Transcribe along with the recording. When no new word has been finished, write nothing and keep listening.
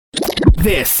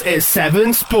This is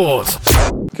Severn Sport.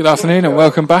 Good afternoon and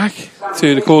welcome back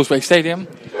to the Causeway Stadium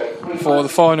for the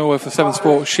final of the Severn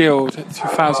Sport Shield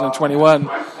 2021,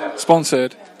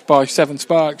 sponsored by Severn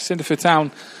Spark. Cinderford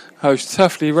Town host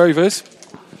Tuffley Rovers.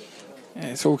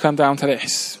 It's all come down to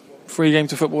this. 3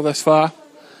 games of football thus far.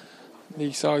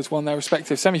 These sides won their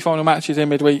respective semi-final matches in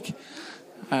midweek,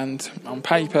 and on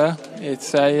paper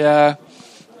it's a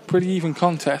pretty even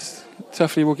contest.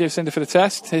 Tuffley will give Cinderford a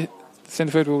test.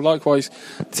 Cinderford will likewise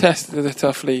test the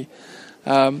Tuffley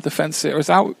defence. It was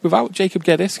out without Jacob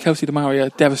Geddes. Kelsey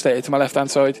DeMaria devastated to my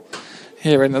left-hand side.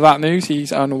 Hearing that news,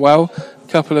 he's unwell. A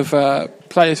couple of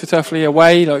players for Tuffley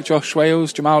away, like Josh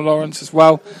Swales, Jamal Lawrence as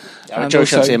well. And Josh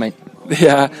here, mate.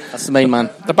 Yeah, that's the main man.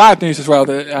 The bad news as well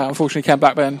that unfortunately Ken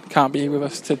Blackburn can't be with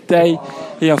us today.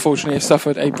 He unfortunately has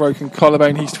suffered a broken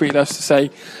collarbone. He's tweeted us to say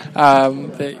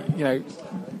that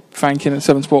thanking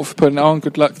Severn Sport for putting it on.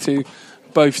 Good luck to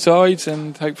both sides,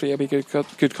 and hopefully it'll be a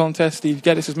good contest. Steve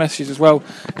Geddes' messages as well,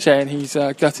 saying he's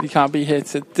gutted he can't be here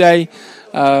today.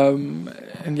 And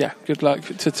yeah, good luck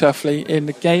to Tuffley in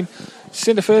the game.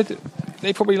 Cinderford,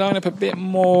 they probably line up a bit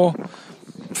more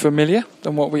familiar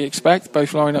than what we expect.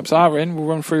 Both lineups are in. We'll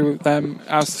run through them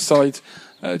as the sides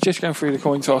just going through the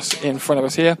coin toss in front of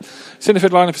us here. Cinderford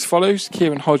lineup as follows: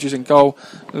 Kieran Hodges in goal,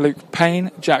 Luke Payne,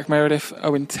 Jack Meredith,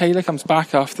 Owen Taylor comes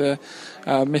back after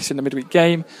missing the midweek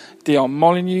game, Dion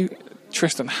Molyneux,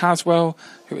 Tristan Haswell,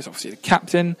 who is obviously the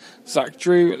captain, Zach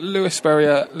Drew, Lewis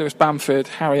Spurrier, Lewis Bamford,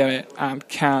 Harry Emmett and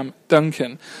Cam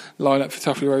Duncan. Lineup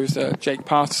for Tuffley Rovers, Jake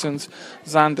Parsons.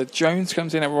 Xander Jones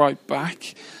comes in at right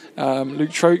back. Luke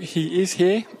Troke, he is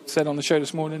here, said on the show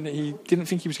this morning that he didn't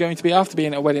think he was going to be after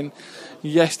being at a wedding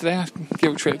yesterday. I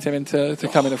guilt-tripped him into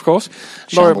coming, of course.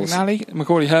 Laura McNally,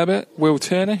 Macaulay Herbert, Will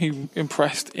Turner, who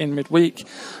impressed in midweek,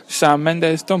 Sam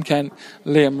Mendes, Dom Kent,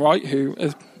 Liam Wright, who,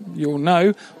 as you'll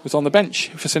know, was on the bench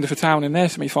for Cinderford Town in their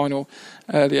semi-final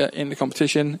earlier in the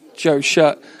competition, Joe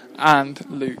Shutt and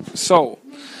Luke Soul.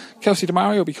 Kelsey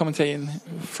DeMaria will be commentating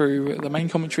through the main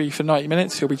commentary for 90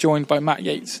 minutes. He'll be joined by Matt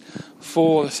Yates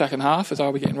for the second half, as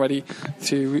I'll be getting ready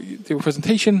to do a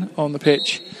presentation on the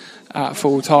pitch at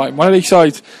full time. One of these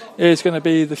sides is going to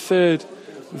be the third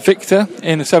victor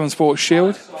in the Severn Sport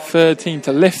Shield, third team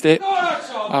to lift it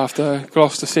after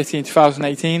Gloucester City in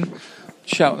 2018,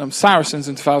 Cheltenham Saracens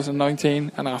in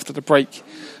 2019, and after the break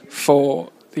for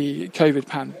the COVID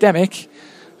pandemic,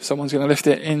 someone's going to lift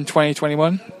it in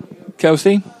 2021.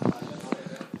 Kelsey,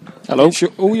 hello. It's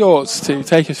all yours to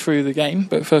take us through the game,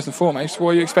 but first and foremost,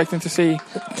 what are you expecting to see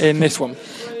in this one?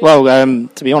 Well,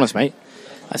 to be honest, mate,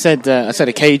 I said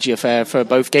a cagey affair for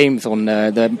both games on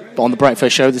the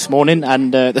breakfast show this morning,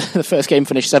 and the first game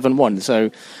finished 7-1.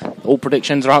 So all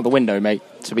predictions are out the window, mate.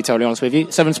 To be totally honest with you,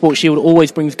 Severn Sport Shield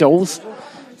always brings goals.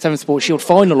 Severn Sport Shield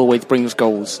final always brings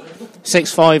goals.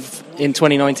 6-5 in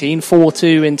 2019,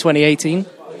 4-2 in 2018.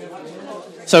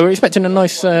 So we're expecting a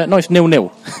nice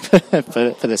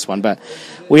 0-0 for this one, but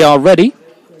we are ready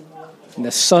in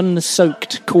the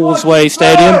sun-soaked Causeway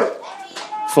Stadium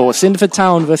for Cinderford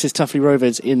Town versus Tuffley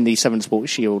Rovers in the Severn Sport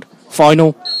Shield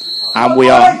final, and we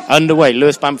are underway.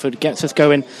 Lewis Bamford gets us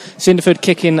going. Cinderford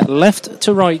kicking left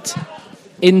to right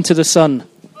into the sun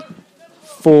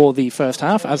for the first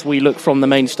half as we look from the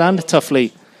main stand.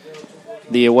 Tuffley,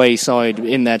 the away side,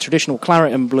 in their traditional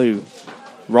claret and blue.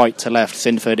 Right to left,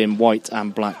 Cinderford in white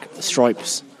and black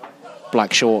stripes,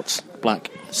 black shorts,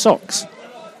 black socks.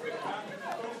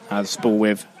 As ball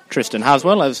with Tristan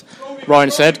Haswell, as Ryan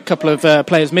said, a couple of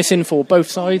players missing for both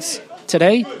sides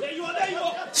today.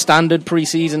 Standard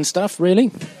pre-season stuff,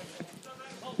 really.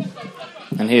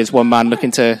 And here's one man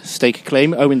looking to stake a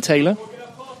claim, Owen Taylor.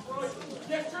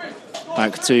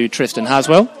 Back to Tristan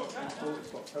Haswell,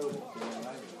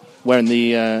 wearing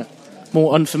the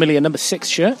more unfamiliar number 6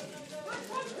 shirt.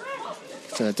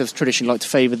 Does traditionally like to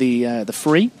favour the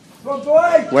free.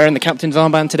 Wearing the captain's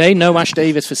armband today, no Ash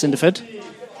Davis for Cinderford.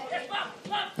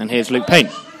 And here's Luke Payne.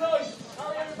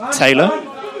 Taylor,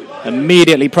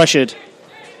 immediately pressured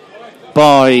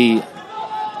by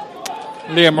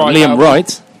Liam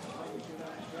Wright,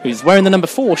 who's wearing the number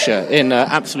 4 shirt in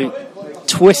absolute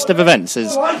twist of events,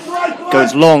 as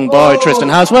goes long by Tristan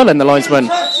Haswell, and the linesman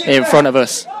in front of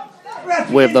us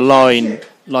with the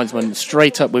linesman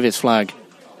straight up with his flag.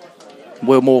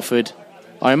 Will Morford,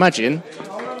 I imagine,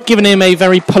 giving him a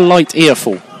very polite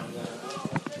earful.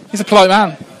 He's a polite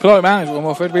man. Polite man is Will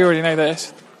Morford. We already know this.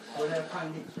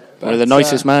 One of the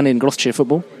nicest man in Gloucestershire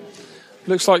football.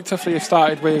 Looks like Tuffley have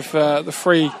started with the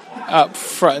 3 up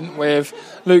front, with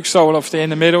Luke Soul obviously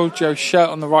in the middle, Joe Shutt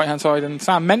on the right hand side, and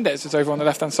Sam Mendes is over on the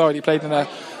left hand side. He played in a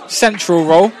central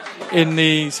role in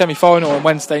the semi-final on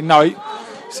Wednesday night.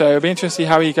 So it'll be interesting to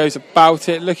see how he goes about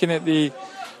it. Looking at the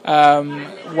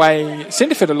way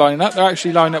Cinderford are lining up, they're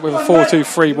actually lining up with a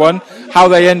 4-2-3-1. How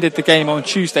they ended the game on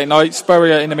Tuesday night,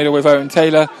 Spurrier in the middle with Owen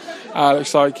Taylor.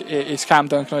 Looks like it's Cam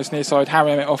Duncan on his near side,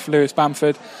 Harry Emmett off Lewis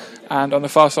Bamford, and on the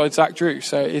far side, Zach Drew.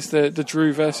 So it's the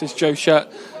Drew versus Joe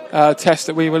Shutt test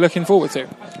that we were looking forward to.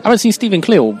 I haven't seen Stephen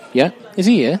Cleal yet. Is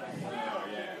he here?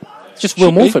 It's just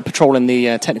Will Morford patrolling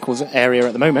the technicals area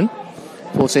at the moment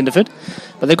for Cinderford.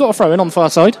 But they've got a throw in on the far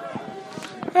side.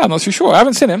 Yeah, I'm not too sure. I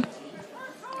haven't seen him.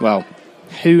 Well,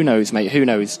 who knows, mate? Who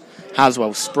knows?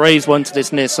 Haswell sprays one to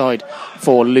this near side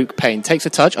for Luke Payne. Takes a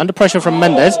touch, under pressure from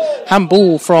Mendes.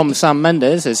 Handball from Sam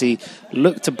Mendes as he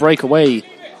looked to break away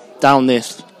down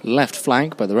this left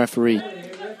flank, but the referee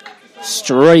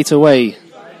straight away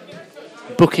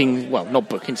not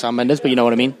booking Sam Mendes, but you know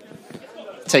what I mean.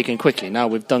 Taken quickly, now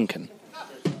with Duncan.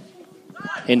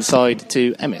 Inside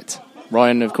to Emmett.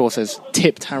 Ryan, of course, has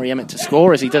tipped Harry Emmett to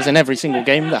score, as he does in every single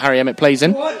game that Harry Emmett plays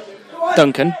in.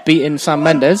 Duncan beating Sam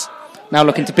Mendes. Now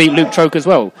looking to beat Luke Troke as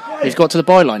well. He's got to the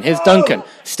byline. Here's Duncan.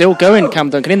 Still going, Cam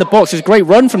Duncan. In the box, there's a great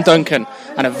run from Duncan.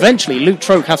 And eventually Luke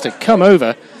Troke has to come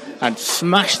over and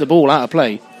smash the ball out of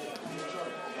play.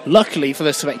 Luckily for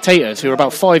the spectators, who are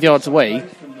about 5 yards away,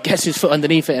 gets his foot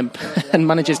underneath it and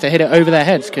manages to hit it over their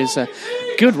heads. Because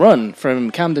good run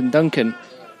from Camden Duncan,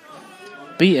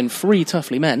 beating 3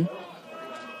 Tuffley men.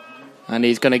 And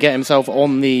he's going to get himself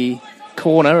on the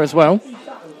corner as well.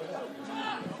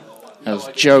 As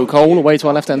Joe Cole, away to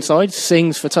our left-hand side,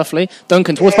 sings for Tuffley.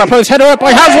 Duncan towards back post, header up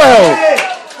by Haswell!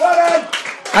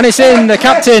 And it's in, the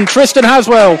captain, Tristan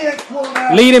Haswell,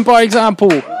 leading by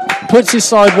example, puts his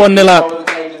side 1-0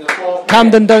 up.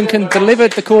 Camden Duncan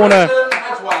delivered the corner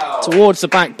towards the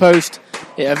back post.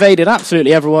 It evaded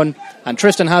absolutely everyone, and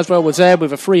Tristan Haswell was there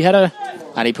with a free header,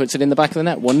 and he puts it in the back of the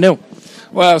net, 1-0.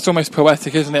 Well, it's almost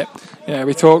poetic, isn't it? You know,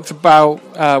 we talked about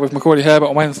with Macaulay Herbert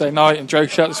on Wednesday night and Joe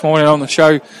Shutt this morning on the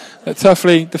show that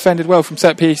Tuffley defended well from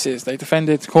set pieces. They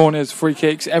defended corners, free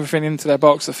kicks, everything into their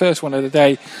box, the first one of the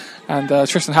day. And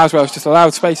Tristan Haswell's just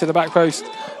allowed space at the back post.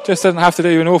 Just doesn't have to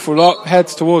do an awful lot.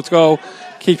 Heads towards goal.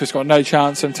 Keeper's got no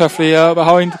chance. And Tuffley are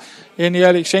behind in the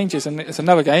early exchanges. And it's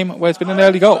another game where it's been an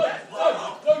early goal.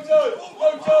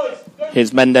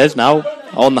 Here's Mendes now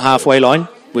on the halfway line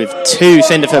with 2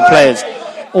 Cinderford players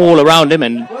all around him.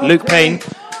 And Luke Payne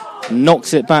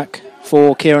knocks it back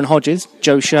for Kieran Hodges.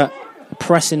 Joe Shutt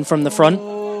pressing from the front.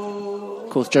 Of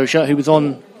course, Joe Shutt, who was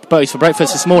on Boats for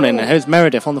Breakfast this morning. And here's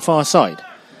Meredith on the far side.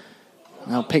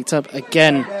 Now picked up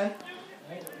again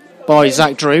by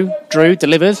Zach Drew. Drew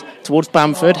delivers towards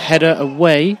Bamford. Header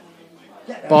away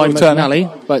by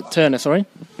Turner, sorry.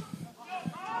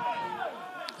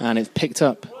 And it's picked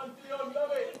up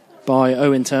by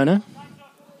Owen Turner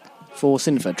for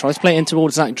Cinderford. Tries to play it in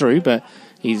towards Zach Drew, but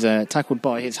he's tackled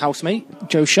by his housemate,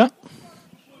 Joe Shutt.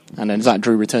 And then Zach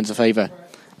Drew returns the favour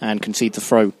and concedes the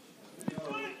throw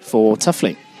for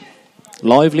Tuffley.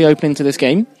 Lively opening to this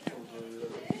game.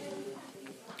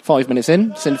 5 minutes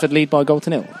in, Cinderford lead by a goal to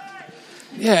 0.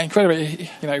 Yeah, incredibly.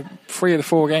 3 of the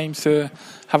 4 games to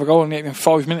have a goal in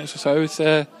 5 minutes or so. It's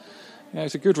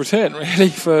a good return, really,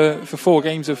 for 4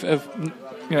 games of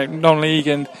non-league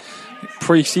and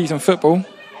pre-season football.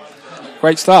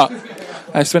 Great start.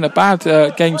 It's been a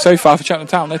bad game so far for Cheltenham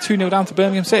Town. They're 2-0 down to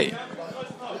Birmingham City.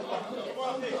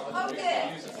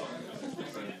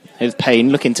 Here's Payne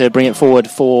looking to bring it forward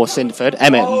for Cinderford.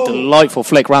 Emmett, delightful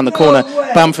flick round the corner.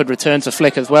 Bamford returns a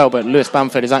flick as well, but Lewis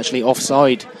Bamford is actually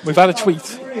offside. We've had a tweet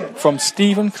from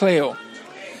Stephen Cleal.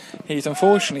 He's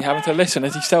unfortunately having to listen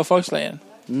as he's self-isolating.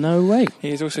 No way. He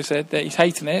has also said that he's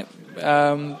hating it, but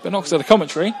not because of the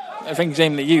commentary. I think he's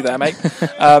aiming at you there, mate.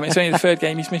 It's only the 3rd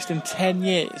game he's missed in 10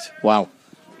 years. Wow.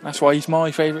 That's why he's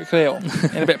my favourite Cleal.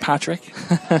 In a bit Patrick.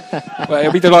 But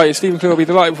he'll be delighted. Stephen Cleal will be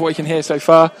delighted with what he can hear so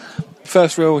far.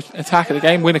 First real attack of the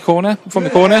game, win a corner from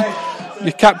the corner.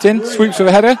 The captain swoops with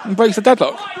a header and breaks the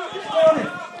deadlock.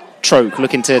 Troke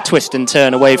looking to twist and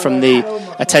turn away from the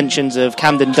attentions of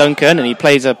Camden Duncan, and he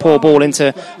plays a poor ball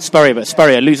into Spurrier, but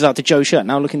Spurrier loses out to Joe Shutt,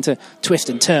 now looking to twist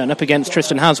and turn up against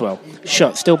Tristan Haswell.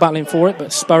 Shutt still battling for it,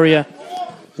 but Spurrier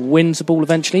wins the ball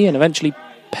eventually, and eventually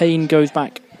Payne goes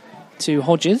back to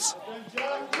Hodges.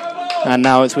 And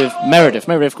now it's with Meredith.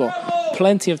 Meredith got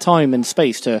plenty of time and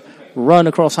space to run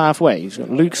across halfway. He's got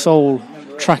Luke Soul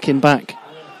tracking back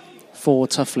for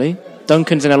Tuffley.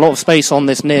 Duncan's in a lot of space on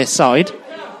this near side.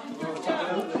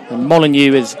 And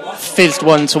Molyneux has fizzed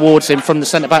one towards him from the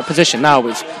centre-back position. Now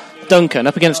it's Duncan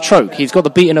up against Troke. He's got the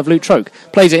beating of Luke Troke.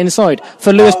 Plays it inside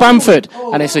for Lewis Bamford.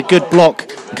 And it's a good block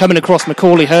coming across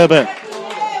Macaulay Herbert.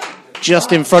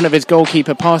 Just in front of his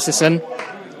goalkeeper, Parsison.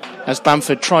 As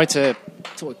Bamford tried to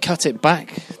sort of cut it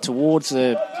back towards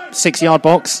the 6-yard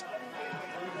box.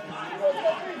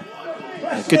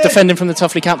 Good defending from the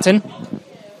Tuffley captain.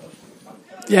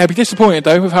 Yeah, be disappointed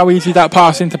though with how easy that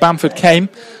pass into Bamford came.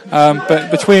 But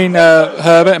between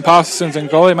Herbert and Parsonson's and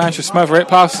goal, he managed to smother it.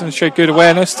 Parson showed good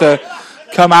awareness to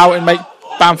come out and make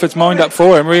Bamford's mind up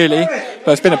for him, really.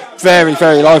 But it's been a very,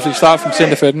 very lively start from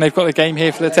Cinderford, and they've got the game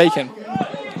here for the taking.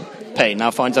 Payne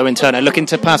now finds Owen Turner looking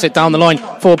to pass it down the line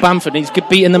for Bamford. He's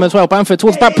beating them as well. Bamford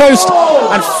towards the back post,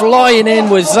 and flying in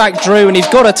was Zach Drew, and he's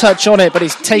got a touch on it, but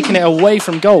he's taken it away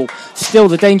from goal. Still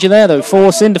the danger there though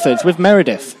for Cinderford with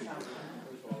Meredith.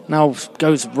 Now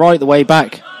goes right the way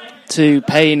back to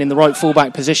Payne in the right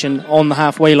fullback position on the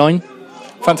halfway line.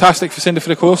 Fantastic for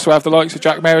Cinderford, of course, to have the likes of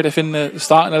Jack Meredith in the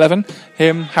starting 11.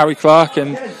 Him, Harry Clark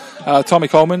and Tommy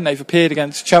Coleman. They've appeared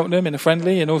against Cheltenham in the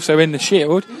friendly and also in the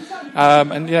Shield.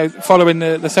 And following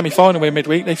the semi-final win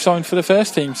midweek, they've signed for the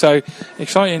first team. So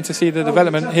exciting to see the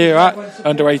development here at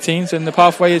under 18s, and the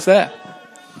pathway is there.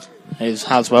 Here's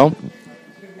Haswell.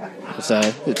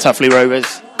 The Tuffley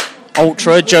Rovers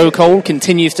ultra Joe Cole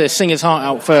continues to sing his heart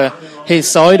out for his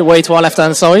side, away to our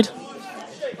left-hand side.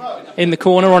 In the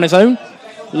corner on his own,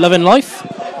 loving life.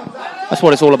 That's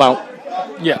what it's all about.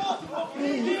 Yeah.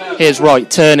 Here's Wright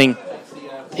turning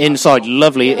inside.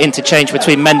 Lovely interchange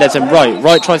between Mendes and Wright.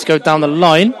 Wright tries to go down the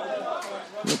line.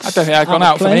 I don't think that had gone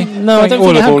out for me. No, I don't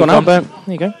think it had gone out, but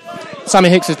there you go. Sammy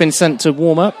Hicks has been sent to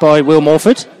warm up by Will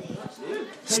Morford.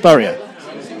 Spurrier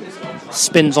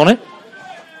spins on it.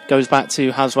 Goes back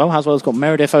to Haswell. Haswell's got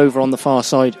Meredith over on the far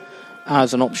side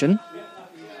as an option.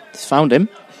 He's found him.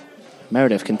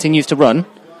 Meredith continues to run.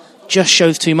 Just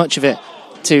shows too much of it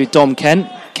to Dom Kent.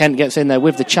 Kent gets in there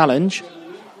with the challenge.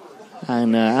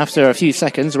 And after a few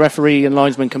seconds, referee and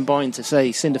linesman combine to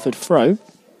say Cinderford throw.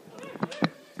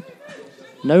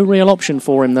 No real option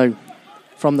for him, though,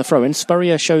 from the throw-in.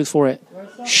 Spurrier shows for it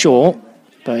short,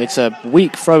 but it's a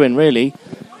weak throw-in, really.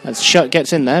 As Shutt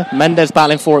gets in there, Mendes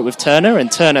battling for it with Turner,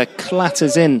 and Turner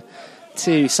clatters in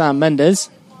to Sam Mendes.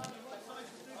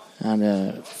 And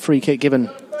a free kick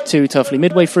given to Tuffley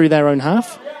midway through their own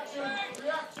half.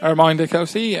 A reminder,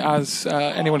 Kelsey, as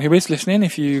anyone who is listening,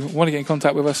 if you want to get in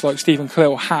contact with us like Stephen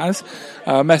Clill has,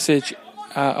 message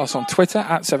us on Twitter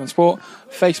at Severn Sport,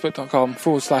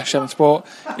 facebook.com/Severn Sport,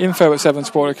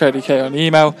 info@severnsport.co.uk on the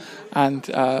email, and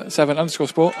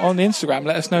Severn_sport on the Instagram.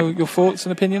 Let us know your thoughts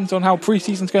and opinions on how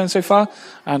pre-season's going so far,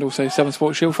 and also Severn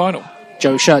Sport Shield final.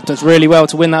 Joe Shutt does really well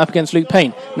to win that up against Luke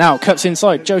Payne. Now cuts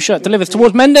inside. Joe Shutt delivers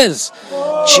towards Mendes.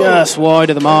 Just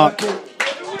wide of the mark.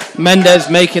 Mendes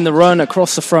making the run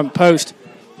across the front post.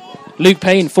 Luke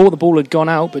Payne thought the ball had gone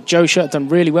out, but Joe Shutt done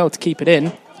really well to keep it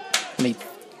in. And he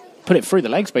put it through the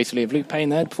legs, basically, of Luke Payne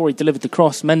there before he delivered the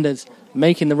cross. Mendes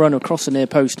making the run across the near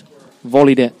post.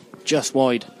 Volleyed it just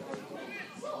wide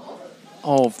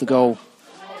of the goal.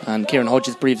 And Kieran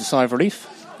Hodges breathed a sigh of relief.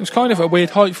 It was kind of a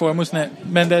weird height for him, wasn't it?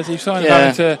 Mendes, he was kind of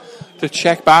having to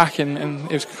check back, and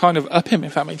it was kind of up him,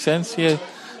 if that makes sense. He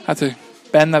had to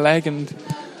bend the leg, and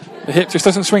the hip just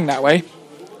doesn't swing that way.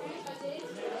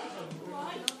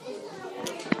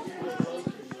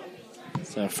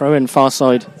 So throw in far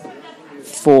side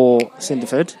for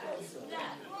Cinderford.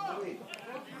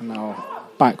 And now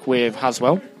back with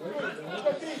Haswell.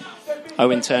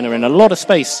 Owen Turner in a lot of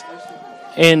space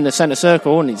in the centre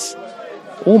circle, and he's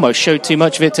almost showed too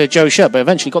much of it to Joe Shutt, but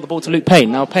eventually got the ball to Luke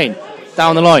Payne. Now Payne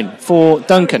down the line for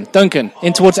Duncan. Duncan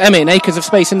in towards Emmett in acres of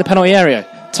space in the penalty area.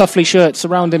 Tuffley shirts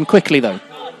surround him quickly though.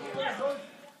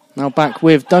 Now back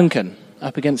with Duncan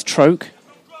up against Troke.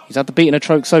 He's had the beating of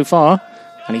Troke so far,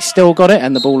 and he's still got it,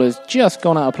 and the ball has just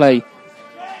gone out of play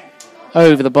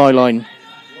over the byline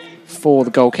for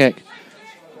the goal kick.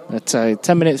 But 10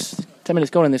 minutes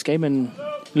gone in this game, and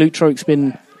Luke Troke's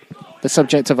been the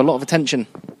subject of a lot of attention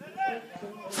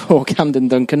for Camden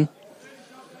Duncan.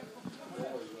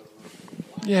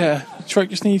 Yeah, Troke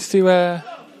just needs to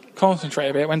concentrate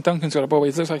a bit when Duncan's got a ball.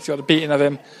 It looks like he's got a beating of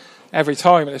him every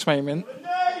time at this moment.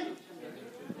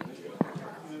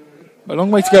 A long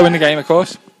way to go in the game, of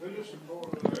course.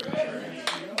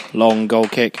 Long goal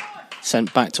kick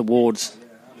sent back towards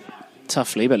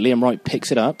Tuffley, but Liam Wright picks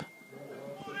it up.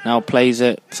 Now plays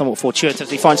it somewhat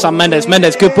fortuitously. Finds Sam Mendes.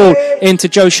 Mendes, good ball into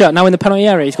Joe Shutt. Now in the penalty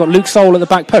area. He's got Luke Soul at the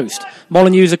back post.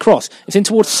 Molyneux's across. It's in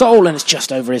towards Soul, and it's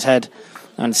just over his head.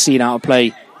 And seen out of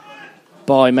play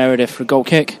by Meredith for a goal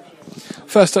kick.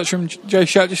 First touch from Joe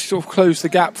Shutt just sort of closed the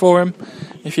gap for him.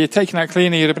 If he had taken that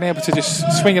cleanly, he'd have been able to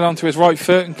just swing it onto his right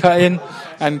foot and cut in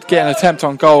and get an attempt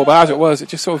on goal. But as it was, it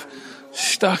just sort of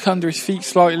stuck under his feet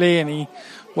slightly, and he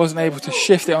wasn't able to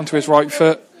shift it onto his right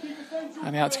foot.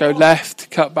 And he had to go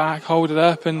left, cut back, hold it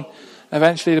up, and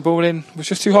eventually the ball in was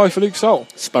just too high for Luke Soul.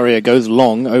 Spurrier goes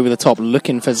long over the top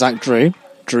looking for Zach Drew.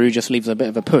 Drew just leaves a bit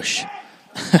of a push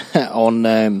on,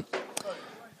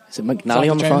 is it McNally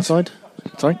Xander on the far Jones. side?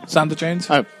 Sorry? Xander Jones.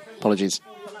 Oh, apologies.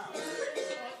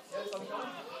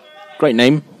 Great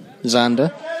name,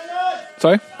 Xander.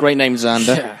 Sorry? Great name,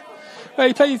 Xander. Yeah. Well,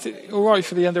 he played all right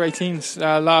for the under-18s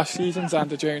last season,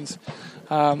 Xander Jones.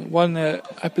 One that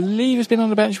I believe has been on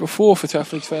the bench before for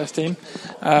Tuffley's first team.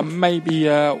 Maybe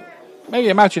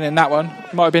imagining that one.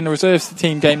 Might have been the reserves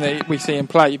team game that we see him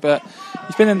play, but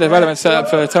he's been in the relevant setup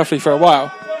for Tuffley for a while.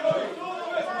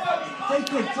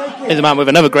 Here's a man with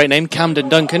another great name, Camden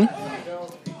Duncan.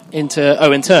 Into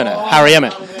Owen Turner, Harry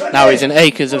Emmett. Now he's in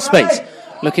acres of space.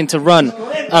 Looking to run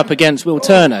up against Will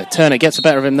Turner. Turner gets the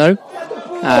better of him though,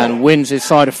 and wins his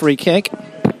side a free kick.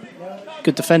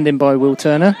 Good defending by Will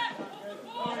Turner.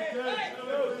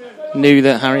 Knew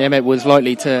that Harry Emmett was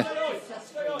likely to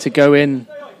go in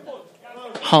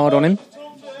hard on him,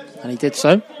 and he did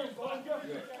so.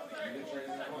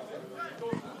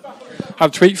 I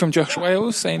have a tweet from Josh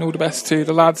Wales saying all the best to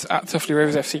the lads at Tuffley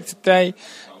Rovers FC today.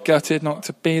 Gutted not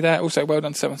to be there. Also, well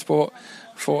done Severn Sport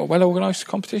for a well-organised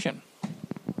competition.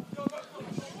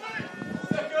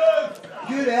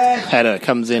 Header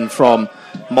comes in from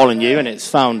Molyneux, and it's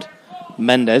found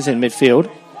Mendes in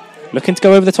midfield. Looking to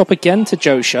go over the top again to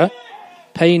Joe Shutt.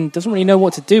 Payne doesn't really know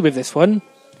what to do with this one,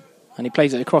 and he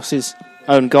plays it across his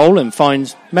own goal and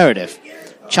finds Meredith.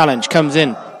 Challenge comes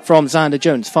in from Xander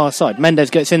Jones, far side.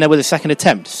 Mendes gets in there with a second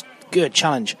attempt. Good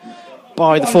challenge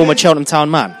by the former Cheltenham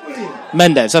Town man.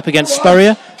 Mendes up against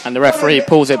Spurrier, and the referee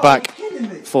pulls it back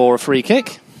for a free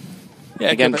kick. Yeah,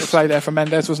 again, good bit of play there from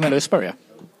Mendes, wasn't it? Lewis Spurrier.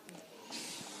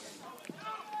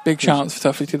 Big chance for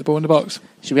Tuffley to the ball in the box.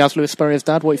 Should we ask Lewis Spurrier's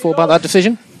dad what he thought about that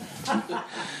decision?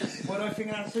 What I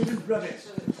think that decision is rubbish.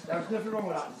 There's nothing wrong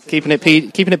with that decision.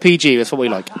 Keeping it PG, that's what we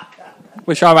like.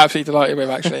 Which I'm absolutely delighted with,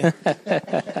 actually.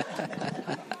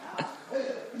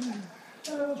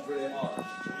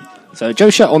 So Joe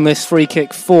Shutt on this free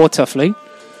kick for Tuffley.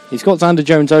 He's got Xander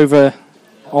Jones over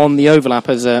on the overlap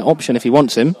as an option if he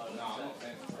wants him.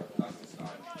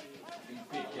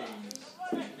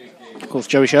 Of course,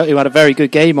 Joe Shutt, who had a very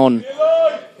good game on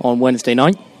Wednesday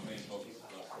night.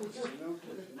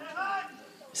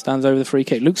 Stands over the free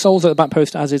kick. Luke Soul's at the back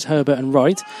post, as is Herbert and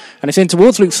Wright. And it's in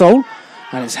towards Luke Soul.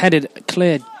 And it's headed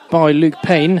cleared by Luke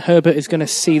Payne. Herbert is going to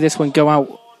see this one go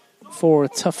out for a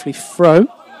Tuffley throw.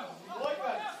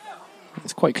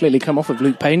 It's quite clearly come off of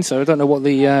Luke Payne, so I don't know what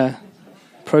the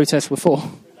protests were for.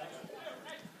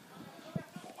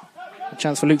 A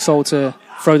chance for Luke Soul to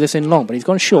throw this in long, but he's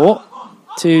gone short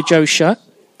to Joe Shutt.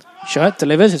 Shutt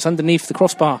delivers. It's underneath the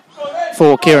crossbar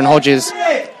for Kieran Hodges.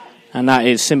 And that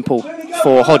is simple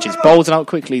for Hodges. Bowls it out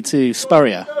quickly to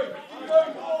Spurrier.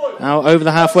 Now over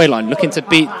the halfway line, looking to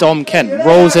beat Dom Kent.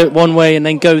 Rolls it one way and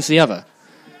then goes the other.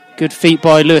 Good feet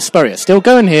by Lewis Spurrier. Still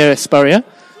going here, Spurrier.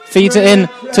 Feeds it in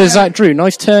to Zach Drew.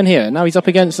 Nice turn here. Now he's up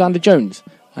against Xander Jones.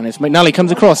 And it's McNally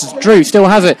comes across. Drew still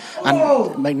has it. And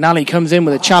McNally comes in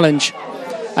with a challenge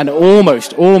and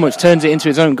almost turns it into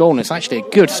his own goal. And it's actually a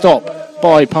good stop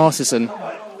by Parsison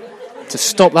to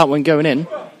stop that one going in.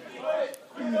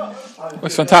 It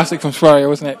was fantastic from Spurrier,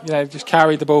 wasn't it? You know, just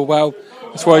carried the ball well.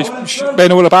 That's what he's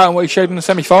been all about and what he showed in the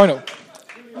semi-final.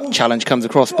 Challenge comes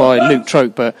across by Luke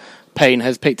Troke, but Payne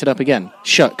has picked it up again.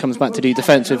 Shutt comes back to do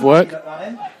defensive work.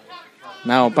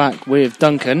 Now back with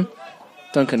Duncan.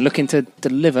 Duncan looking to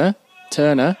deliver.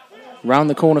 Turner round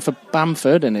the corner for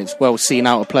Bamford, and it's well seen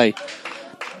out of play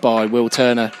by Will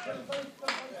Turner.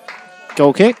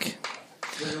 Goal kick.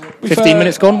 15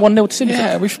 minutes gone, 1-0 to Cinderford.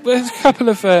 Yeah, there's a couple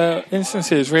of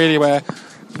instances really where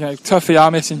Tuffley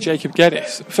are missing Jacob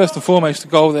Geddes. First and foremost, the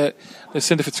goal that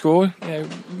Cinderford scored,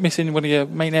 missing one of your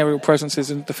main aerial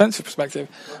presences in a defensive perspective.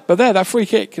 But that free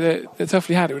kick that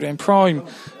Tuffley had, it would have been prime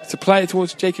to play it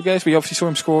towards Jacob Geddes. We obviously saw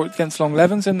him score against Long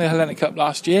Levens in the Hellenic Cup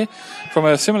last year from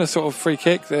a similar sort of free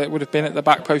kick that would have been at the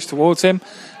back post towards him.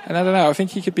 And I don't know, I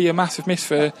think he could be a massive miss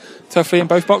for Tuffley in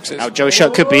both boxes. Now Joe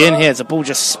Shutt could be in here as the ball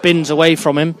just spins away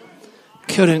from him.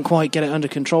 Couldn't quite get it under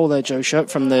control there, Joe Shutt,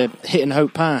 from the hit and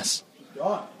hope pass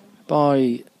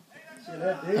by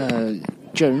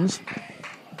Jones.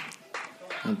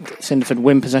 And Cinderford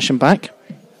win possession back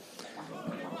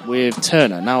with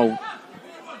Turner. Now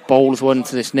bowls one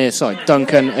to this near side.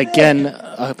 Duncan again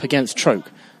up against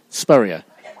Troke. Spurrier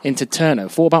into Turner.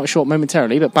 Thought about a shot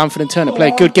momentarily, but Bamford and Turner play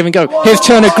a good give and go. Here's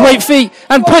Turner, great feet,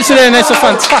 and puts it in. It's a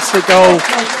fantastic goal.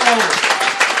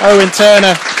 Owen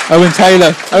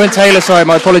Taylor, sorry,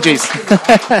 my apologies.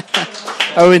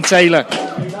 Owen Taylor.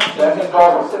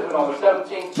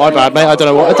 My bad, mate. I don't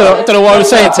know what I was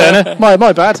saying, Turner. My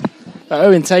bad.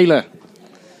 Owen Taylor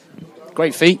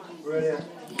Great feet.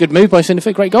 Good move by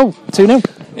Cinderford. Great goal. 2-0.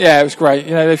 Yeah, it was great.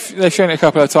 You know, they've shown it a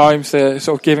couple of times, the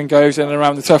sort of give and goes in and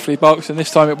around the Tuffley box, and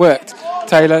this time it worked.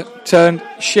 Taylor turned,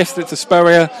 shifted to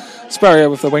Spurrier. Spurrier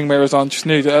with the wing mirrors on just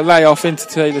knew that a lay off into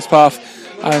Taylor's path,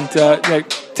 and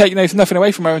taking nothing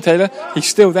away from Owen Taylor, he's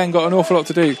still then got an awful lot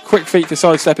to do. Quick feet to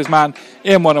sidestep his man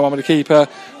in 1-on-1 with the keeper,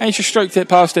 and he just stroked it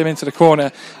past him into the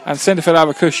corner, and Cinderford have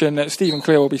a cushion that Stephen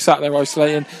Clear will be sat there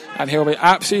isolating, and he'll be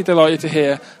absolutely delighted to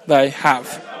hear they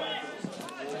have.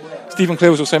 Stephen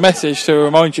Clear was also messaged to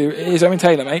remind you, it is Owen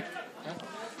Taylor, mate.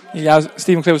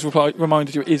 Stephen Clear was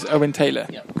reminded you it is Owen Taylor.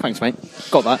 Yeah, thanks, mate.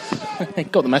 Got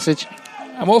that. Got the message.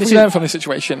 And what have we learned from this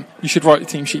situation? You should write the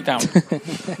team sheet down.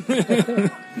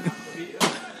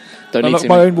 Don't need to.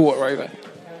 My own water over.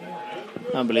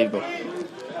 Unbelievable.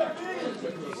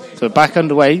 So we're back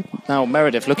underway. Now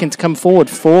Meredith looking to come forward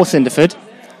for Cinderford.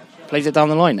 Plays it down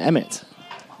the line. Emmett.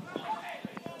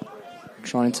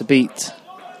 Trying to beat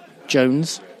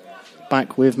Jones.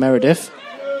 Back with Meredith.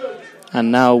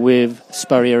 And now with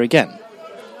Spurrier again.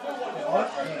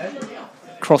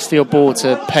 Crossfield ball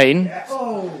to Payne.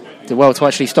 Did well to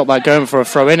actually stop that going for a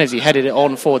throw in as he headed it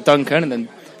on for Duncan, and then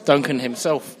Duncan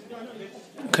himself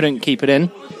couldn't keep it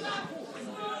in.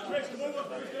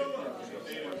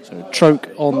 So Troke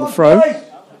on the throw.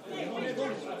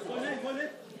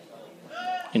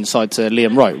 Inside to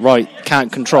Liam Wright. Wright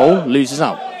can't control, loses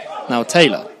out. Now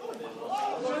Taylor.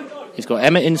 He's got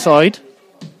Emmett inside.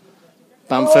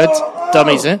 Bamford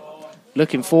dummies it.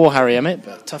 Looking for Harry Emmett,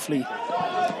 but Tuffley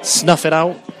snuff it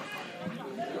out.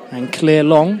 And clear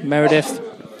long. Meredith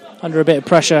under a bit of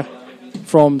pressure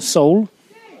from Seoul.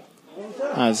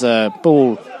 As a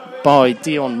ball by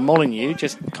Dion Molyneux,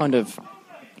 just kind of,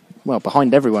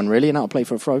 behind everyone really, and out of play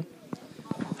for a throw.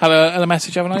 Had a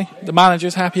message, haven't I? The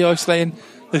manager's happy isolating.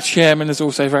 The chairman is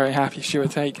also very happy.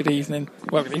 Stuart Tate, good evening.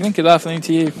 Well, good evening, good afternoon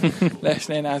to you,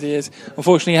 listening as he is.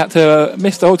 Unfortunately, he had to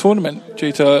miss the whole tournament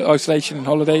due to isolation and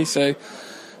holidays. So,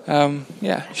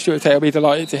 Stuart Tate will be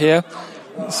delighted to hear.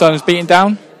 The sun is beating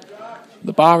down.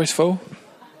 The bar is full.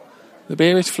 The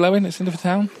beer is flowing at Cinderford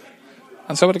Town.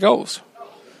 And so are the goals.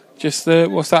 Just,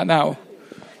 what's that now?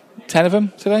 10 of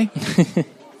them today?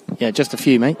 Yeah, just a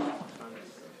few, mate.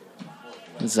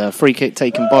 There's a free kick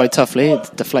taken by Tuffley. It's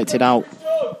deflected out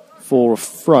for a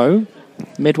throw.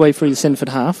 Midway through the Cinderford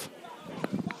half.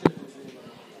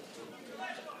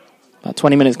 About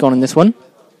 20 minutes gone in this one.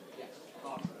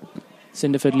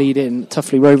 Cinderford leading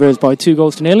Tuffley Rovers by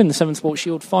 2-0 in the Severn Sport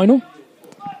Shield final.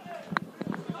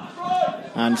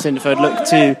 And Cinderford look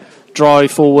to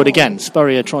drive forward again.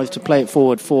 Spurrier tries to play it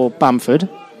forward for Bamford.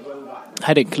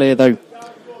 Headed clear though,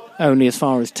 only as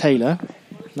far as Taylor.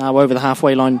 Now over the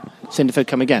halfway line, Cinderford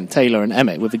come again. Taylor and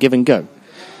Emmett with a give and go.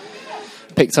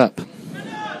 Picked up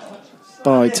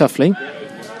by Tuffley.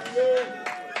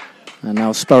 And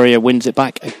now Spurrier wins it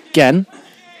back again.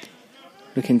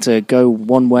 Looking to go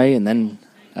one way and then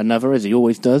another, as he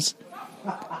always does.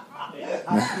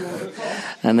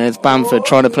 And there's Bamford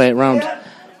trying to play it round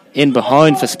in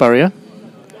behind for Spurrier.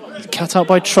 Cut out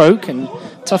by Troke, and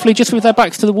Tuffley just with their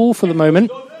backs to the wall for the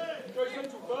moment.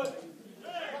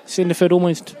 Cinderford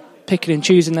almost picking and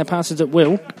choosing their passes at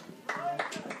will.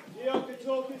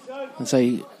 As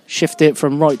they shift it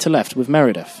from right to left with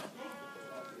Meredith.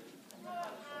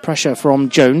 Pressure from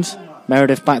Jones.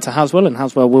 Meredith back to Haswell, and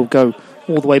Haswell will go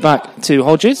all the way back to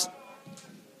Hodges.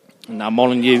 And now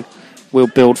Molyneux will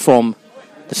build from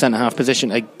the centre-half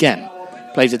position again.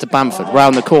 Plays it to Bamford,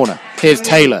 round the corner. Here's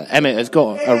Taylor. Emmett has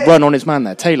got a run on his man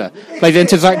there. Taylor plays it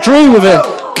into Zach Drew with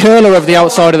a curler of the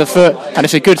outside of the foot, and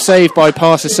it's a good save by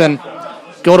Parson.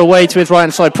 Got away to his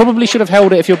right-hand side. Probably should have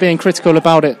held it if you're being critical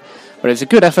about it, but it's a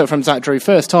good effort from Zach Drew.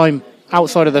 First time,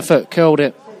 outside of the foot, curled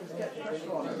it.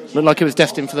 Looked like it was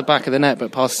destined for the back of the net,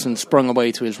 but Parson sprung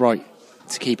away to his right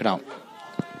to keep it out.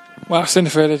 Well,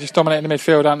 Cinderford are just dominating the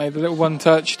midfield, aren't they? The little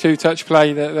one-touch, two-touch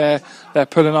play that they're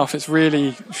pulling off, it's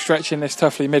really stretching this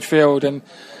Tuffley midfield, and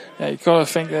you've got to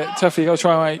think that Tuffley got to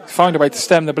try and find a way to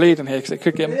stem the bleeding here, because it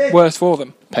could get worse for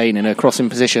them. Payne in a crossing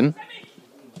position.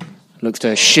 Looks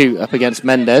to shoot up against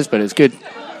Mendes, but it's good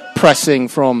pressing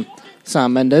from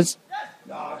Sam Mendes.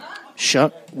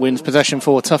 Shut, wins possession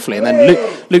for Tuffley, and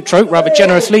then Luke Troke rather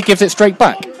generously gives it straight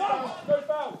back.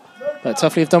 But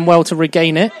Tuffley have done well to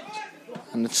regain it.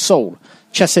 And Seoul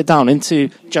chests it down into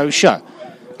Joe Shutt.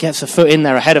 Gets a foot in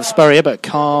there ahead of Spurrier, but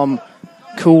calm,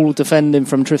 cool defending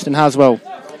from Tristan Haswell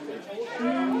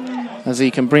as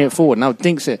he can bring it forward. Now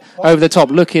dinks it over the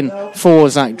top, looking for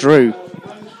Zach Drew,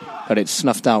 but it's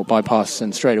snuffed out by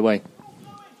Parson straight away.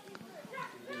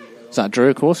 Zach Drew,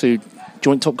 of course, who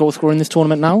joint top goal scorer in this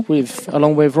tournament now,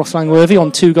 along with Ross Langworthy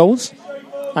on 2 goals,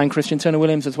 and Christian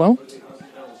Turner-Williams as well.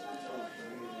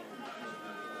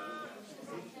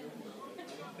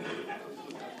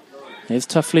 Here's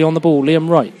Tuffley on the ball. Liam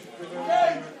Wright.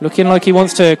 Looking like he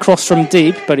wants to cross from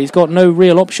deep, but he's got no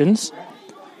real options.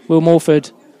 Will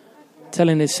Morford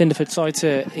telling his Cinderford side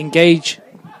to engage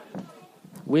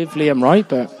with Liam Wright,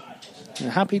 but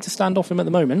they're happy to stand off him at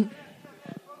the moment.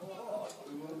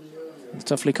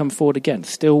 Tuffley come forward again,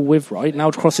 still with Wright.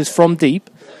 Now crosses from deep,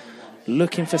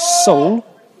 looking for Soul.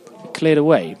 Cleared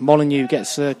away. Molyneux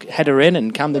gets a header in,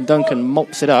 and Camden Duncan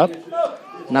mops it up.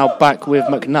 Now back with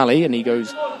McNally, and he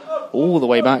goes all the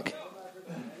way back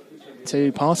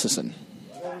to Parserson.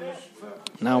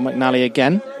 Now McNally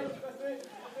again.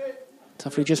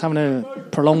 Tuffley just having a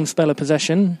prolonged spell of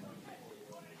possession.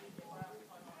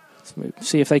 So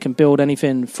see if they can build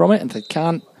anything from it, and if they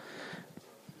can't,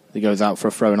 he goes out for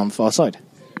a throw-in on the far side.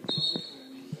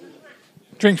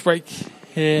 Drinks break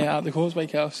here at the Causeway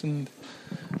House, and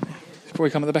it's probably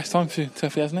come at the best time for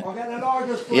Tuffley, hasn't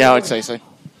it? Yeah, I'd say so.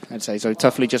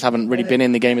 Tuffley just haven't really been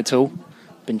in the game at all.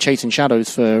 Been chasing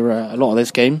shadows for a lot of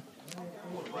this game.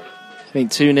 I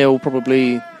think 2-0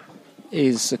 probably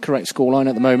is the correct scoreline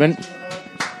at the moment.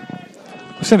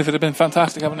 Cinderford have been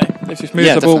fantastic, haven't they? They've just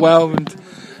moved the ball well, and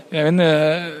in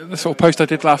the sort of post I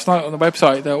did last night on the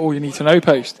website, the All You Need to Know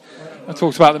post, I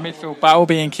talked about the midfield battle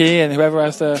being key, and whoever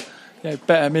has the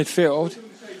better midfield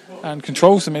and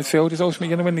controls the midfield is ultimately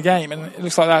going to win the game, and it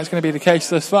looks like that's going to be the case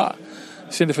thus far.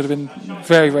 Cinderford have been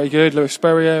very, very good. Lewis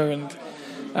Spurrier and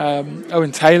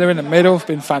Owen Taylor in the middle have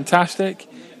been fantastic.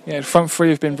 The front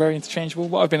three have been very interchangeable.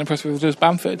 What I've been impressed with is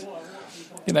Bamford.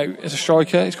 As a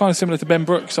striker, it's kind of similar to Ben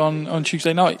Brooks on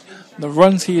Tuesday night. The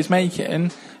runs he is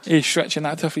making is stretching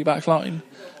that Tuffley back line,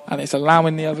 and it's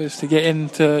allowing the others to get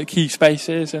into key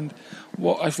spaces. And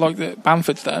what I've liked that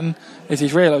Bamford's done is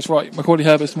he's realised, right, Macaulay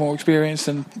Herbert's more experienced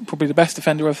and probably the best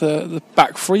defender of the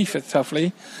back three for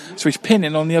Tuffley, so he's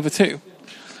pinning on the other two.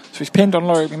 So he's pinned on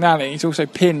Laurie McNally, he's also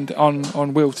pinned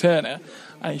on Will Turner,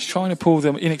 and he's trying to pull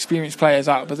the inexperienced players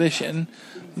out of position,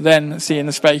 then seeing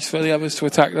the space for the others to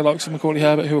attack the likes of Macaulay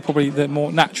Herbert, who are probably the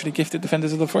more naturally gifted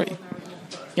defenders of the three.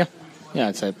 Yeah,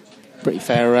 it's a pretty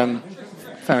fair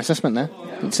assessment there.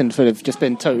 Cinderford have just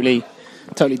been totally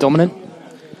dominant.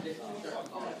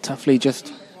 Tuffley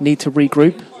just need to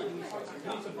regroup.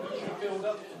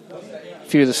 A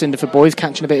few of the Cinderford boys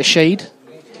catching a bit of shade.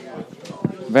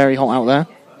 Very hot out there.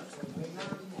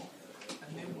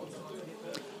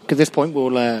 At this point,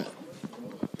 we'll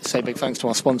say big thanks to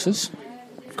our sponsors.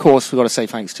 Of course, we've got to say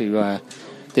thanks to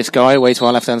this guy away to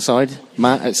our left-hand side,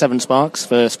 Matt at Severn Sparks,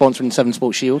 for sponsoring Severn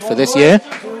Sport Shield for this year.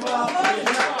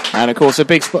 And of course, a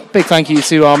big thank you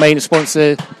to our main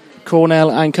sponsor,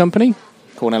 Cornell and Company,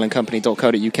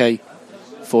 cornellandcompany.co.uk,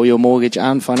 for your mortgage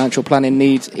and financial planning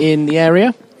needs in the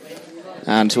area.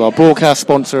 And to our broadcast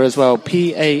sponsor as well,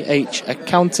 PAH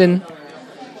Accounting,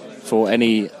 for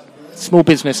any small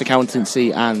business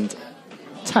accountancy and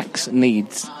tax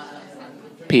needs,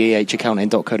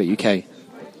 pahaccounting.co.uk.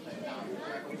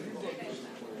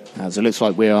 As it looks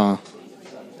like we are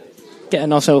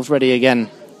getting ourselves ready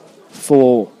again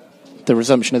for the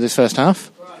resumption of this first half.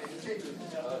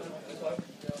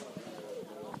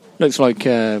 Looks like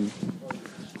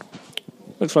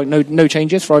no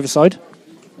changes for either side,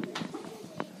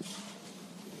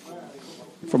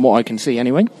 from what I can see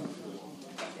anyway.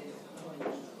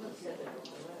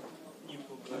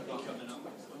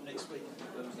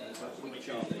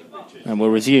 And we'll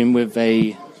resume with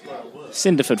a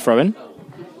Cinderford throw-in.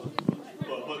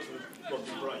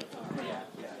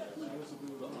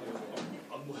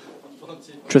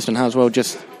 Tristan Haswell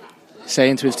just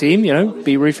saying to his team,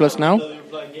 be ruthless now,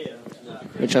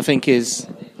 which I think is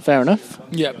fair enough.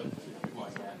 Yep.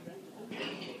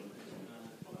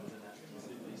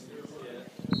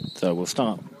 So we'll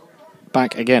start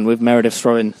back again with Meredith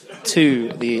throwing to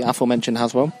the aforementioned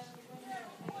Haswell.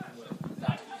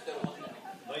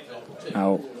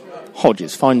 Now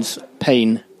Hodges finds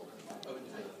Payne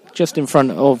just in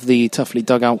front of the Tuffley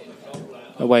dugout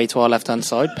away to our left-hand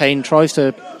side. Payne tries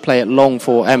to play it long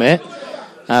for Emmett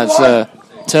as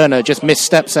Turner just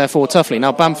missteps there for Tuffley.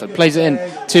 Now Bamford plays it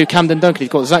in to Camden Duncan. He's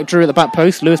got Zach Drew at the back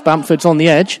post. Lewis Bamford's on the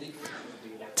edge.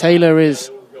 Taylor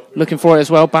is looking for it as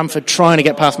well. Bamford trying to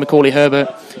get past Macaulay Herbert.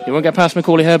 He won't get past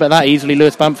Macaulay Herbert that easily,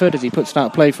 Lewis Bamford, as he puts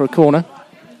that play for a corner.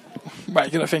 Right,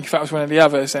 you've got to think if that was one of the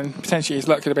others, then potentially his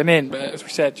luck could have been in. But as we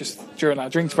said, just during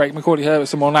that drinks break, Macaulay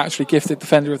Herbert's the more naturally gifted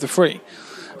defender of the three.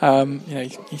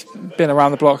 He's been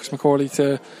around the block as Macaulay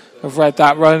to have read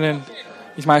that run, and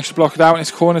he's managed to block it out in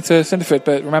his corner to Cinderford.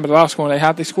 But remember, the last corner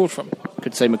they scored from.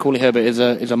 Could say Macaulay Herbert is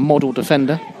a model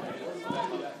defender.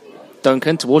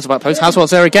 Duncan towards the back post.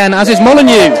 Haswell's there again, as is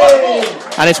Molyneux.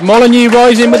 And it's Molyneux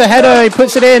rising with a header. He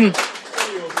puts it in.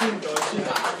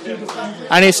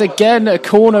 And it's again a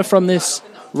corner from this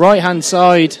right-hand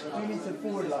side,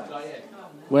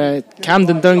 where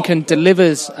Camden Duncan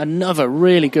delivers another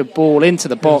really good ball into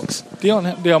the box. Dion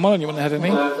Molyneux went ahead, didn't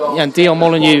he? Yeah, and Dion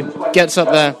Molyneux gets up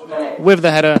there with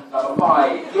the header.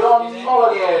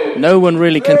 No one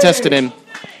really contested him.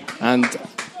 And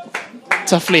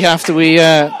Tuffley, after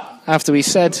we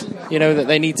said, that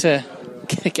they need to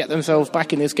get themselves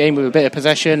back in this game with a bit of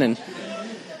possession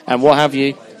and what have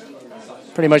you.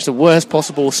 Pretty much the worst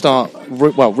possible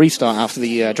restart after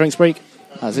the drinks break.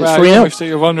 As it's 3-0.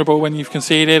 You're vulnerable when you've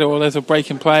conceded or there's a break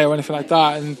in play or anything like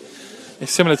that, and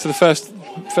it's similar to the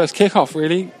first kick-off,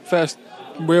 really. First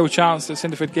real chance that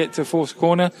Cinderford get to force a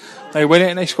corner. They win it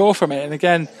and they score from it. And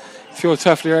again, if you're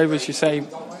Tuffley Rovers, you say,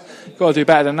 you've got to do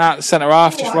better than that. The centre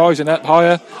half just rising up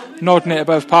higher, nodding it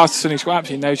above Patterson, who's got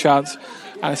absolutely no chance.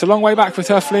 And it's a long way back for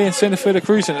Tuffley, and Cinderford are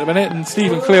cruising at the minute, and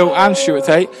Stephen Cleal and Stuart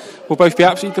Tate will both be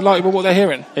absolutely delighted with what they're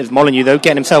hearing. Here's Molyneux, though,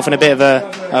 getting himself in a bit of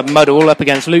a muddle up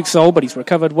against Luke Soul, but he's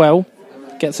recovered well.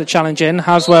 Gets a challenge in.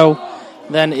 Haswell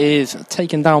then is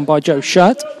taken down by Joe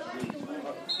Shutt.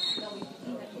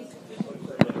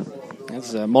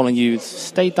 As Molyneux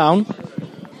stayed down.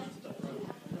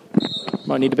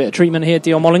 Might need a bit of treatment here,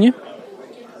 Dion Molyneux.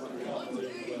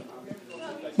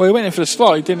 Well, he went in for the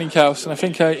slide, didn't he, Kels? And I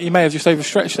think he may have just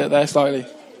overstretched it there slightly.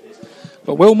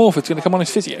 But Will Morford's going to come on as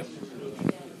physio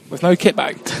with no kit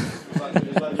bag.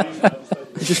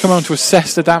 He's just come on to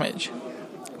assess the damage.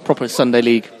 Proper Sunday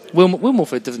League. Will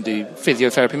Morford doesn't do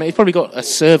physiotherapy, mate. He's probably got a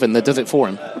servant that does it for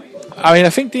him. I mean, I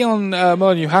think Dion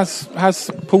Molyneux has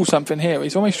pulled something here.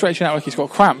 He's almost stretching out like he's got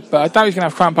cramp, but I doubt he's going to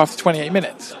have cramp after 28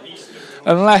 minutes.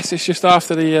 Unless it's just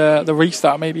after the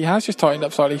restart. Maybe he has just tightened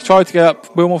up slightly. He tried to get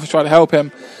up. Will Morford tried to help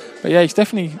him. But yeah, he's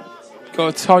definitely got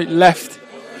a tight left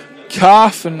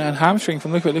calf and hamstring from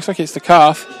the look of it. Looks like it's the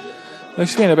calf.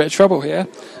 Looks to be in a bit of trouble here.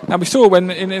 Now, we saw when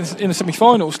in the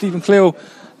semi-final, Stephen Cleal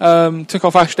took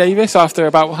off Ash Davis after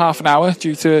about half an hour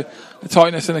due to the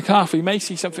tightness in the calf. We may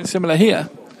see something similar here.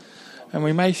 And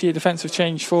we may see a defensive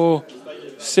change for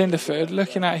Cinderford.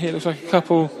 Looking at here, looks like a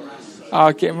couple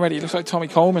are getting ready. Looks like Tommy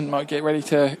Coleman might get ready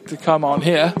to come on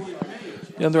here.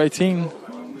 The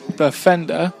under-18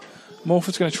 defender.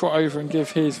 Morford's going to trot over and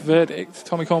give his verdict.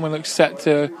 Tommy Coleman looks set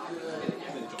to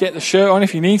get the shirt on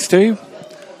if he needs to.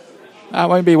 That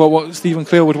won't be what Stephen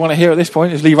Cleal would want to hear at this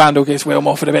point, as Lee Randall gives Will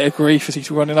Morford a bit of grief as he's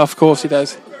running off. Of course he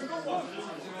does.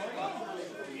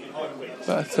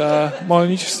 But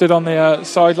Molyneux just stood on the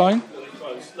sideline.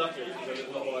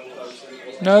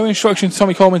 No instruction to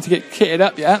Tommy Coleman to get kitted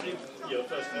up yet.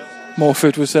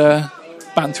 Morford was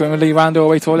bantering with Lee Randall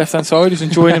away to our left-hand side, who's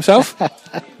enjoying himself.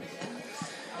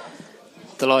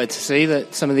 Delighted to see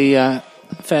that some of the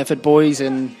Fairford boys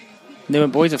and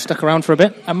Newent boys have stuck around for a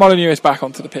bit. And Molyneux is back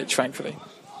onto the pitch, thankfully.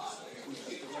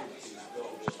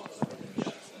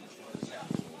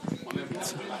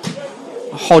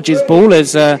 Hodges' ball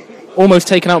has almost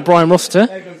taken out Brian Rossiter.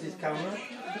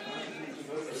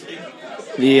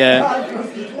 The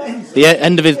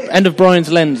end of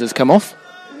Brian's lens has come off.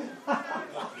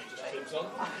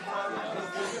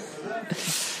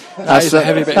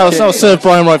 That'll serve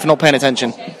Brian right for not paying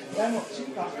attention.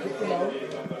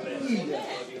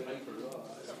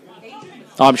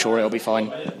 I'm sure it'll be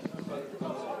fine.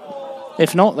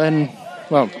 If not, then,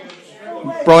 well,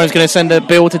 Brian's going to send a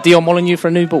bill to Dion Molyneux for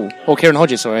a new ball. Or Kieran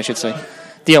Hodges, sorry, I should say.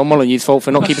 Dion Molyneux's fault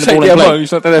for not keeping the ball in play.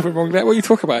 He's not done everything wrong there. What are you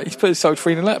talking about? He's put his side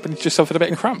 3-0 up and he's just suffered a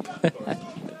bit of cramp.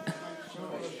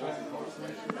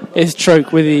 It's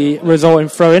Troke with the resulting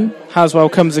throw-in. Haswell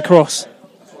comes across.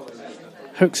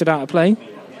 Hooks it out of play.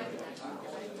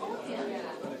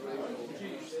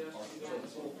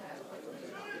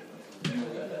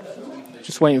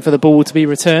 Just waiting for the ball to be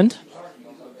returned.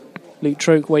 Luke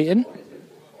Troke waiting.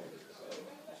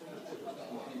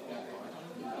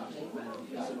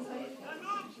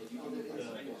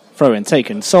 Throw in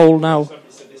taken. Sol now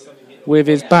with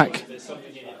his back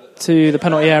to the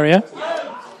penalty area.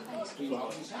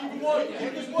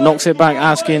 Knocks it back,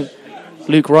 asking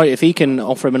Luke Wright if he can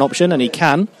offer him an option, and he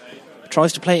can.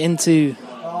 Tries to play it into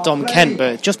Dom Kent,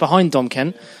 but just behind Dom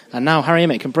Kent. And now Harry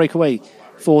Emmett can break away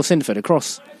for Cinderford.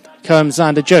 Across comes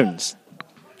Xander Jones.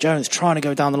 Jones trying to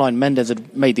go down the line. Mendes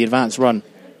had made the advance run.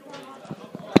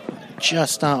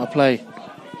 Just out of play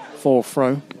for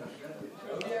throw.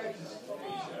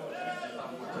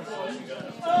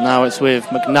 Now it's with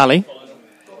McNally.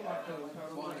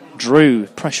 Drew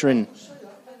pressuring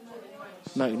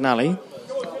McNally.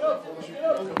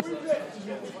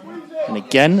 And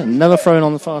again, another throw-in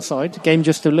on the far side. Game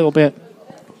just a little bit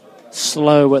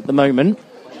slow at the moment.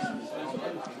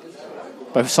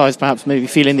 Both sides perhaps maybe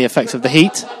feeling the effects of the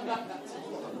heat.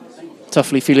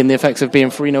 Tuffley feeling the effects of being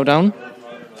 3-0 down.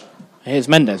 Here's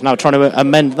Mendes now trying to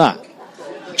amend that.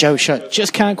 Joe Shutt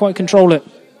just can't quite control it.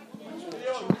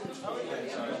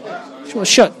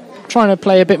 Shutt trying to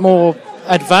play a bit more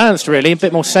advanced, really, a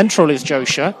bit more central is Joe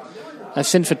Shutt. As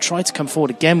Cinderford tried to come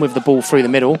forward again with the ball through the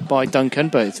middle by Duncan,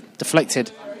 but it's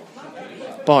deflected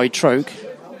by Troke.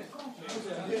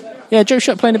 Yeah, Joe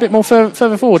Shutt playing a bit more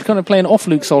further forward, kind of playing off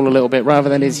Luke Soul a little bit rather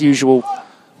than his usual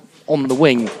on the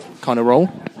wing kind of role.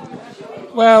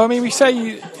 Well, I mean, we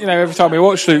say, every time we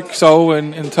watch Luke Soul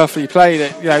and Tuffley play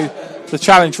that, the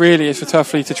challenge really is for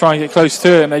Tuffley to try and get close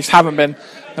to him. They just haven't been.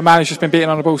 The man who's just been beaten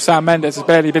on the ball, Sam Mendes, has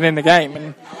barely been in the game.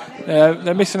 And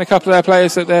they're missing a couple of their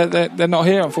players that they're not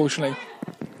here, unfortunately.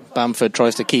 Bamford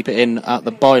tries to keep it in at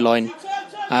the byline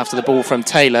after the ball from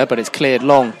Taylor, but it's cleared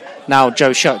long. Now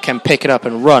Joe Shutt can pick it up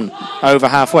and run over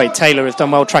halfway. Taylor has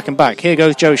done well tracking back. Here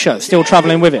goes Joe Shutt, still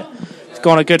travelling with it. He's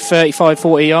gone a good 35,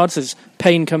 40 yards as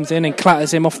Payne comes in and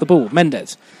clatters him off the ball.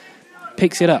 Mendes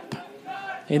picks it up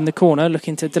in the corner,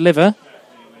 looking to deliver.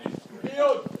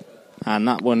 And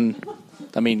that one,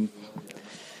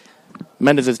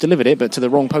 Mendes has delivered it, but to the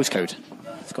wrong postcode.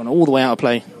 It's gone all the way out of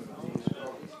play.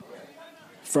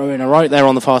 Throwing her right there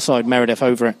on the far side, Meredith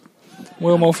over it.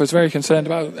 Will Morford's very concerned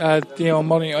about Dion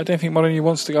Molyneux. I don't think Molyneux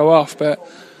wants to go off, but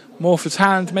Morford's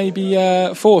hand may be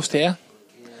forced here.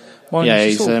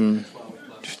 Molyneux's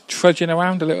just trudging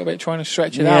around a little bit, trying to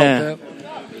stretch it out.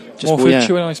 Morford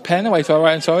chewing on his pen away to our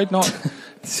right hand side, not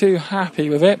too happy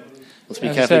with it. Let's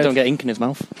be careful, don't get ink in his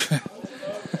mouth.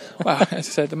 Well, as I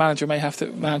said, the manager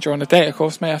on the day, of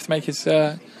course, may have to make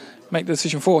the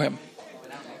decision for him.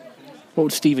 What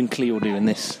would Stephen Cleal do in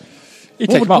this? He'd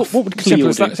take him off. What would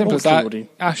Cleal do? Simple as that.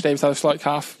 Ash Davis had a slight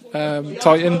calf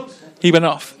tighten. He went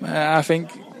off. I think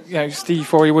Steve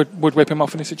Forey would whip him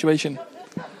off in this situation.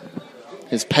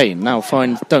 It's Payne now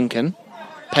finds Duncan.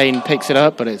 Payne picks it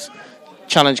up, but his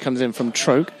challenge comes in from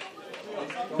Troke.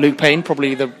 Luke Payne,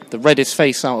 probably the reddest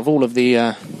face out of all of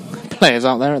the players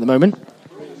out there at the moment.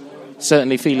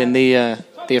 Certainly feeling the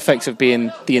effects of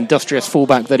being the industrious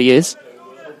fullback that he is.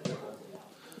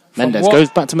 Mendes goes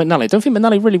back to McNally. Don't think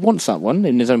McNally really wants that one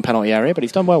in his own penalty area, but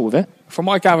he's done well with it. From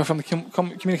what I gather from the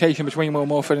communication between Will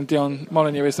Morford and Dion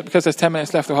Molyneux is that because there's 10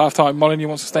 minutes left of half-time, Molyneux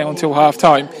wants to stay on until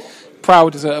half-time.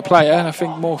 Proud as a player, and I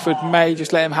think Morford may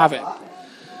just let him have it.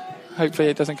 Hopefully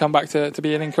it doesn't come back to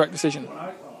be an incorrect decision.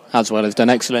 Haswell has done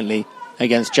excellently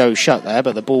against Joe Shutt there,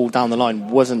 but the ball down the line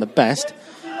wasn't the best.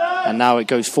 And now it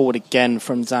goes forward again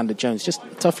from Xander Jones. Just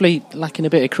Tuffley lacking a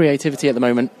bit of creativity at the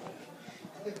moment.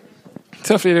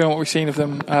 Tuffley doing what we've seen of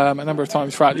them a number of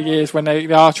times throughout the years. When they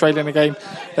are trailing the game,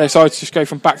 they decide to just go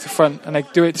from back to front, and they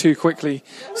do it too quickly.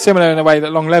 Similar in a way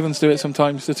that Long Levens do it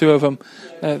sometimes, the two of them.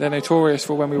 They're notorious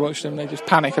for when we watch them, they just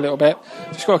panic a little bit.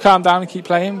 Just got to calm down and keep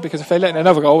playing, because if they let in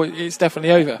another goal, it's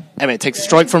definitely over. Emmett takes a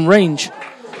strike from range.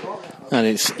 And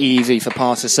it's easy for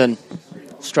Parson.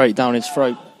 Straight down his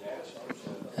throat.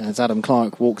 As Adam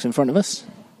Clark walks in front of us.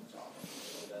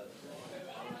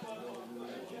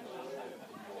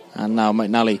 And now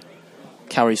McNally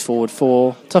carries forward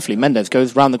for Tuffley. Mendes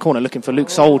goes round the corner looking for Luke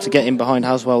Soul to get in behind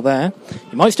Haswell there.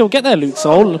 He might still get there, Luke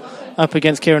Soul, up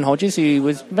against Kieran Hodges. He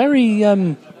was very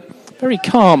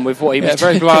calm with what he was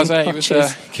doing. Very blasé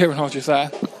was Kieran Hodges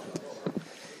there.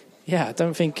 Yeah, I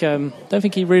don't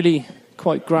think he really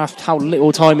quite grasped how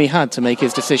little time he had to make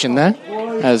his decision there.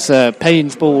 As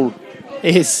Payne's ball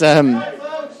is,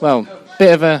 bit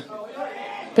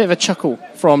of a chuckle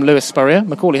from Lewis Spurrier.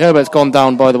 Macaulay Herbert's gone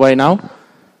down, by the way, now.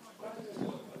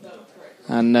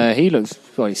 And he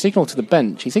signalled to the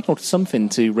bench. He signalled something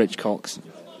to Rich Cox.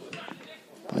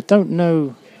 But I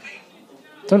don't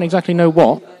exactly know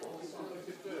what.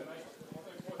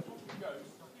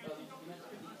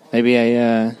 Maybe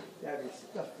a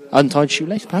untied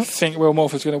shoelace, perhaps? I think Will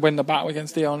Morford's going to win the battle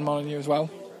against Dion Molyneux as well.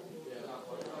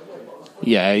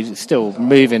 Yeah, he's still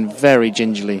moving very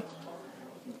gingerly.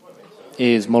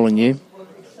 Here's Molyneux.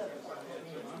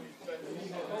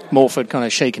 Morford kind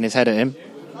of shaking his head at him,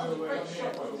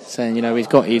 saying, he's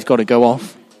got to go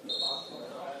off.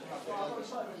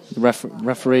 The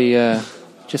referee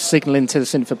just signalling to the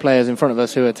Cinderford players in front of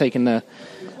us who are taking an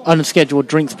unscheduled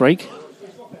drinks break.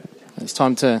 It's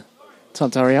time to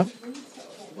hurry up.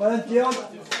 Well done, Dion.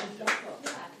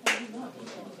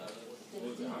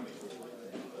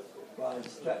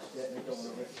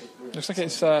 Looks like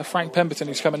it's Frank Pemberton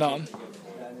who's coming on.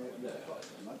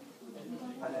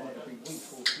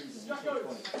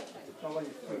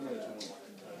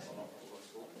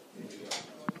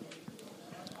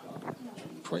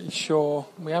 Pretty sure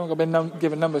we haven't been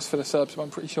given numbers for the subs, but I'm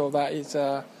pretty sure that is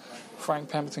Frank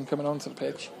Pemberton coming onto the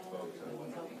pitch.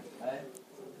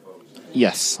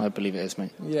 Yes, I believe it is,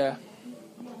 mate. Yeah.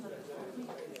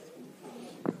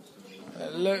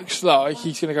 It looks like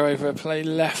he's going to go over and play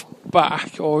left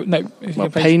back, or no. Well,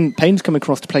 Payne's come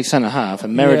across to play centre half,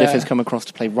 and Meredith has come across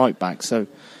to play right back. So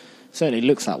certainly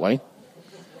looks that way.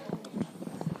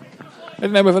 I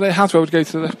don't know whether Haswell would go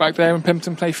to the left back there and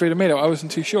Pemberton play through the middle. I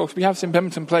wasn't too sure, because we have seen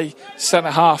Pemberton play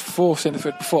centre half for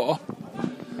Cinderford before.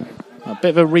 A bit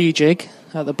of a rejig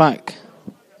at the back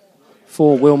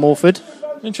for Will Morford.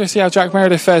 Interesting to see how Jack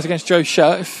Meredith fares against Joe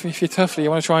Shutt. If you're Tuffley, you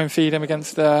want to try and feed him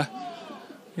against a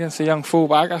young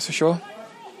fullback, that's for sure.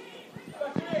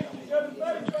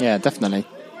 Yeah, definitely.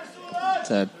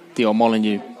 Dion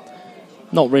Molyneux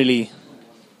not really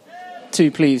too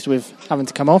pleased with having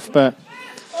to come off, but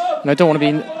I don't want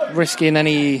to be risking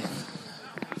any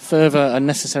further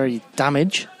unnecessary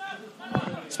damage,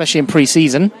 especially in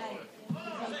pre-season.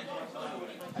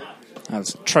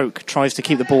 As Troke tries to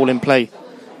keep the ball in play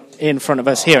in front of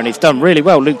us here, and he's done really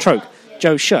well, Luke Troke.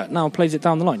 Joe Shutt now plays it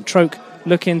down the line. Troke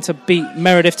looking to beat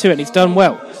Meredith to it, and he's done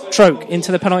well. Troke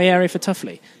into the penalty area for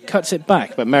Tuffley. Cuts it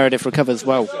back, but Meredith recovers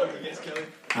well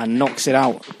and knocks it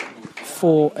out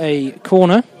for a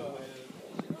corner.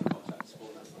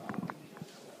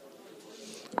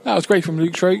 That was great from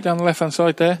Luke Troke down the left-hand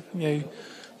side there.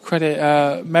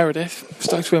 Credit Meredith.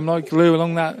 Stuck to him like glue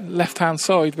along that left-hand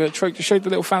side, but Troke just showed the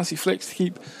little fancy flicks to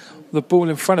keep the ball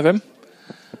in front of him.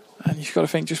 And you've got to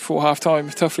think just before half-time,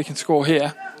 if Tuffley can score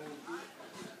here,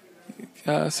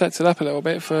 sets it up a little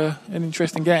bit for an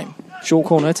interesting game. Short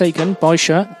corner taken by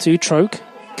Shutt to Troke.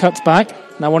 Cuts back.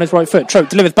 Now on his right foot. Troke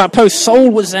delivers back post. Soul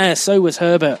was there. So was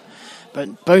Herbert.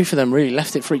 But both of them really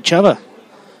left it for each other.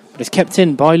 But it's kept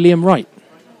in by Liam Wright.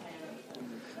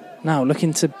 Now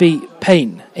looking to beat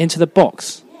Payne into the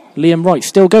box. Liam Wright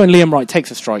still going. Liam Wright takes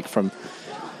a strike from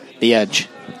the edge.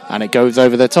 And it goes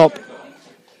over the top.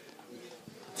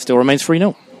 Still remains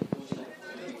 3-0.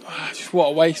 Just what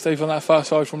a waste over on that far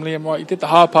side from Liam Wright. He did the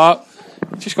hard part.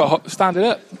 He just got to stand it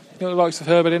up. The likes of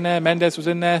Herbert in there, Mendes was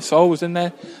in there, Sol was in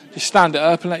there. Just stand it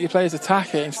up and let your players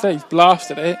attack it. Instead, he's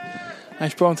blasted it and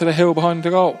he's brought onto the hill behind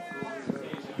the goal.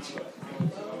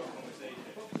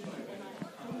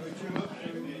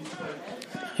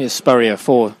 Here's Spurrier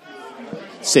for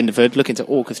Cinderford, looking to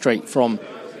orchestrate from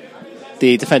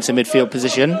the defensive midfield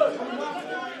position.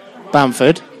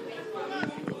 Bamford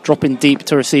dropping deep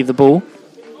to receive the ball.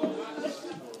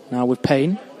 Now with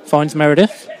Payne, finds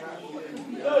Meredith.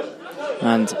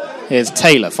 And here's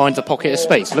Taylor, finds a pocket of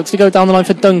space. Looks to go down the line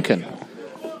for Duncan.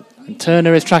 And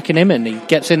Turner is tracking him, and he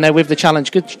gets in there with the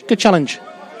challenge. Good challenge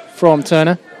from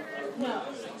Turner.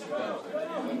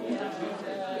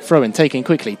 Throw-in taken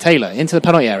quickly. Taylor into the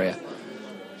penalty area.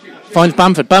 Finds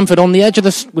Bamford. Bamford on the edge of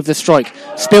with the strike.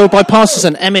 Spilled by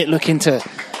Pasterson. Emmett looking to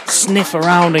sniff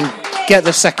around and get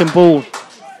the second ball.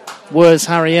 Was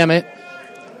Harry Emmett.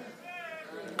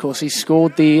 Of course, he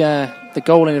scored the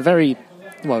goal in a very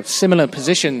similar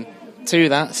position to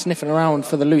that, sniffing around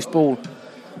for the loose ball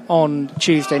on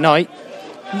Tuesday night.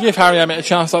 You give Harry Emmett a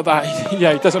chance like that, he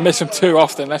doesn't miss them too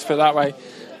often, let's put it that way.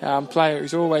 Player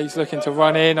who's always looking to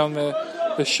run in on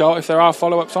the shot if there are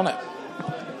follow-ups on it.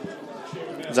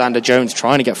 Xander Jones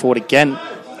trying to get forward again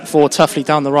for Tuffley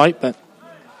down the right, but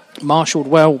marshalled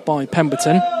well by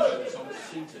Pemberton.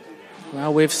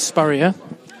 Now with Spurrier.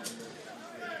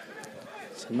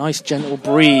 A nice gentle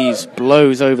breeze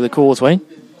blows over the causeway.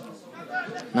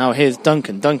 Now here's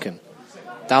Duncan. Duncan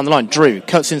down the line. Drew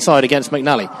cuts inside against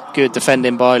McNally. Good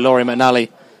defending by Laurie McNally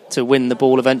to win the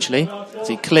ball eventually. As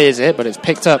he clears it, but it's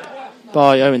picked up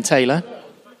by Owen Taylor.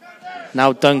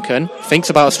 Now Duncan thinks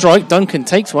about a strike. Duncan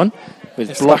takes one.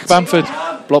 With blocked Bamford.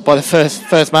 Blocked by the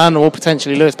first man, or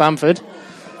potentially Lewis Bamford.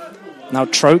 Now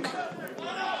Troke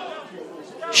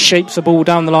shapes the ball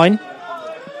down the line,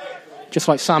 just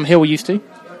like Sam Hill used to.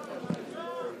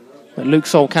 But Luke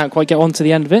Sol can't quite get onto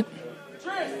the end of it.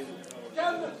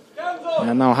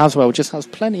 And now Haswell just has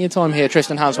plenty of time here,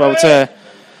 Tristan Haswell, to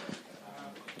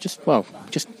just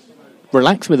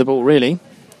relax with the ball, really.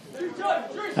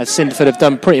 As Cinderford have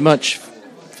done pretty much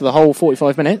for the whole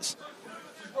 45 minutes.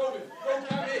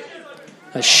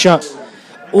 As Shutt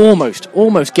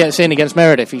almost gets in against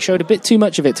Meredith. He showed a bit too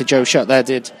much of it to Joe Shutt there,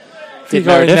 did if you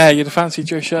go in there, you'd have fancied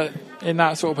Joe Shutt in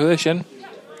that sort of position.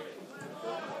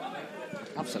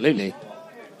 Absolutely.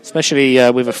 Especially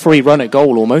with a free run at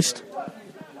goal almost.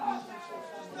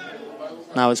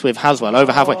 Now it's with Haswell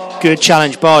over halfway. Good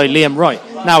challenge by Liam Wright.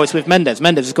 Now it's with Mendes.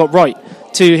 Mendes has got Wright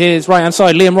to his right hand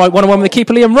side. Liam Wright 1-on-1 with the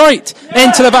keeper. Liam Wright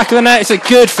into the back of the net. It's a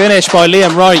good finish by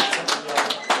Liam Wright.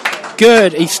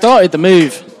 Good. He started the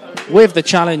move with the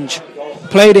challenge.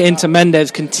 Played it into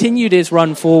Mendes. Continued his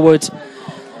run forward.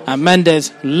 And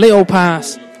Mendes, little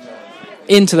pass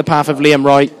into the path of Liam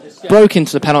Wright. broke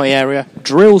into the penalty area,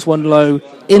 drills one low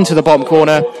into the bottom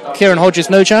corner. Kieran Hodges,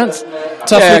 no chance.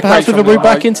 Tuffley perhaps with a route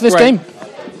back into this game.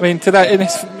 I mean, today in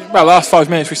this last 5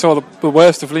 minutes, we saw the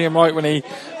worst of Liam Wright when he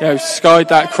skied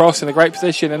that cross in a great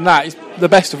position, and that is the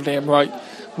best of Liam Wright.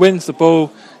 Wins the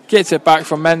ball, gets it back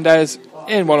from Mendes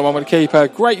in 1-on-1 with the keeper.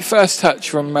 Great first touch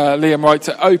from Liam Wright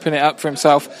to open it up for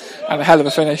himself, and a hell of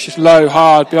a finish, just low,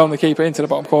 hard, beyond the keeper into the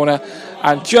bottom corner.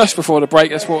 And just before the break,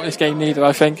 that's what this game needed,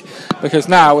 I think, because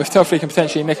now if Tuffley can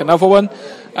potentially nick another one,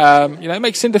 it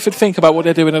makes Cinderford think about what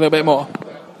they're doing a little bit more.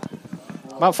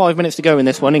 About 5 minutes to go in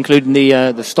this one, including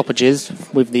the stoppages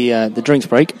with the drinks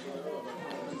break.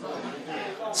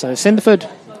 So Cinderford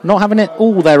not having it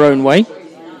all their own way.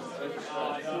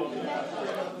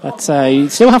 But you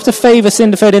still have to favour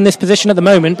Cinderford in this position at the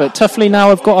moment, but Tuffley now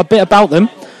have got a bit about them.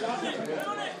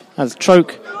 As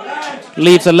Troke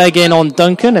leaves a leg in on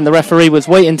Duncan, and the referee was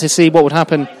waiting to see what would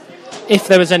happen if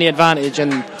there was any advantage,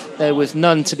 and there was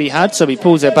none to be had, so he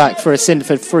pulls it back for a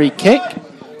Cinderford free kick.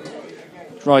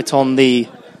 Right on the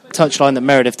touchline that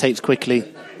Meredith takes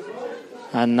quickly.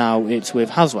 And now it's with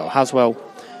Haswell. Haswell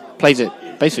plays it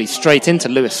basically straight into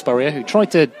Lewis Spurrier, who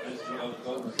tried to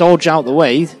dodge out the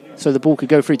way so the ball could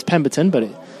go through to Pemberton, but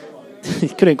he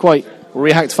couldn't quite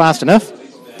react fast enough.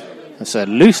 That's a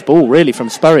loose ball, really, from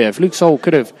Spurrier. If Luke Soul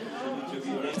could have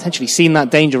potentially seen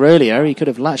that danger earlier, he could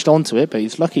have latched onto it, but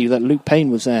he's lucky that Luke Payne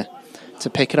was there to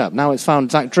pick it up. Now it's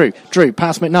found Zach Drew. Drew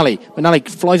past McNally. McNally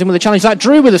flies in with a challenge. Zach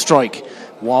Drew with a strike.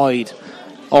 Wide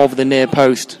of the near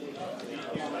post.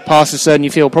 Passer certain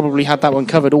you feel probably had that one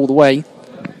covered all the way.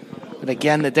 But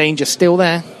again, the danger's still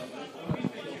there.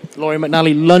 Laurie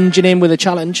McNally lunging in with a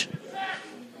challenge.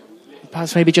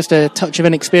 Perhaps maybe just a touch of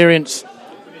inexperience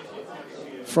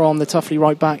from the Tuffley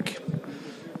right back.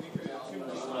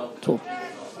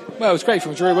 Well, it was great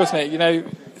from Drew, wasn't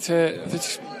it? To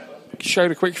just show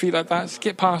the quick feet like that, just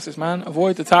get past this man,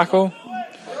 avoid the tackle.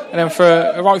 And then for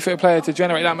a right-footed player to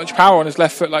generate that much power on his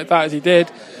left foot like that as he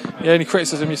did, the only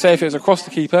criticism you say if it was across the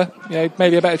keeper,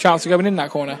 maybe a better chance of going in that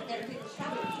corner.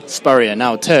 Spurrier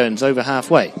now turns over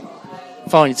halfway.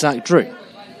 Finds Zach Drew.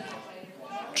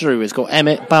 Drew has got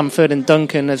Emmett, Bamford and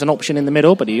Duncan as an option in the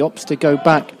middle, but he opts to go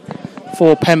back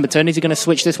for Pemberton. Is he going to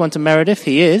switch this one to Meredith?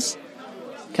 He is.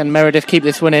 Can Meredith keep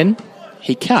this one in?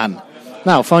 He can.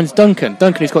 Now finds Duncan.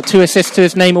 Duncan, who's got 2 assists to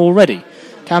his name already.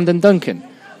 Camden Duncan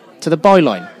to the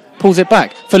byline. Pulls it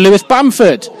back for Lewis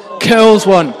Bamford. Curls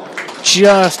one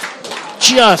just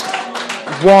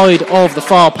wide of the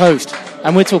far post.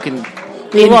 And we're talking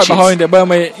inches. Right behind it, weren't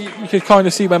we? You could kind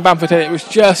of see when Bamford hit it, it was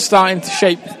just starting to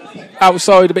shape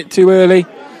outside a bit too early.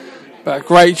 But a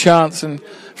great chance, and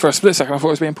for a split second I thought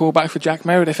it was being pulled back for Jack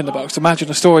Meredith in the box. Imagine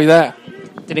the story there.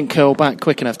 Didn't curl back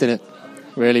quick enough, did it?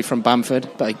 Really, from Bamford.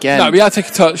 But again... No, we had to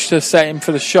take a touch to set him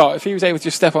for the shot. If he was able to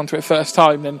just step onto it first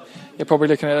time, then you're probably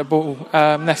looking at a ball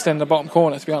nesting in the bottom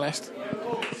corner, to be honest.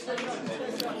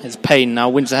 As Payne now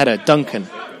wins the header. Duncan,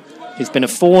 who's been a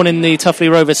thorn in the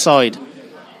Tuffley Rovers side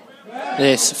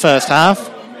this first half.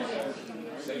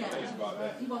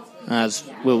 As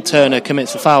Will Turner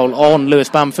commits a foul on Lewis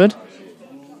Bamford.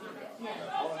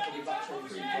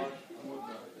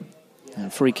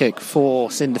 And free kick for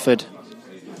Cinderford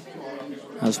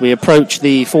as we approach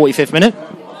the 45th minute.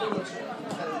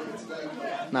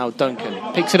 Now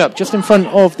Duncan picks it up just in front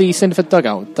of the Cinderford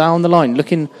dugout, down the line,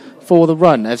 looking for the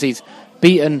run as he's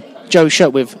beaten Joe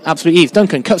Shutt with absolute ease.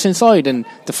 Duncan cuts inside and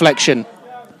deflection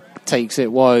takes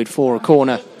it wide for a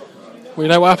corner. We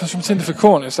know what happens from Cinderford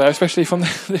corners, though, especially from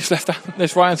this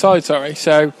right hand side.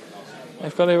 So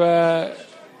they've got to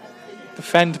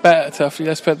defend better, Tuffley.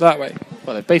 Let's put it that way.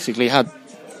 Well, they've basically had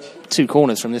 2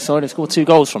 corners from this side and scored 2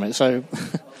 goals from it, so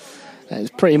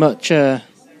it's pretty much a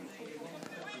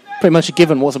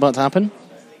given what's about to happen.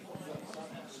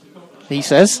 He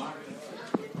says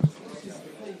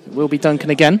it will be Duncan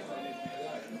again.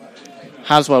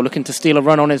 Haswell looking to steal a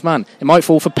run on his man. It might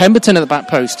fall for Pemberton at the back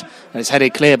post, and it's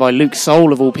headed clear by Luke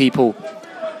Soul of all people,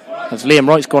 as Liam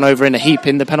Wright's gone over in a heap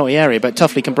in the penalty area, but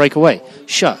Tuffley can break away.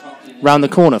 Shutt round the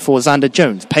corner for Xander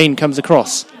Jones. Payne comes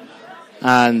across,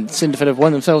 and Cinderford have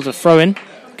won themselves a throw-in.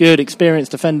 Good experience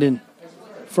defending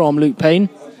from Luke Payne,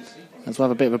 as we'll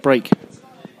have a bit of a break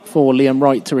for Liam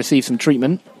Wright to receive some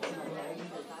treatment.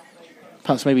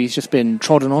 Perhaps maybe he's just been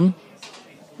trodden on.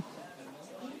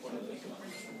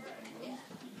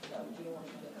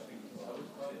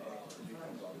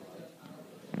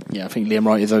 Yeah, I think Liam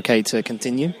Wright is okay to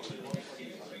continue.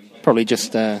 Probably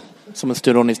just someone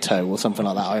stood on his toe or something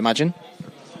like that, I imagine.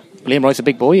 Liam Wright's a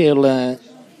big boy.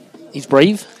 He's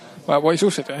brave. Well, what he's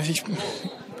also done is he's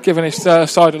given his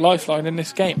side a lifeline in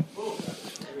this game.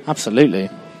 Absolutely.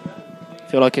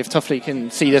 feel like if Tuffley can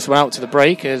see this one out to the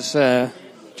break as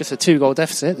just a 2-goal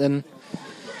deficit, then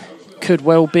could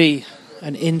well be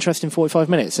an interesting 45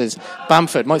 minutes, as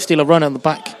Bamford might steal a run on the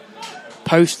back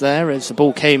post there as the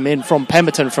ball came in from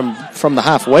Pemberton from the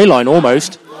halfway line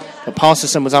almost, but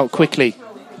Parson was out quickly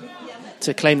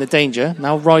to claim the danger.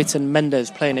 Now Wright and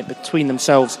Mendes playing it between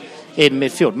themselves in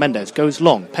midfield. Mendes goes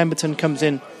long, Pemberton comes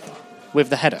in with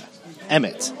the header,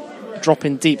 Emmett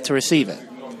dropping deep to receive it.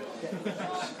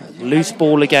 Loose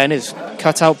ball again is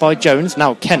cut out by Jones.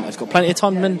 Now Kent has got plenty of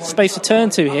time and space to turn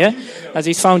to here as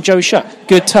he's found Joe Shutt.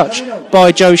 Good touch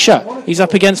by Joe Shutt. He's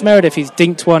up against Meredith. He's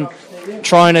dinked one,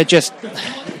 trying to just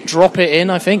drop it in,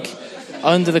 I think,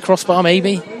 under the crossbar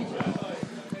maybe.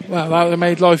 Well, that would have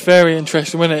made life very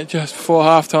interesting, wouldn't it, just before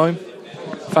half-time.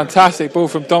 Fantastic ball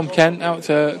from Dom Kent out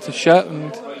to Shutt.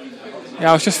 And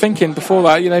I was just thinking before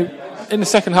that, in the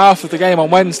second half of the game on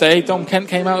Wednesday, Dom Kent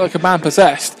came out like a man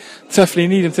possessed. Tuffley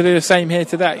need him to do the same here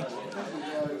today.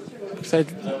 So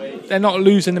they're not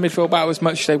losing the midfield battle as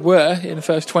much as they were in the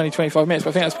first 20-25 minutes,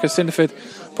 but I think that's because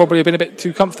Cinderford probably have been a bit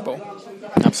too comfortable.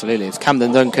 Absolutely. It's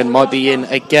Camden Duncan might be in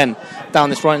again down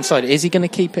this right hand side. Is he going to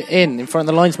keep it in front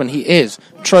of the linesman? He is.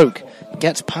 Troke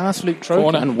gets past Luke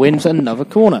Troke and wins another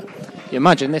corner. You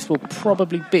imagine this will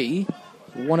probably be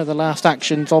one of the last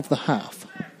actions of the half.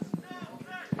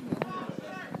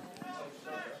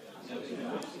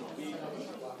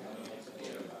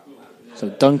 So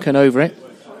Duncan over it.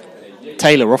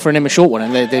 Taylor offering him a short one,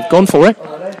 and they've gone for it.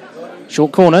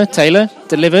 Short corner, Taylor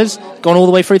delivers, gone all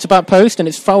the way through to back post, and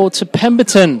it's fouled to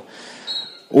Pemberton.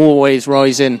 Always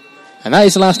rising. And that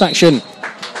is the last action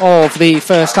of the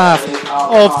first half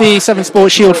of the Severn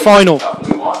Sport Shield final.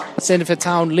 Cinderford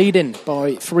Town leading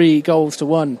by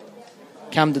 3-1.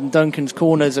 Camden Duncan's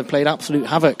corners have played absolute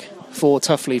havoc for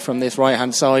Tuffley from this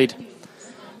right-hand side.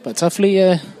 But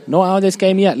Tuffley not out of this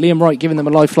game yet. Liam Wright giving them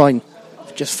a lifeline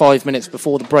just 5 minutes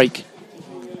before the break.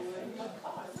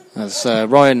 As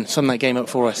Ryan summed that game up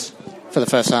for us for the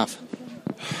first half.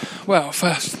 Well,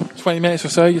 first 20 minutes or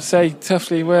so, you'd say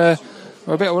Tuffley were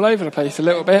a bit all over the place a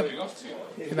little bit.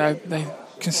 They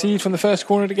conceded from the first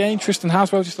corner of the game. Tristan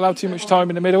Haswell just allowed too much time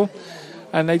in the middle,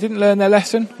 and they didn't learn their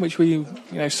lesson, which we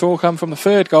saw come from the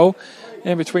third goal.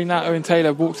 In between that, Owen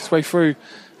Taylor walked his way through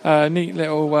a neat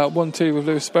little 1-2 with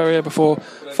Lewis Spurrier before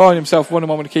finding himself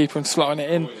one-on-one with the keeper and slotting it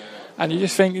in. And you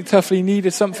just think Tuffley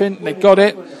needed something. They got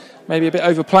it. Maybe a bit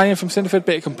overplaying from Cinderford, a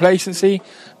bit of complacency,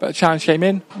 but a challenge came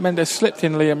in. Mendes slipped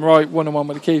in Liam Wright, one-on-one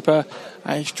with the keeper,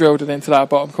 and he's drilled it into that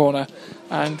bottom corner.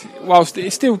 And whilst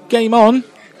it's still game on,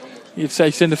 you'd say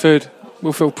Cinderford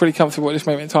will feel pretty comfortable at this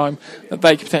moment in time that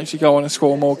they could potentially go on and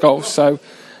score more goals. So,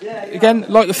 again,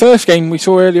 like the first game we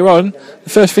saw earlier on, the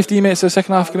first 15 minutes of the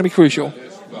second half are going to be crucial.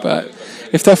 But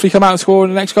if Tuffley come out and score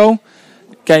in the next goal,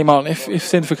 game on. If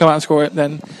Cinderford come out and score it,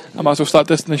 then I might as well start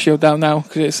dusting the shield down now,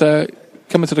 because it's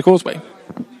coming to the causeway.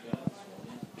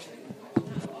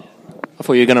 I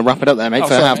thought you were going to wrap it up there, mate,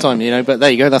 for half time, but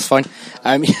there you go, that's fine.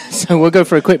 So we'll go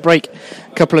for a quick break.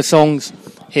 A couple of songs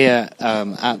here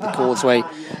at the causeway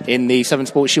in the Severn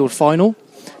Sport Shield final.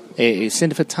 It is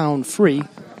Cinderford Town 3,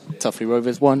 Tuffley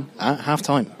Rovers 1 at half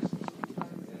time.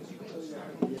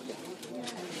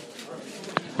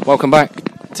 Welcome back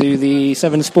to the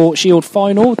Severn Sport Shield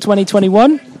final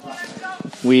 2021.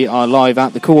 We are live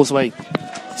at the causeway.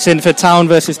 Cinderford Town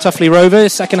versus Tuffley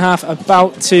Rovers. Second half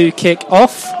about to kick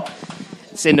off.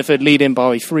 Cinderford leading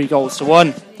by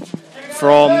 3-1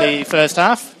 from the first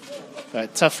half.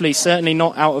 But Tuffley certainly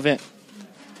not out of it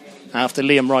after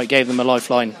Liam Wright gave them a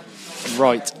lifeline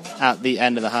right at the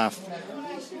end of the half.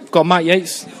 We've got Matt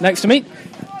Yates next to me.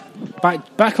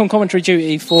 Back on commentary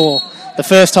duty for the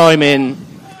first time in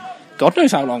God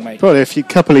knows how long, mate. Probably a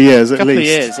couple of years at least. Couple of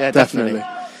years, yeah,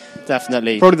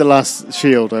 definitely. Probably the last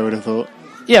Shield, I would have thought.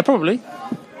 Yeah, probably.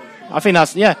 I think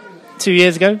that's, 2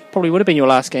 years ago. Probably would have been your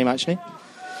last game, actually.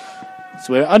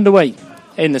 So we're underway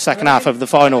in the second half of the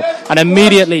final. And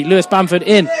immediately, Lewis Bamford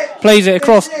plays it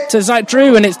across to Zach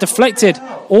Drew, and it's deflected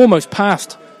almost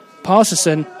past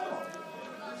Parson.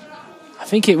 I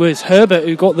think it was Herbert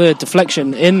who got the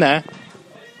deflection in there.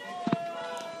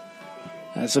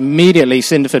 As immediately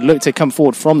Cinderford looked to come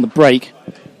forward from the break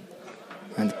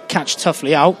and catch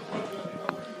Tuffley out.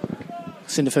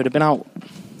 Cinderford have been out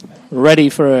ready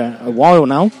for a while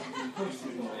now,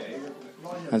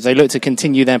 as they look to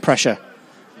continue their pressure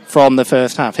from the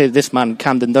first half. Here, this man,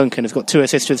 Camden Duncan, has got 2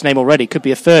 assists to his name already. Could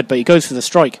be a third, but he goes for the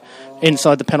strike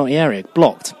inside the penalty area.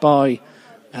 Blocked by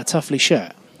a Tuffley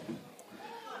shirt.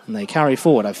 And they carry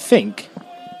forward. I think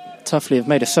Tuffley have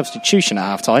made a substitution at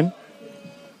half-time.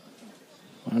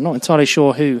 I'm not entirely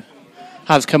sure who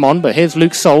has come on, but here's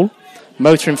Luke Soul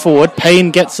motoring forward.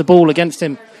 Payne gets the ball against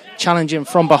him challenging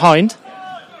from behind.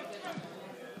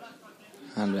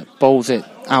 And bowls it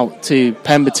out to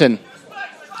Pemberton.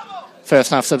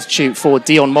 First half substitute for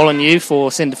Dion Molyneux for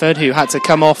Cinderford, who had to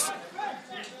come off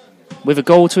with a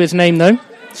goal to his name, though.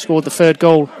 Scored the third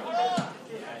goal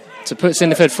to put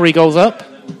Cinderford 3 goals up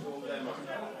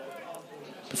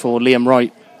before Liam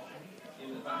Wright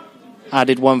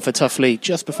added one for Tuffley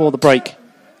just before the break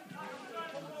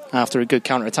after a good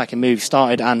counter-attacking move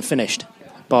started and finished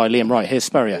by Liam Wright. Here's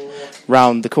Spurrier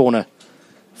round the corner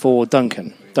for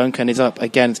Duncan. Duncan is up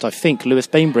against, I think, Lewis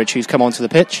Bainbridge, who's come onto the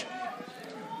pitch.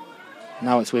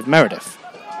 Now it's with Meredith.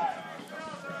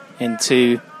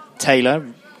 Into Taylor,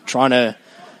 trying to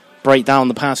break down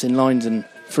the passing lines and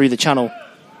through the channel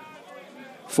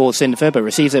for Cinderford, but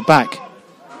receives it back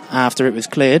after it was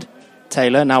cleared.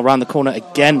 Taylor now round the corner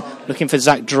again, looking for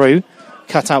Zach Drew.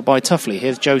 Cut out by Tuffley.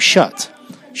 Here's Joe Shutt.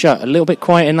 Shutt, a little bit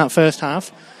quiet in that first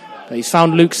half, but he's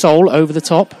found Luke Soul over the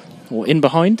top, or in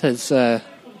behind, as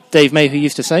Dave Mayhew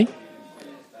used to say.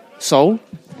 Soul.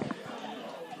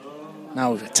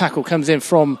 Now a tackle comes in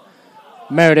from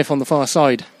Meredith on the far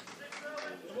side.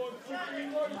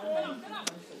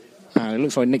 And it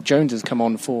looks like Nick Jones has come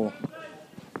on for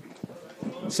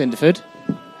Cinderford,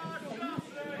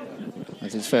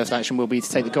 as his first action will be to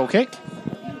take the goal kick.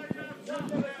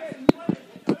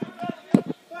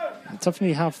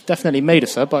 Tuffley have definitely made a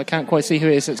sub, but I can't quite see who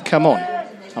it is that's come on.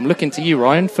 I'm looking to you,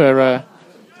 Ryan, for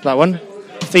that one.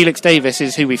 Felix Davis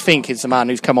is who we think is the man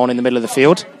who's come on in the middle of the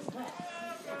field.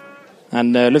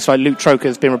 And looks like Luke Troker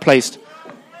has been replaced.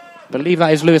 I believe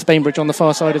that is Lewis Bainbridge on the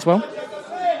far side as well.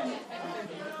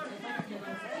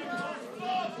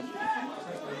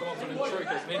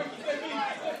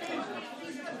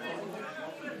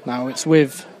 Now it's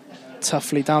with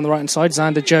Tuffley down the right-hand side,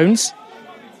 Xander Jones.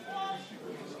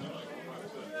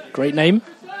 Great name.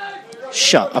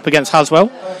 Shutt up against Haswell.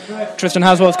 Tristan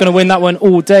Haswell's going to win that one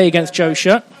all day against Joe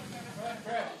Shutt.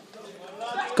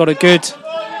 Got a good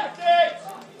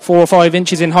 4 or 5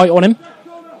 inches in height on him.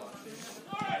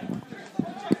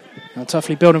 Now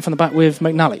Tuffley building from the back with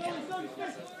McNally.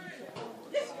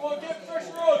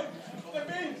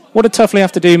 What did Tuffley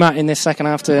have to do, Matt, in this second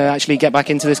half to actually get back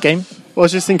into this game? Well, I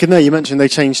was just thinking there, you mentioned they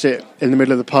changed it in the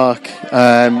middle of the park.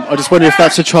 I just wonder if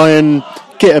that's to try and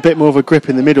get a bit more of a grip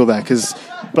in the middle there, because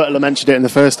Butler mentioned it in the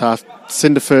first half.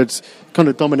 Cinderford kind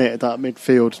of dominated that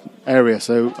midfield area.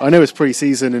 So I know it's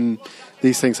pre-season and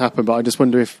these things happen, but I just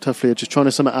wonder if Tuffley are just trying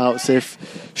to sum it out, see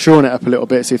if shoring it up a little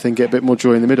bit, see if they can get a bit more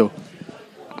joy in the middle.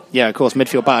 Yeah, of course,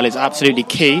 midfield battle is absolutely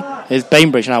key. Here's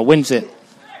Bainbridge now wins it.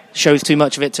 Shows too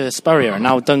much of it to Spurrier, and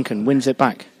now Duncan wins it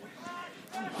back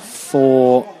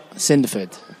for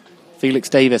Cinderford. Felix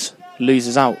Davis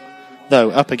loses out,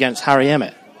 though, up against Harry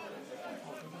Emmett.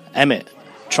 Emmett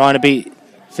trying to beat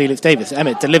Felix Davis.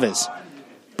 Emmett delivers.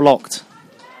 Blocked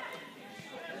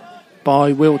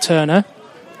by Will Turner.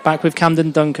 Back with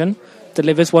Camden Duncan.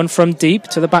 Delivers one from deep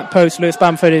to the back post. Lewis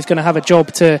Bamford is going to have a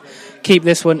job to keep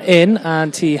this one in,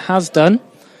 and he has done.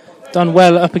 Done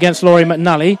well up against Laurie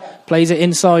McNally. Plays it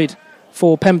inside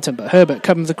for Pemberton, but Herbert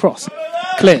comes across.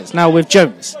 Clears now with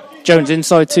Jones. Jones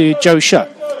inside to Joe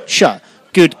Shutt. Shutt.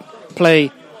 Good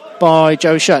play by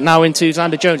Joe Shutt. Now into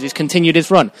Xander Jones, who's continued his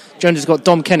run. Jones has got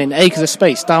Dom Kennan, acres of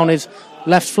space down his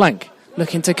left flank.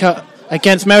 Looking to cut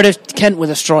against Meredith. Kent with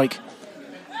a strike.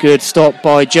 Good stop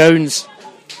by Jones.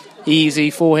 Easy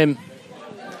for him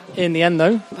in the end,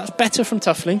 though. That's better from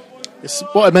Tuffley. It's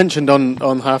what I mentioned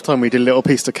on half-time. We did a little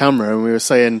piece to camera and we were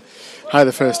saying how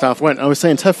the first half went. I was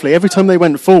saying Tuffley, every time they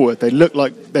went forward, they looked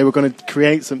like they were going to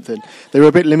create something. They were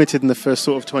a bit limited in the first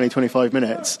sort of 20-25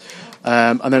 minutes.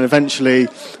 And then eventually,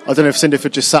 I don't know if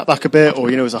Cinderford just sat back a bit or,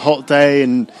 it was a hot day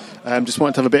and just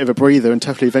wanted to have a bit of a breather, and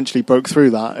Tuffley eventually broke through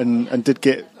that and did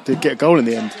get a goal in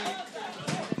the end.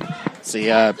 It's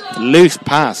the loose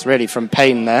pass, really, from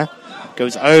Payne there.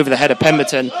 Goes over the head of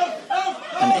Pemberton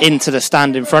and into the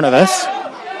stand in front of us.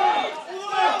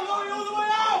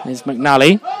 There's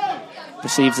McNally.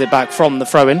 Receives it back from the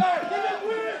throw-in.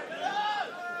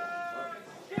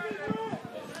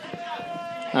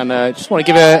 And I just want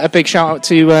to give a big shout-out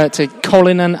to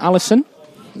Colin and Alison,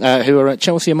 who are at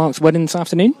Chelsea and Mark's wedding this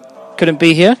afternoon. Couldn't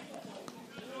be here.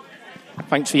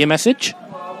 Thanks for your message.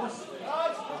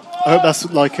 I hope that's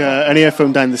like an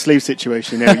earphone down the sleeve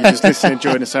situation. You just listen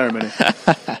during the ceremony.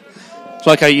 It's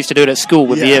like how you used to do it at school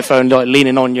with the earphone like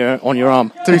leaning on your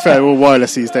arm. To be fair, we're all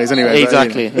wireless these days anyway.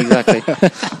 Exactly.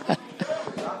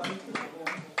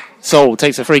 Soul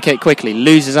takes a free kick quickly,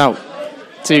 loses out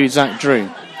to Zach Drew.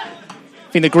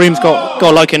 I think the groom's got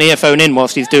like an earphone in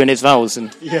whilst he's doing his vows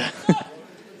and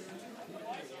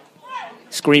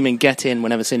screaming "get in"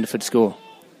 whenever Cinderford score.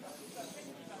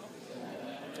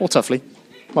 Or Tuffley.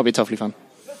 Might be a Tuffley fan.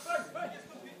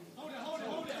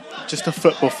 Just a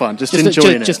football fan, just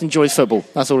enjoying it. Just enjoys football.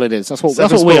 That's all it is. That's what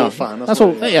Severn we Sport are. fan, That's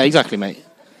what. Yeah, exactly, mate.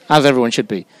 As everyone should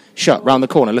be. Shut round the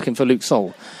corner, looking for Luke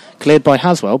Soul. Cleared by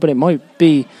Haswell, but it might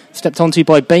be stepped onto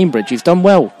by Bainbridge. He's done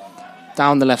well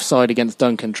down the left side against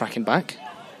Duncan, tracking back.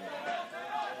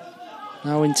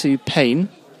 Now into Payne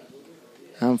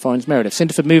and finds Meredith.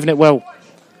 Cinderford moving it well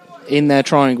in their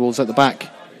triangles at the back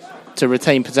to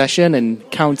retain possession and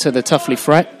counter the Tuffley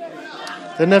threat.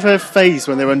 They're never phased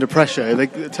when they're under pressure. They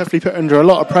Tuffley put under a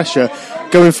lot of pressure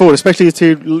going forward, especially the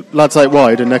two lads out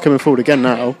wide, and they're coming forward again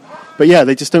now. But yeah,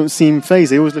 they just don't seem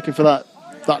phased. They're always looking for that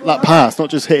pass, not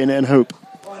just hitting it and hope.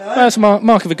 That's a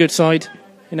mark of a good side.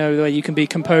 You know, the way you can be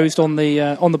composed on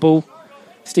the ball.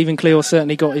 Stephen Cleal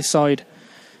certainly got his side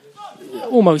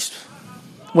almost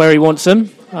where he wants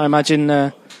them. I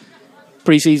imagine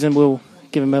pre-season will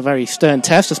give him a very stern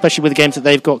test, especially with the games that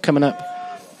they've got coming up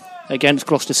against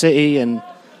Gloucester City and,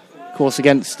 of course,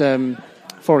 against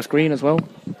Forest Green as well.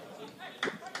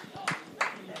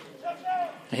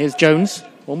 Here's Jones,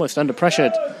 almost under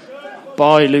pressure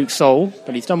by Luke Soul,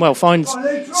 but he's done well. Finds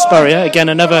Spurrier. Again,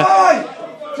 another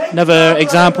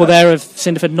example there of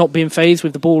Cinderford not being phased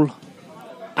with the ball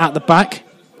at the back.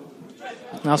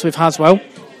 That's with Haswell.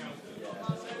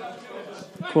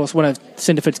 Of course, one of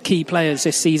Cinderford's key players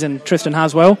this season, Tristan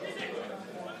Haswell.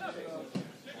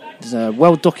 There's a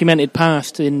well-documented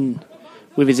past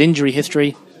with his injury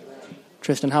history,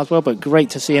 Tristan Haswell, but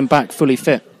great to see him back fully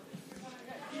fit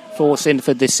for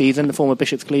Cinderford this season, the former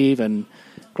Bishop's Cleeve and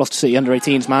Gloucester City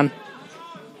under-18s man.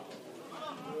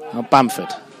 Now Bamford,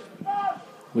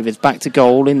 with his back to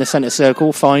goal in the centre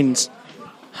circle, finds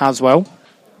Haswell.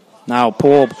 Now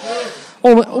Porb,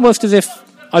 almost as if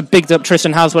I bigged up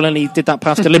Tristan Haswell and he did that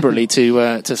pass deliberately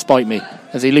to spite me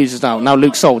as he loses out. Now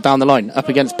Luke Soul down the line, up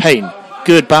against Payne.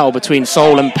 Good battle between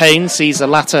Soul and Payne, sees the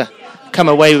latter come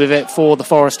away with it for the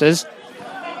Foresters.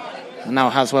 And now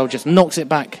Haswell just knocks it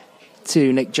back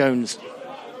to Nick Jones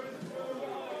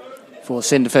for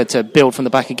Cinderford to build from the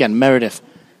back again. Meredith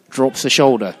drops the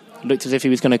shoulder. Looked as if he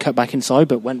was going to cut back inside,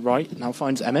 but went right. Now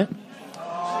finds Emmett.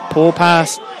 Poor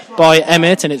pass by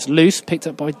Emmett, and it's loose, picked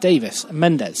up by Davis.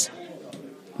 Mendes.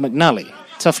 McNally.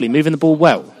 Tuffley moving the ball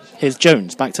well. Here's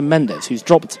Jones, back to Mendes, who's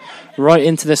dropped right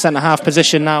into the centre-half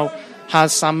position now.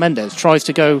 Has Sam Mendes. Tries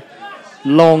to go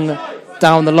long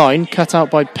down the line, cut out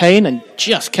by Payne, and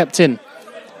just kept in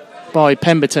by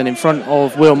Pemberton in front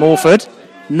of Will Morford.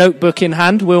 Notebook in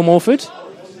hand, Will Morford.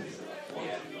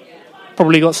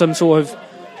 Probably got some sort of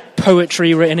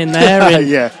poetry written in there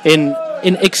yeah.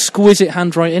 in exquisite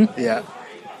handwriting. Yeah.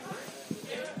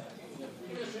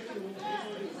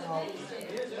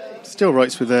 Still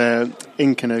writes with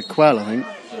ink and a quell, I think.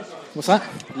 What's that?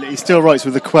 He still writes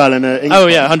with a quell and a ink. Oh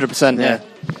yeah, 100%. Yeah.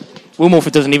 Will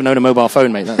Morford doesn't even own a mobile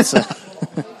phone, mate. That's.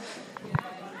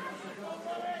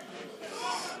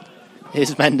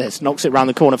 Here's Mendes, knocks it round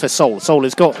the corner for Soul. Soul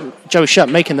has got Joe Shutt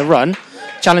making the run.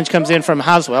 Challenge comes in from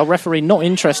Haswell. Referee not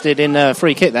interested in a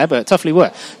free kick there, but Tuffley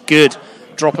were. Good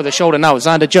drop of the shoulder now.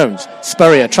 Xander Jones.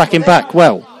 Spurrier tracking back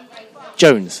well.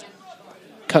 Jones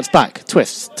cuts back,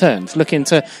 twists, turns, looking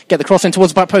to get the cross in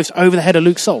towards the back post over the head of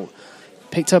Luke Soul.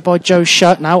 Picked up by Joe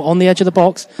Shutt now on the edge of the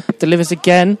box. Delivers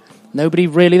again. Nobody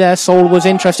really there. Soul was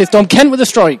interested. Dom Kent with a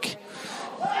strike.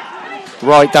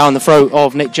 Right down the throat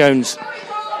of Nick Jones.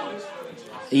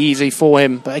 Easy for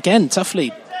him. But again,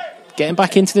 Tuffley getting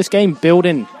back into this game,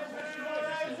 building.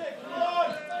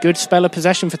 Good spell of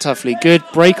possession for Tuffley. Good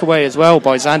breakaway as well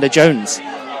by Xander Jones.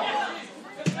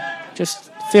 Just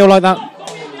feel like that.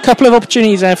 Couple of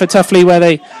opportunities there for Tuffley where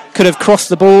they could have crossed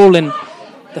the ball and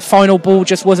the final ball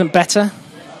just wasn't better.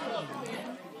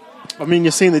 I mean,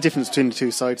 you're seeing the difference between the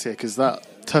two sides here, because that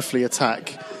Tuffley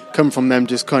attack come from them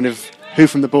just kind of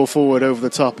hoofing the ball forward over the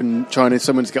top and trying to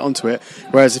someone to get onto it.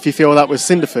 Whereas if you feel that was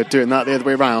Cinderford doing that the other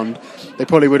way around, they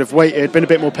probably would have waited, been a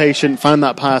bit more patient, found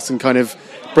that pass and kind of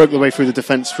broke the way through the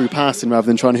defence through passing rather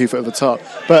than trying to hoof it over the top.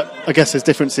 But I guess there's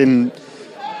difference in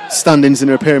standings in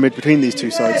a pyramid between these two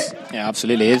sides. Yeah,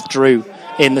 absolutely. Here's Drew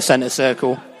in the centre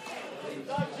circle.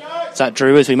 Zach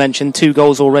Drew, as we mentioned, 2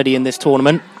 goals already in this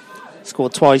tournament.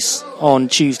 Scored twice on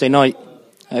Tuesday night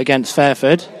against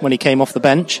Fairford when he came off the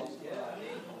bench.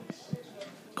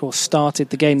 Of course, started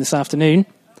the game this afternoon.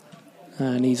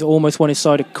 And he's almost won his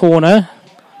side a corner.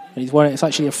 And he's won it. It's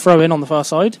actually a throw-in on the far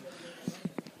side.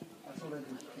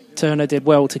 Turner did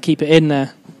well to keep it in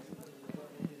there.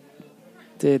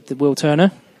 Did the Will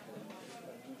Turner.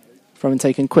 Throw-in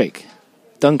taken quick.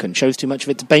 Duncan shows too much of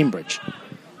it to Bainbridge.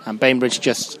 And Bainbridge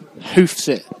just hoofs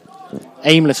it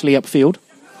aimlessly upfield.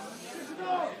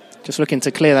 Just looking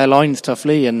to clear their lines,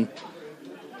 Tuffley, and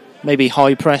maybe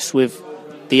high press with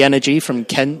the energy from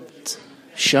Kent,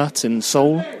 Shutt and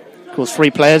Sol. Of course, 3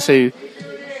 players who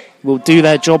will do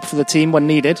their job for the team when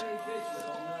needed.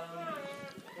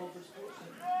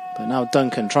 But now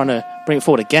Duncan trying to bring it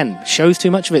forward again. Shows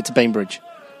too much of it to Bainbridge.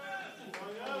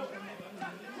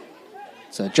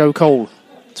 So Joe Cole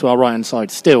to our right-hand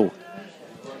side. Still,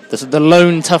 this is the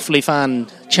lone Tuffley fan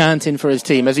chanting for his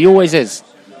team, as he always is.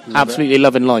 Absolutely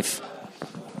loving life.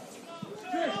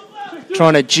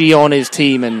 Trying to G on his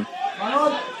team and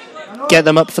get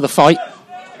them up for the fight.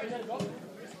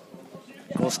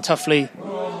 Of course, Tuffley,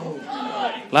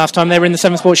 last time they were in the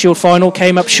Severn Sport Shield final,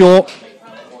 came up short.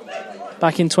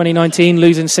 Back in 2019,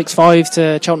 losing 6-5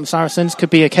 to Cheltenham Saracens. Could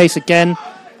be a case again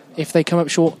if they come up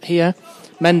short here.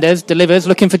 Mendes delivers,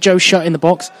 looking for Joe Shutt in the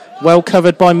box. Well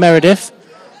covered by Meredith.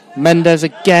 Mendes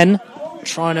again,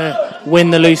 trying to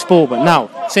win the loose ball. But now,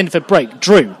 Cinderford break.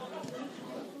 Drew.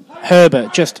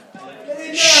 Herbert just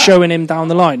showing him down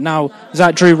the line. Now,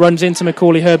 Zach Drew runs into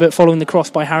Macaulay Herbert following the cross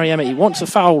by Harry Emmett. He wants a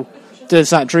foul, does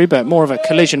Zach Drew, but more of a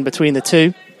collision between the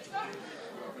two.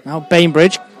 Now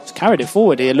Bainbridge has carried it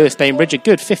forward here. Lewis Bainbridge, a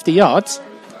good 50 yards.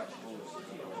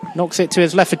 Knocks it to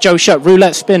his left for Joe Shutt.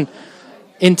 Roulette spin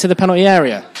into the penalty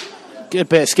area. Good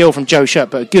bit of skill from Joe Shutt,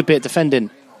 but a good bit of defending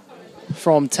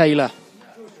from Taylor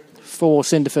for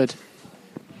Cinderford.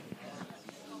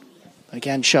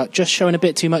 Again, Shutt just showing a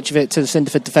bit too much of it to the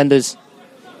Cinderford defenders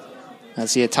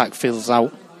as the attack fizzles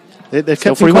out. They've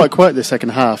kept him quite quiet the second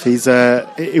half.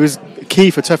 It was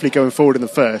key for Tuffley going forward in the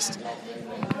first.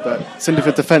 But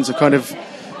Cinderford defence have kind of...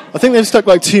 I think they've stuck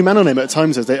like 2 men on him at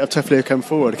times as Tuffley have come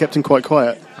forward. Kept him quite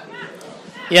quiet.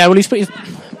 Yeah, well, he's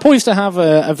poised to have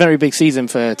a very big season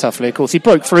for Tuffley. Of course, he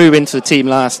broke through into the team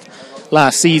last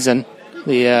season,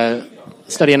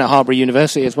 studying at Harbury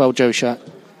University as well, Joe Shutt.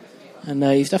 And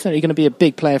he's definitely going to be a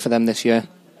big player for them this year.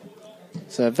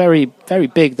 So very, very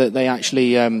big that they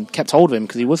actually kept hold of him,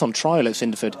 because he was on trial at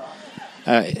Cinderford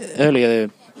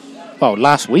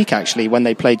last week actually, when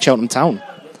they played Cheltenham Town.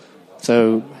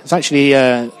 So it's actually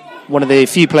one of the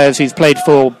few players who's played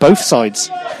for both sides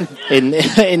in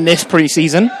this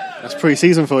pre-season. That's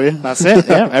pre-season for you. That's it,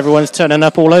 yeah. Everyone's turning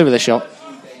up all over the shop.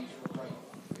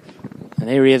 And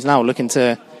here he is now, looking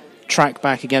to track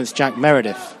back against Jack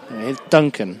Meredith. Here's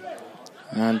Duncan.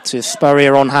 And to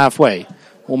Spurrier on halfway.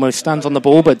 Almost stands on the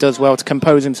ball, but does well to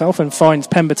compose himself and finds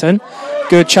Pemberton.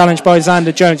 Good challenge by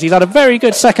Xander Jones. He's had a very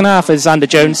good second half as Xander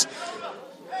Jones.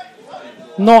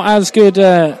 Not as good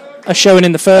a showing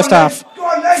in the first half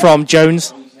from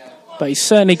Jones, but he's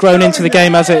certainly grown into the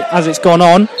game as it's gone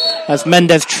on, as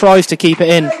Mendes tries to keep it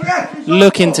in,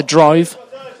 looking to drive,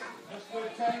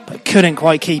 but couldn't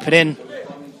quite keep it in.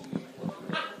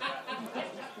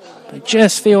 I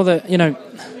just feel that,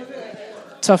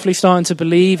 Tuffley starting to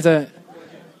believe that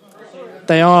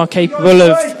they are capable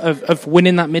of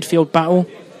winning that midfield battle.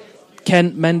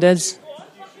 Kent, Mendes,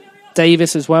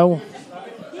 Davis as well.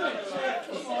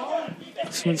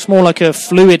 It's more like a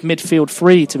fluid midfield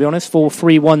three, to be honest.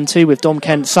 4-3-1-2 with Dom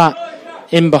Kent sat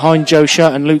in behind Joe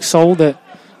Shutt and Luke Sol. That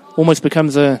almost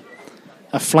becomes a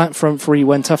flat front three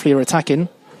when Tuffley are attacking.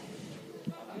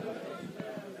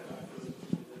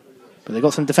 But they've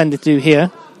got some defending to do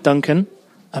here. Duncan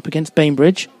up against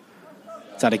Bainbridge.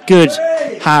 He's had a good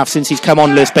half since he's come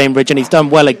on, Lewis Bainbridge, and he's done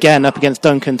well again up against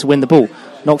Duncan to win the ball.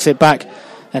 Knocks it back,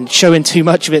 and showing too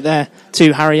much of it there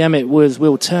to Harry Emmett was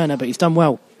Will Turner, but he's done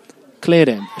well. Cleared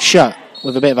him. Shutt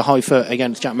with a bit of a high foot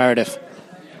against Jack Meredith.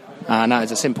 And that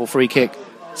is a simple free kick.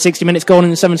 60 minutes gone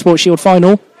in the Severn Sport Shield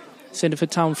final.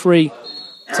 Cinderford Town 3.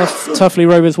 Tuffley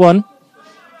Rovers 1.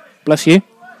 Bless you.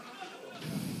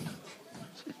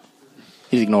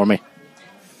 He's ignoring me.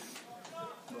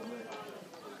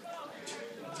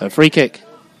 So free kick.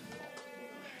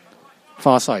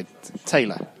 Far side.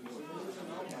 Taylor.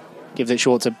 Gives it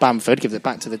short to Bamford. Gives it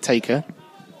back to the taker.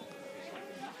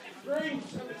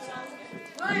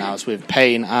 And now it's with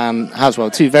Payne and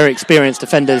Haswell. Two very experienced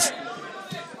defenders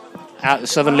at the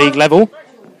Southern League level.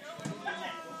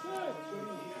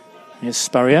 Here's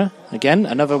Spurrier. Again,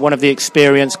 another one of the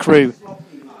experienced crew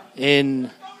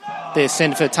in the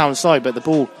Cinderford Town side, but the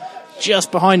ball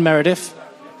just behind Meredith.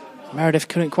 Meredith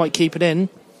couldn't quite keep it in.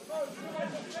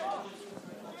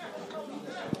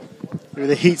 Maybe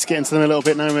the heat's getting to them a little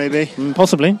bit now, maybe.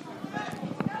 Possibly.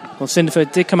 Well,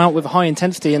 Cinderford did come out with high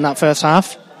intensity in that first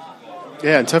half.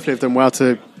 Yeah, and Tuffley have done well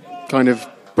to kind of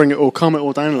calm it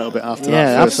all down a little bit after that.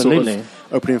 Yeah, first absolutely. Sort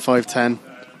of opening 5-10.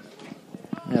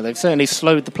 Yeah, they've certainly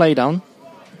slowed the play down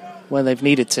where they've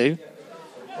needed to.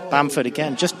 Bamford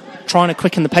again, just trying to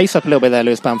quicken the pace up a little bit there,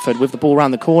 Lewis Bamford, with the ball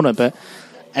around the corner, but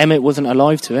Emmett wasn't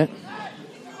alive to it.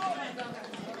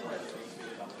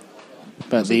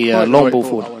 But the long ball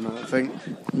forward. One, I think.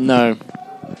 No.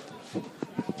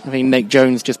 I think Nick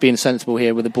Jones just being sensible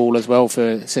here with the ball as well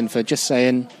for Cinderford, just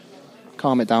saying,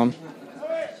 calm it down.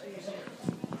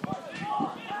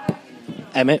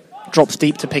 Emmett drops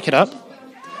deep to pick it up.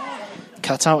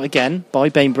 Cut out again by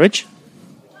Bainbridge.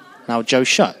 Now Joe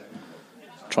Shutt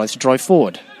tries to drive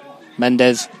forward.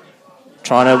 Mendes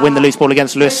trying to win the loose ball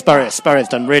against Lewis Spurrier. Spurrier's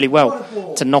done really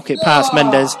well to knock it past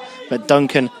Mendes, but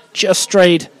Duncan just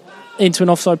strayed into an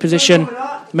offside position,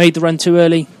 made the run too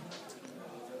early.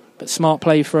 But smart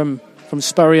play from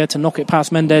Spurrier to knock it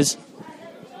past Mendes.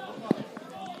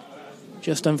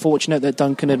 Just unfortunate that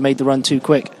Duncan had made the run too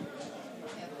quick.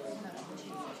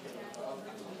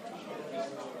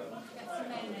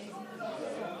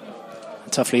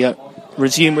 Tuffley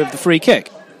resume with the free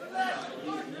kick.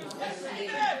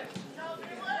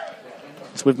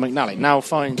 It's with McNally. Now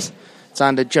finds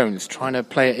Xander Jones trying to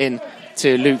play it in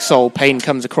to Luke Soul. Payne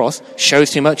comes across.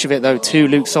 Shows too much of it though to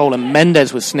Luke Soul, and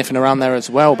Mendes was sniffing around there as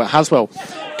well, but Haswell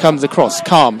comes across.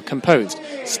 Calm, composed.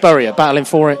 Spurrier battling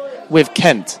for it with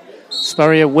Kent.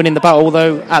 Spurrier winning the battle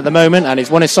though at the moment, and he's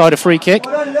won his side a free kick.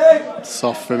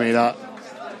 Soft for me, that.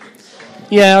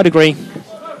 Yeah, I'd agree.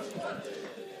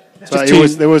 They're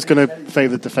always going to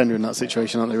favour the defender in that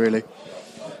situation, aren't they, really?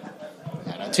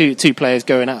 Two players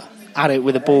going at it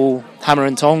with a ball, hammer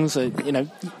and tongs.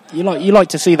 You like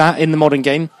to see that in the modern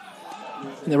game.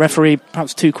 The referee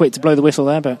perhaps too quick to blow the whistle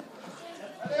there, but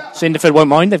Cinderford won't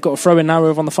mind. They've got a throw in now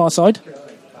over on the far side.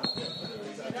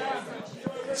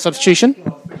 Substitution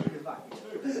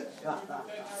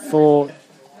for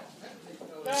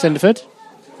Cinderford.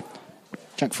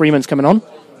 Jack Freeman's coming on.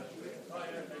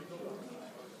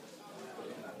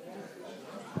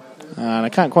 And I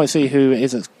can't quite see who it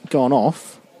is that's gone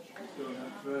off.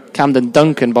 Camden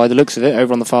Duncan, by the looks of it,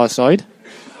 over on the far side.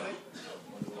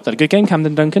 Is that a good game,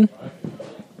 Camden Duncan?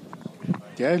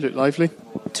 Yeah, looked lively.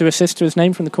 2 assists to his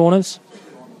name from the corners.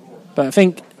 But I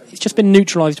think he's just been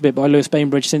neutralised a bit by Lewis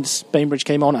Bainbridge since Bainbridge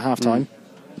came on at half-time.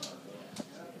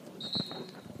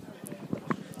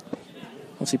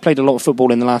 Obviously played a lot of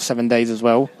football in the last 7 days as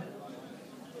well.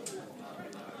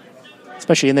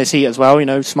 Especially in this heat as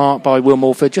well, smart by Will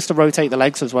Morford, just to rotate the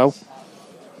legs as well.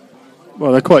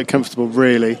 Well, they're quite comfortable,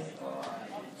 really.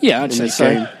 Yeah, I'd say so.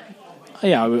 Game.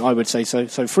 Yeah, I would say so.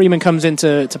 So Freeman comes in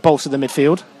to bolster the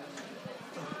midfield.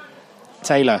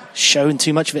 Taylor showing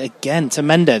too much of it again to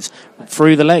Mendes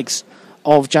through the legs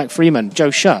of Jack Freeman.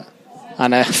 Joe Shutt.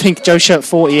 And I think Joe Shutt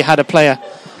thought he had a player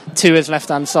to his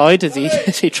left-hand side as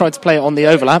he tried to play it on the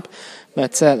overlap.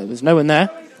 But there was no one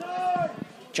there.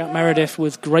 Jack Meredith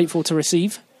was grateful to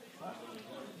receive.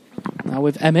 Now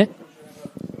with Emmett.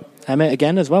 Emmett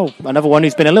again as well. Another one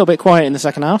who's been a little bit quiet in the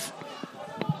second half.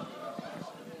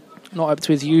 Not up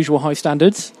to his usual high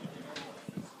standards.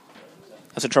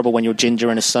 That's the trouble when you're ginger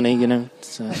and it's sunny,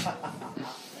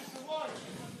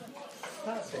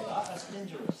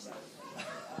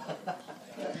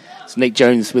 It's Nick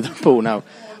Jones with the ball now.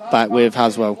 Back with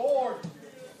Haswell.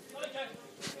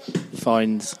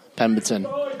 Finds Pemberton.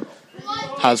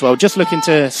 Haswell just looking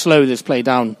to slow this play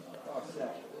down.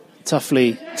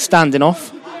 Tuffley standing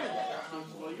off.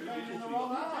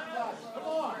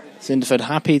 Cinderford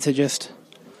happy to just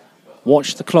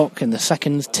watch the clock and the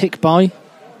seconds tick by.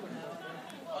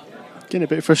 Getting a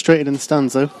bit frustrated in the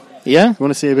stands, though. Yeah? You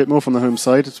want to see a bit more from the home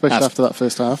side, especially after that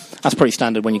first half. That's pretty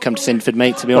standard when you come to Cinderford,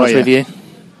 mate, to be honest with you.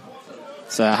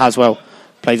 So Haswell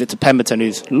plays it to Pemberton,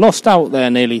 who's lost out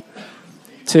there nearly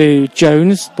to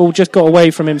Jones. Ball just got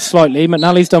away from him slightly.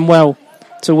 McNally's done well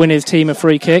to win his team a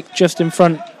free kick, just in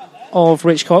front of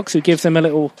Rich Cox, who gives him a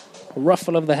little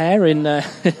ruffle of the hair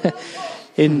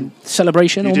in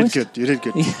celebration. You almost. did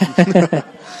good.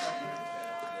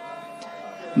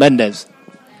 Mendes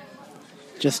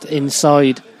just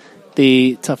inside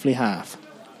the Tuffley half.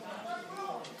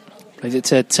 Plays it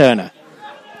to Turner.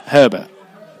 Herbert.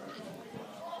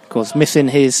 Of course, missing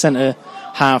his centre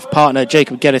half partner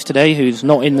Jacob Geddes today, who's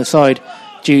not in the side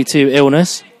due to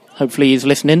illness. Hopefully he's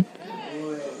listening.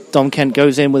 Dom Kent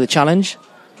goes in with a challenge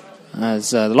as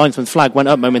the linesman's flag went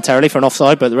up momentarily for an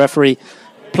offside, but the referee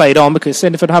played on because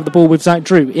Cinderford have the ball with Zach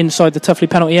Drew inside the Tuffley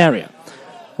penalty area.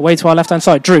 Away to our left-hand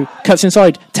side. Drew cuts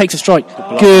inside, takes a strike.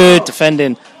 Good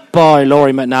defending by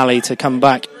Laurie McNally to come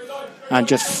back and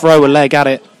just throw a leg at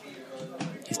it.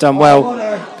 He's done well,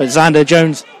 but Xander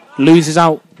Jones loses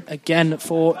out again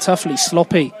for Tuffley.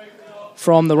 Sloppy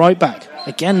from the right back.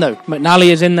 Again, though, McNally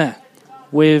is in there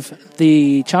with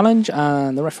the challenge,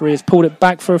 and the referee has pulled it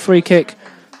back for a free kick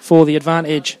for the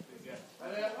advantage.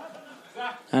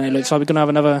 And it looks like we're going to have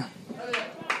another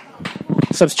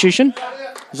substitution.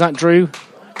 Zach Drew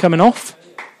coming off.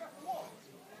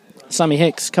 Sammy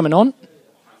Hicks coming on.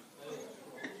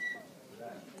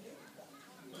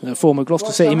 the former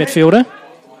Gloucester City midfielder.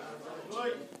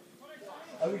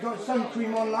 Have we got sun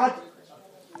cream on, lad?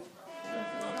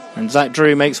 And Zach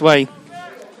Drew makes way.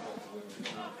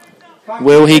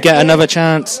 Will he get another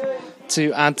chance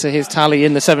to add to his tally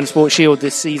in the Severn Sport Shield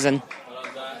this season?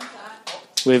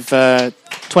 With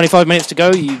 25 minutes to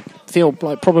go, you feel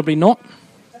like probably not.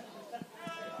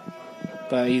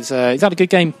 But he's had a good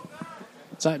game.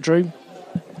 Zach Drew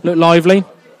looked lively.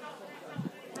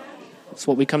 That's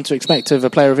what we come to expect of a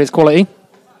player of his quality.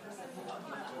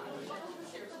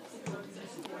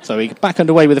 So we back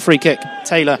underway with a free kick.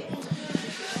 Taylor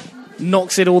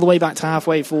knocks it all the way back to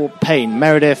halfway for Payne.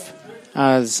 Meredith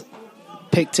has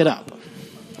picked it up.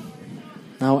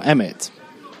 Now Emmett.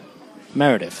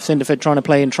 Meredith. Cinderford trying to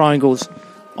play in triangles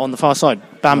on the far side.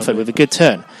 Bamford with a good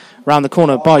turn. Round the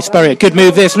corner by Spurrier. Good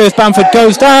move this. Lewis Bamford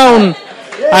goes down.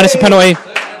 And it's a penalty.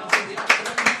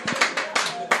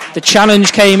 The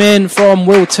challenge came in from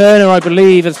Will Turner, I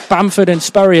believe, as Bamford and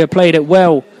Spurrier played it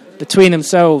well between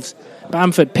themselves.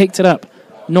 Bamford picked it up,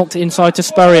 knocked it inside to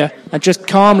Spurrier, and just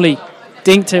calmly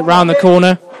dinked it round the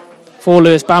corner for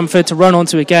Lewis Bamford to run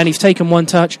onto again. He's taken one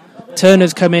touch.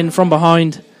 Turner's come in from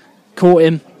behind, caught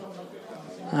him,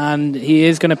 and he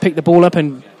is going to pick the ball up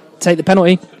and take the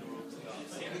penalty.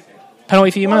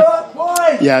 Penalty for you,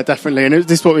 Matt? Yeah, definitely. And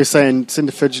this is what we were saying.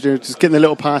 Cinderford just getting the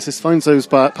little passes, finds those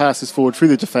passes forward through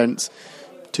the defence.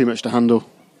 Too much to handle.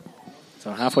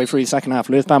 So halfway through the second half,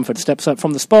 Lewis Bamford steps up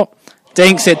from the spot,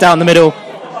 dinks it down the middle,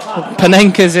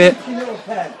 Panenka's it.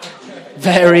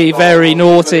 Very, very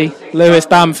naughty, Lewis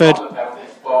Bamford.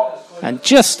 And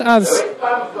just as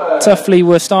Tuffley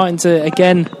were starting to,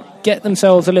 again, get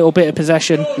themselves a little bit of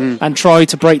possession and try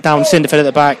to break down Cinderford at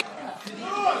the back,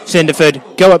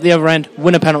 Cinderford go up the other end,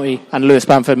 win a penalty, and Lewis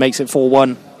Bamford makes it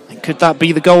 4-1. And could that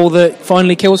be the goal that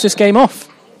finally kills this game off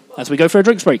as we go for a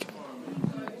drinks break?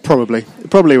 Probably. It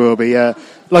probably will be.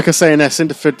 Like I say in there,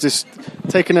 Cinderford just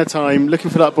taking their time, looking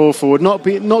for that ball forward, not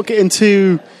getting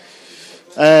too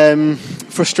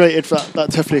frustrated for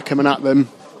that Tuffley coming at them,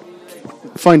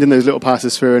 finding those little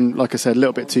passes through, and like I said, a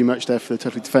little bit too much there for the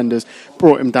Tuffley defenders.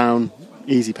 Brought him down.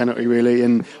 Easy penalty, really,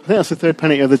 and I think that's the third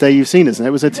penalty of the day you've seen, isn't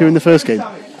it? Was there two in the first game?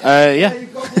 Yeah,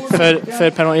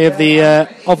 third penalty of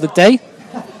the day.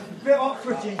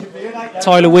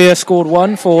 Tyler Weir scored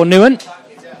one for Newent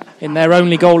in their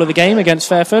only goal of the game against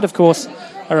Fairford. Of course,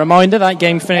 a reminder that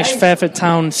game finished Fairford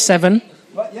Town 7,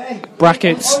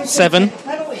 brackets 7,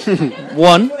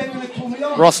 1.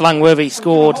 Ross Langworthy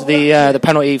scored the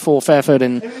penalty for Fairford,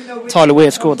 and Tyler Weir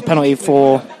scored the penalty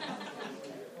for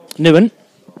Newent.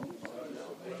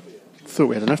 Thought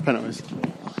we had enough penalties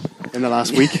in the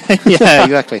last week. Yeah,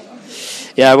 exactly.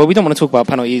 Yeah, well, we don't want to talk about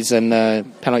penalties and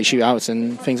penalty shootouts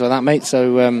and things like that, mate,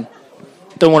 so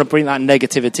don't want to bring that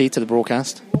negativity to the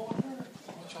broadcast.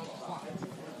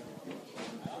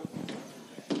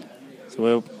 So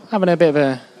we're having a bit of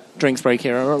a drinks break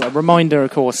here. A reminder,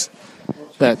 of course,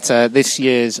 that this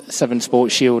year's Severn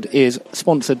Sport Shield is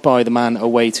sponsored by the man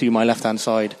away to my left-hand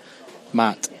side,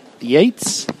 Matt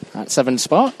Yates at Severn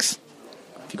Sparks.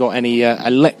 If you've got any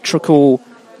electrical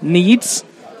needs,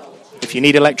 if you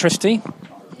need electricity,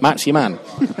 Matt's your man.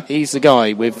 He's the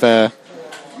guy with, the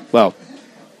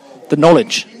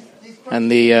knowledge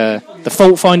and the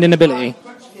fault-finding ability.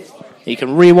 He can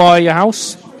rewire your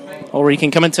house, or he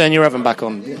can come and turn your oven back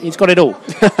on. He's got it all.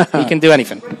 He can do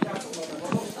anything.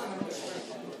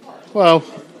 Well,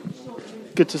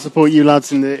 good to support you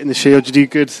lads in the Shield. You do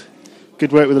good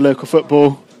work with the local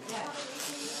football.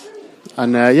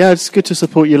 And it's good to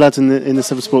support you lads in the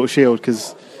Severn Sport Shield,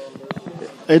 because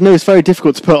I know it's very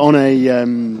difficult to put on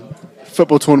a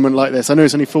football tournament like this. I know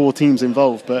there's only 4 teams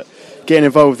involved, but getting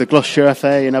involved with the Gloucestershire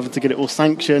FA and having to get it all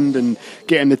sanctioned and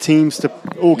getting the teams to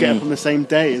all get up on the same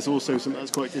day is also something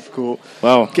that's quite difficult.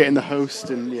 Well, getting the host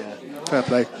and fair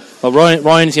play. Well,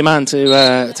 Ryan's your man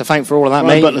to thank for all of that, Ryan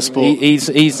mate. Butler Sport.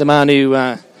 He's the man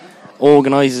who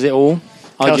organises it all.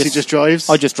 Kelsey just drives.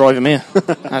 I just drive him here.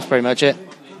 That's pretty much it.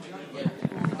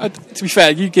 To be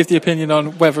fair, you give the opinion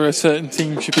on whether a certain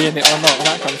team should be in it or not, and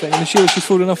that kind of thing. And the Shield's just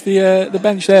falling off the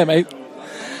bench there, mate.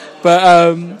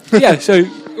 But so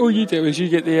all you do is you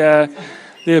get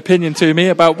the opinion to me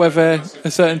about whether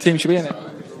a certain team should be in it.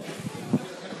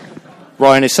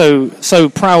 Ryan is so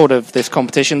proud of this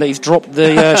competition that he's dropped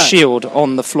the shield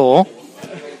on the floor.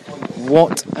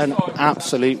 What an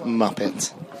absolute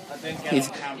muppet!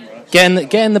 He's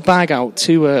getting the bag out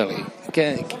too early.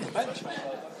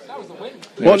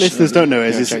 What listeners don't know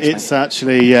is it's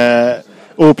actually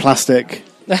all plastic.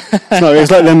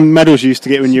 It's like them medals you used to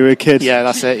get when you were a kid. Yeah,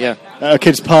 that's it, yeah. At a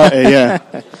kid's party, yeah.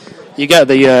 You get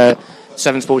the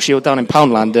Severn Sport Shield down in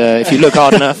Poundland if you look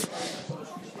hard enough.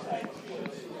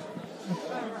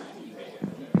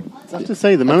 I have to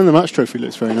say, the Man of the Match trophy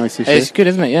looks very nice this year. It's good,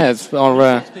 isn't it? Yeah. It's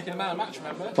our, Picking the man of the match,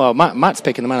 remember? well, Matt's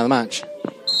picking the man of the match.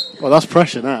 Well, that's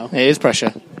pressure now. It is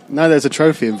pressure. Now there's a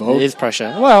trophy involved. It is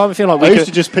pressure. Well, I feel like I used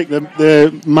to just pick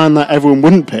the man that everyone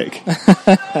wouldn't pick.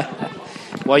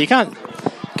 Well, you can't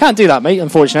do that, mate.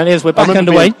 Unfortunately, as we're back I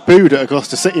remember underway. being booed at a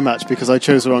Gloucester City match because I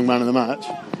chose the wrong man of the match.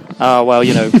 Oh well,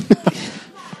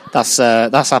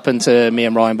 that's happened to me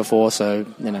and Ryan before. So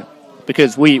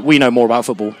because we know more about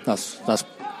football. That's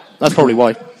probably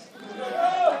why.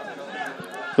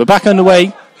 We're back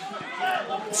underway.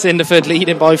 Cinderford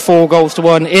leading by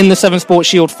 4-1 in the Severn Sport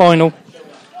Shield final.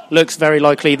 Looks very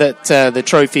likely that the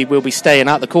trophy will be staying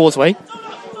at the Causeway.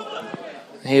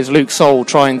 Here's Luke Soul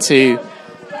trying to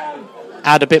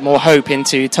add a bit more hope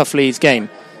into Tuffley's game.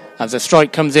 As a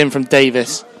strike comes in from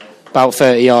Davis, about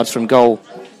 30 yards from goal,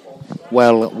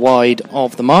 well wide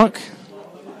of the mark.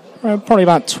 Probably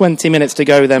about 20 minutes to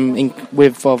go then,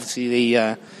 with obviously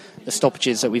the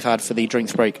stoppages that we've had for the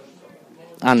drinks break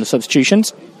and the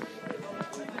substitutions.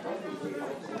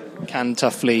 Can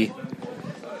Tuffley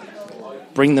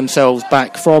bring themselves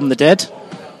back from the dead?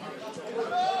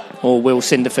 Or will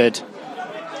Cinderford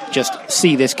just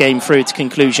see this game through to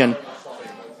conclusion?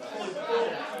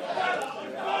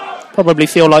 Probably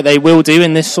feel like they will do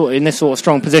in this sort of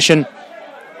strong position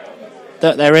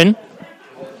that they're in.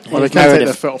 Well, they can take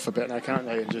their foot off a bit now, can't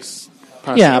they? And just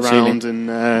pass it around and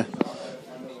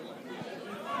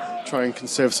try and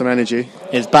conserve some energy.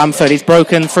 Here's Bamford. He's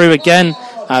broken through again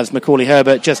as Macaulay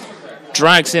Herbert just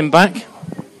drags him back.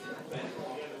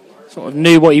 Sort of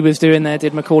knew what he was doing there,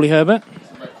 did Macaulay Herbert.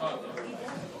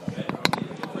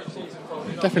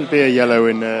 Definitely be a yellow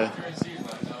in.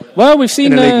 Well, we've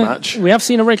seen in a league match. We have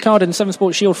seen a red card in the Severn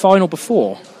Sport Shield final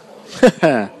before.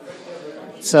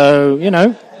 So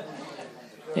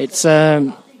it's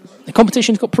the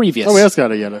competition's got previous. Oh, he has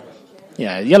got a yellow.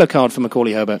 Yeah, yellow card for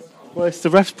Macaulay Herbert. Well, it's the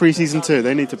refs pre-season too.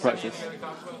 They need to practice.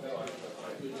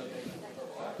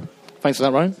 Thanks for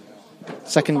that, Ryan.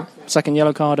 Second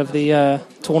yellow card of the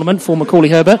tournament for Macaulay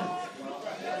Herbert.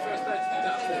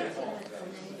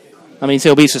 That means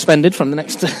he'll be suspended from the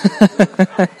next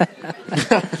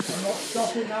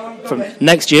from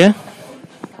next year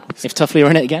if Tuffley are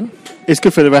in it again. It's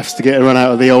good for the refs to get a run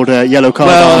out of the old yellow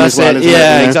card arm as well, isn't it?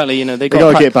 Yeah, exactly. They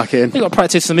got to get back in. They got to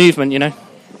practice the movement.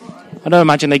 I don't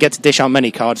imagine they get to dish out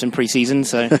many cards in pre-season.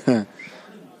 So.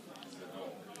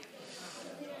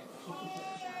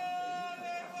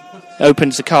 Open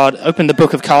the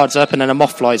book of cards up, and then a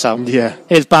moth flies out. Yeah.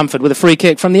 Here's Bamford with a free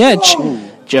kick from the edge,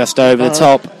 just over the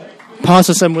top.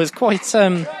 Parson was quite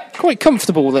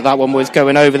comfortable that one was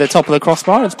going over the top of the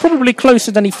crossbar. It's probably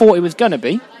closer than he thought it was going to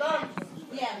be.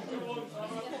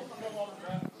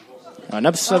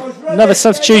 Another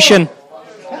substitution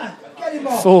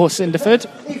for Cinderford.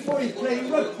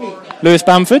 Lewis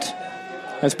Bamford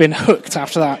has been hooked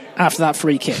after that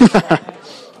free kick.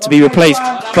 To be replaced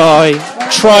by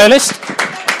trialist,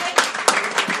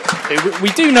 who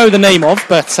we do know the name of,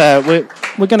 but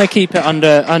we're going to keep it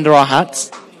under our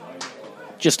hats,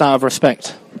 just out of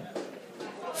respect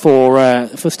for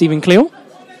Stephen Cleal.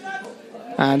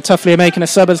 And Tuffley are making a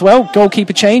sub as well.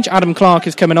 Goalkeeper change. Adam Clark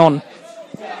is coming on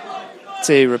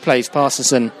to replace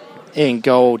Parson in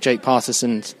goal. Jake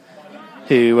Parson,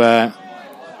 who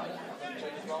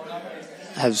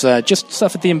has just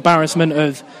suffered the embarrassment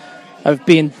of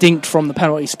being dinked from the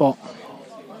penalty spot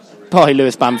by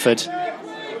Lewis Bamford.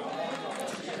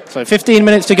 So 15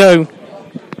 minutes to go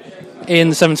in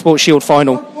the Severn Sport Shield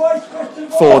final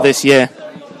for this year,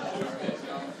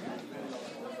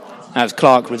 as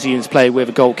Clark resumes play with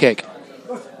a goal kick.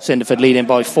 Cinderford leading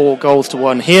by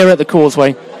 4-1 here at the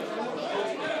Causeway,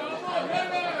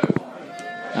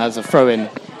 as a throw-in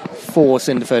for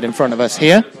Cinderford in front of us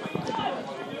here.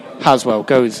 Haswell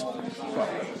goes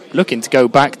looking to go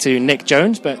back to Nick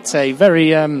Jones, but a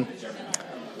very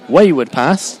wayward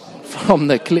pass from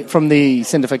the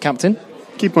Cinderford captain.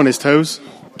 Keep on his toes.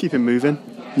 Keep him moving.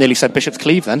 Nearly said Bishop's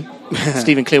Cleeve then.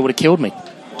 Stephen Clear would have killed me.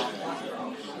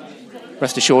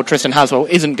 Rest assured, Tristan Haswell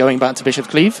isn't going back to Bishop's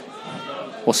Cleeve,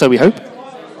 or so we hope.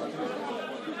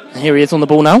 And here he is on the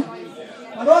ball now,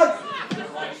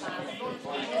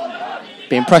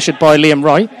 being pressured by Liam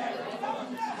Wright.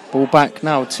 Ball back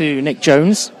now to Nick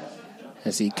Jones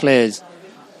as he clears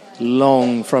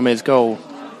long from his goal.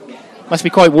 Must be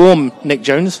quite warm, Nick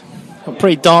Jones. Got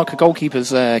pretty dark goalkeeper's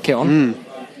kit on.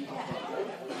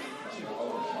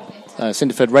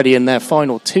 Cinderford ready in their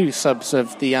final two subs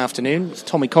of the afternoon.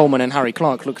 Tommy Coleman and Harry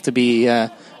Clark look to be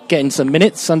getting some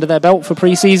minutes under their belt for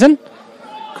pre-season.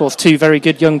 Of course, two very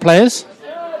good young players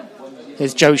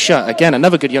Here's Joe Shutt. Again,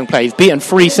 another good young player. He's beaten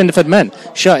 3 Cinderford men.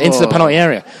 Shutt into the penalty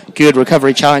area. Good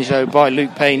recovery challenge, though, by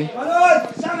Luke Payne.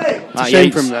 It's a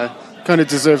shame from there. Kind of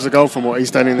deserves a goal from what he's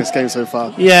done in this game so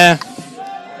far. Yeah.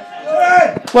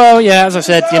 Well, yeah, as I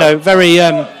said, very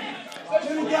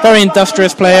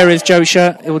industrious player is Joe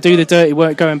Shutt. He will do the dirty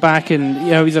work going back, and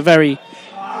he's a very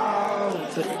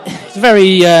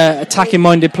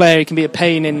attacking-minded player. He can be a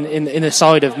pain in the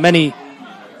side of many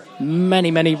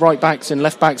right backs and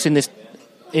left backs in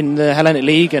the Hellenic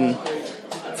League and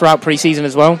throughout pre-season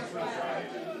as well.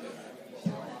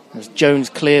 As Jones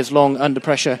clears long under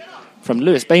pressure from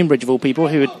Lewis Bainbridge, of all people,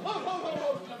 who had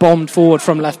bombed forward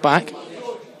from left back.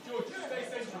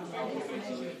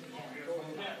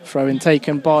 Throw-in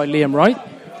taken by Liam Wright.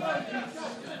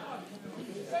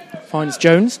 Finds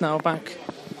Jones, now back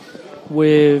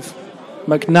with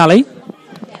McNally.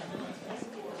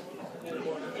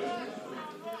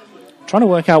 Trying to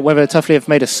work out whether Tuffley have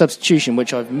made a substitution,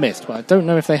 which I've missed, but I don't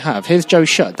know if they have. Here's Joe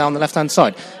Shutt down the left-hand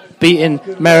side, beating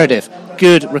Meredith.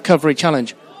 Good recovery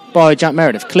challenge by Jack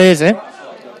Meredith. Clears it,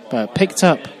 but picked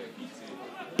up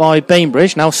by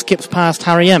Bainbridge. Now skips past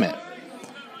Harry Emmett.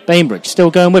 Bainbridge still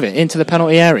going with it into the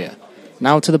penalty area.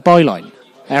 Now to the byline.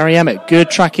 Harry Emmett, good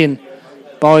tracking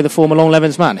by the former Long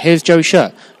Levens man. Here's Joe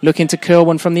Shutt looking to curl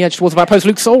one from the edge towards the back post.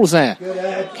 Luke Souls there.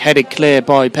 Headed clear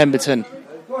by Pemberton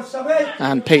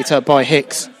and picked up by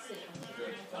Hicks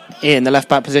in the left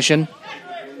back position.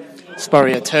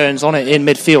 Spurrier turns on it in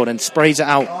midfield and sprays it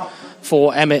out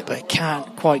for Emmett, but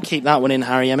can't quite keep that one in,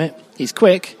 Harry Emmett. He's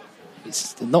quick.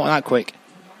 He's not that quick.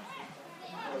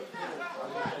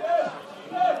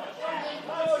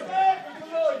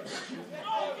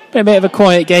 Been a bit of a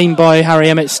quiet game by Harry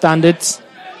Emmett's standards.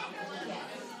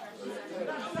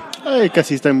 I guess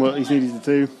he's done what he's needed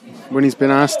to do when he's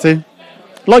been asked to.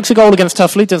 Likes a goal against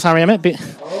Tuffley, does Harry Emmett.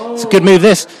 It's a good move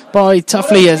this by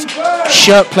Tuffley as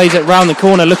Shutt plays it round the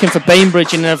corner looking for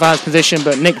Bainbridge in an advanced position,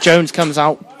 but Nick Jones comes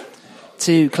out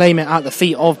to claim it at the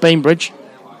feet of Bainbridge.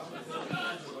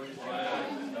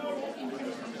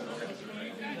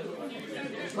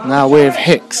 Now with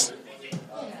Hicks.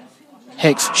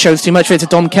 Hicks shows too much of it to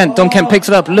Dom Kent. Dom Kent picks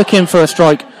it up, looking for a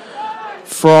strike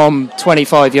from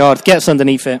 25 yards, gets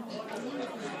underneath it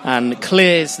and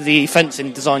clears the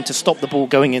fencing designed to stop the ball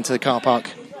going into the car park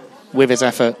with his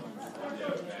effort.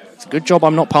 It's a good job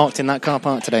I'm not parked in that car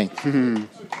park today.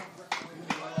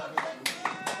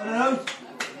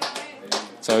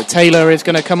 So Taylor is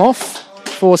going to come off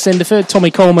for Cinderford. Tommy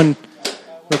Coleman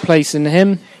replacing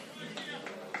him.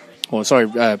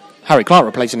 Harry Clark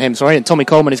replacing him, and Tommy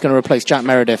Coleman is going to replace Jack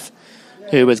Meredith,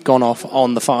 who has gone off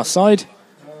on the far side.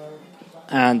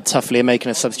 And Tuffley are making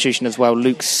a substitution as well.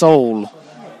 Luke Soul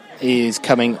is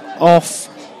coming off.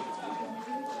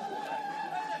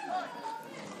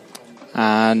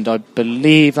 And I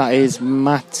believe that is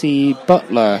Matty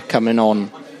Butler coming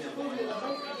on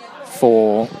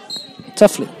for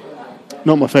Tuffley.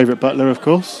 Not my favourite Butler, of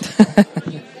course. That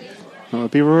would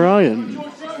be Ryan.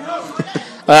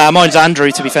 Mine's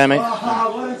Andrew, to be fair, mate.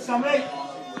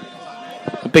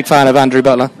 A big fan of Andrew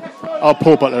Butler. Oh,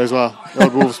 Paul Butler as well, the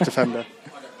old Wolves defender.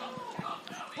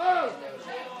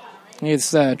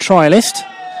 He's a trialist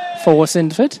for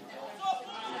Cinderford.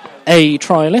 A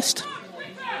trialist.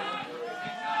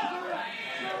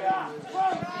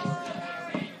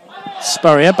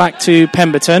 Spurrier back to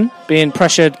Pemberton, being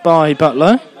pressured by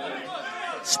Butler.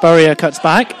 Spurrier cuts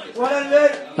back.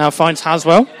 Now finds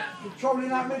Haswell.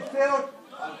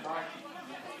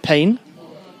 Payne.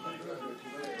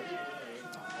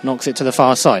 Knocks it to the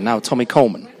far side. Now Tommy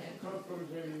Coleman.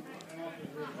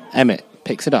 Emmett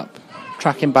picks it up.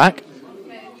 Tracking back.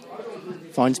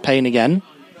 Finds Payne again.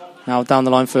 Now down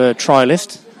the line for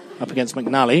Trialist. Up against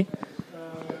McNally.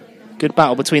 Good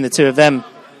battle between the two of them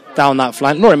down that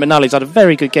flank. Lauren McNally's had a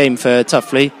very good game for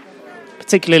Tuffley.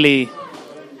 Particularly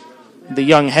the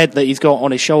young head that he's got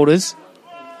on his shoulders.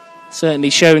 Certainly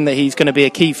showing that he's going to be a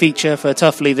key feature for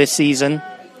Tuffley this season,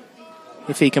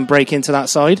 if he can break into that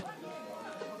side.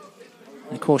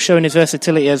 And of course, showing his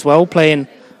versatility as well, playing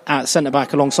at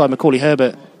centre-back alongside Macaulay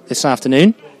Herbert this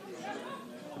afternoon.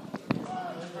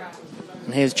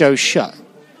 And here's Joe Shutt.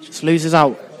 Just loses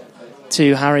out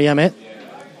to Harry Emmett.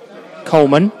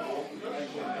 Coleman.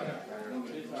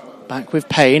 Back with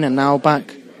Payne, and now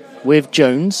back with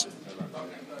Jones.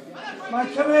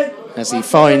 As he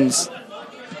finds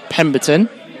Pemberton.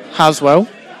 Haswell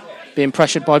being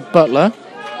pressured by Butler.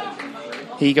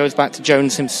 He goes back to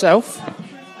Jones himself,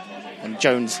 and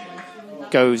Jones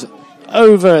goes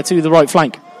over to the right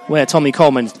flank where Tommy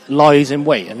Coleman lies in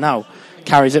wait and now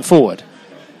carries it forward.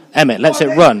 Emmett lets it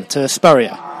run to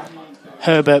Spurrier.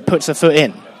 Herbert puts a foot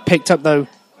in, picked up though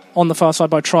on the far side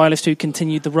by Trialist, who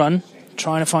continued the run,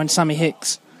 trying to find Sammy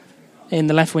Hicks in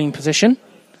the left wing position.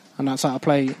 And that's out of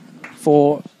play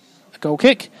for a goal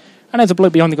kick. And there's a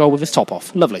bloke behind the goal with his top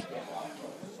off. Lovely.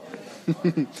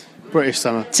 British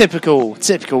summer.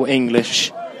 Typical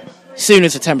English. As soon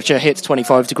as the temperature hits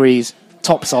 25 degrees,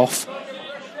 tops off,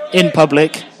 in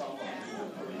public.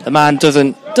 The man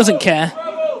doesn't care.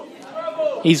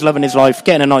 He's loving his life,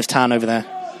 getting a nice tan over there.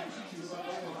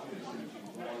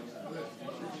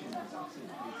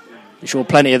 I'm sure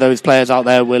plenty of those players out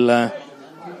there will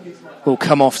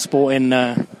come off sporting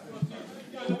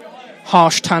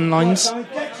harsh tan lines.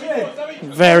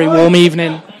 Very warm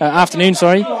afternoon,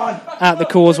 at the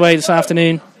Causeway this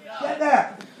afternoon.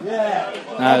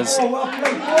 As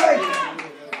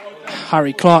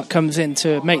Harry Clark comes in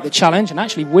to make the challenge and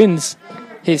actually wins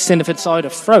his Cinderford side a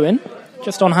throw-in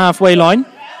just on halfway line.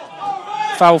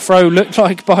 Foul throw looked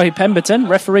like by Pemberton.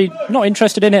 Referee not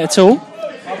interested in it at all.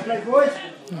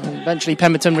 Eventually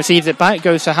Pemberton receives it back,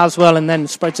 goes to Haswell and then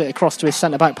spreads it across to his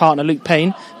centre-back partner Luke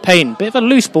Payne. Payne, bit of a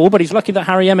loose ball, but he's lucky that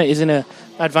Harry Emmett is in an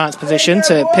advanced position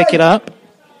to pick it up.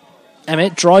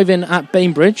 Emmett driving at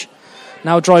Bainbridge,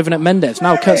 now driving at Mendes,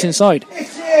 now cuts inside.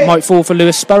 Might fall for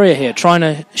Lewis Spurrier here, trying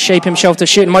to shape himself to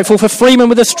shoot. Might fall for Freeman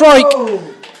with a strike.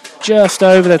 Just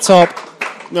over the top.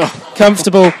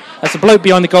 Comfortable. As the bloke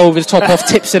behind the goal with his top off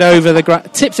tips it over the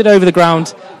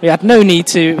ground. He had no need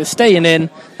to. It was staying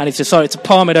in, and he's decided to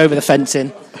palm it over the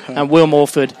fencing. And Will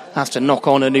Morford has to knock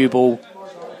on a new ball.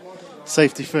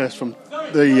 Safety first from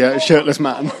the shirtless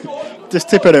man. Just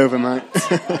tip it over, mate.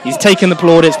 He's taken the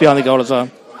plaudits behind the goal as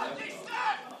well.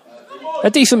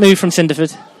 A decent move from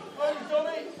Cinderford.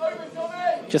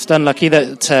 Just unlucky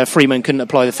that Freeman couldn't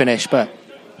apply the finish, but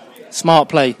smart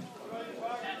play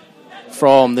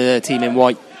from the team in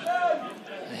white.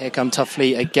 Here come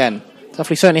Tuffley again.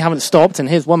 Tuffley certainly haven't stopped, and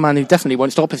here's one man who definitely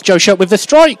won't stop. It's Joe Shutt with the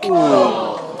strike.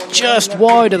 Ooh. Just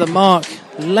wide of the mark.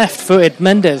 Left-footed.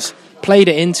 Mendes played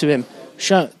it into him.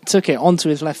 Shutt took it onto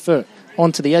his left foot,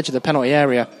 onto the edge of the penalty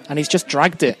area, and he's just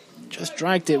dragged it. Just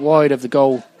dragged it wide of the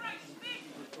goal.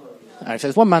 And if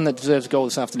there's one man that deserves a goal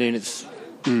this afternoon, it's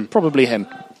probably him.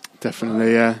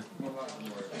 Definitely, yeah.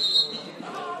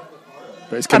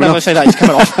 But it's coming off. I say that, he's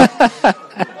coming off.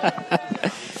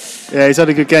 Yeah, he's had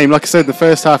a good game. Like I said, the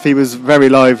first half he was very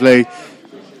lively.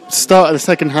 Start of the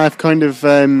second half kind of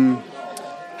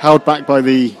held back by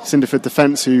the Cinderford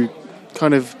defence, who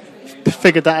kind of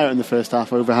figured that out in the first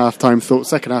half over half-time. Thought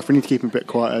second half we need to keep him a bit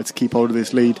quieter to keep hold of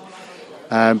this lead.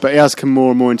 But he has come more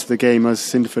and more into the game, as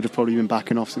Cinderford have probably been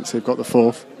backing off since they've got the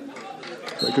fourth.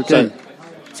 But a good game.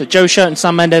 So Joe Shutt and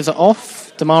Sam Mendes are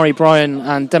off. Damari Bryan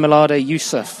and Demilade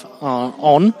Youssef are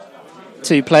on.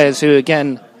 Two players who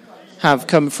again have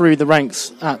come through the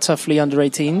ranks at Tuffley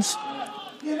under-18s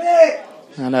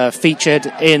and are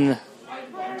featured in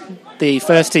the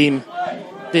first team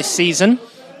this season,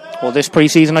 or this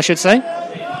pre-season I should say.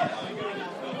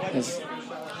 As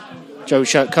Joe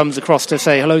Shutt comes across to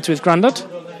say hello to his granddad.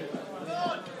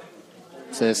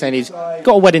 So saying he's got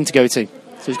a wedding to go to,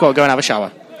 so he's got to go and have a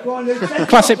shower.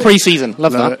 Classic pre-season,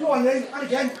 love that.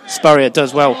 Spurrier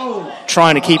does well,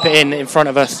 trying to keep it in front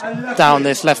of us down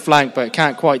this left flank, but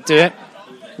can't quite do it.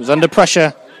 He was under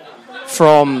pressure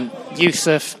from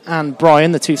Youssef and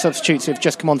Bryan, the two substitutes who have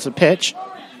just come onto the pitch.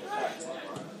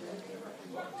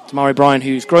 Damari Bryan,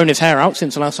 who's grown his hair out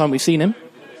since the last time we've seen him.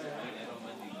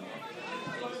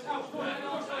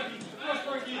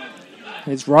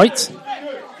 His right.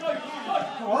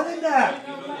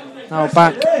 Now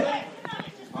back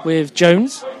with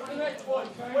Jones.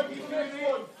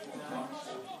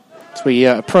 As we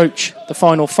approach the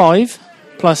final five,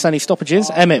 plus any stoppages,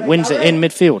 Emmett wins it in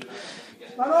midfield.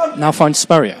 Now finds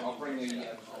Spurrier.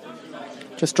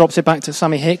 Just drops it back to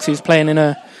Sammy Hicks, who's playing in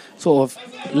a sort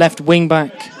of left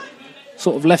wing-back,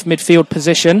 sort of left midfield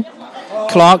position.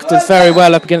 Clark does very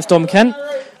well up against Dom Kent,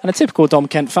 and a typical Dom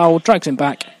Kent foul, drags him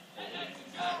back.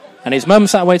 And his mum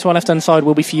sat away to our left-hand side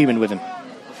will be fuming with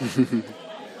him.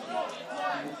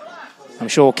 I'm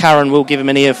sure Karen will give him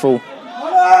an earful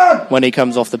when he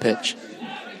comes off the pitch.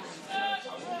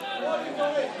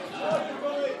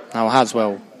 Now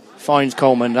Haswell finds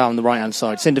Coleman down the right-hand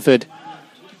side. Cinderford,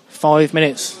 5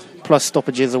 minutes plus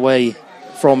stoppages away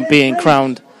from being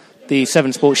crowned the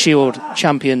Severn Sport Shield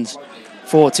champions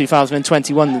for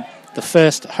 2021, the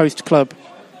first host club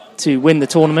to win the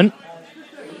tournament,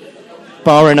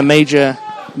 barring a major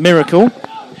miracle.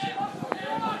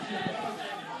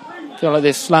 I feel like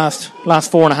this last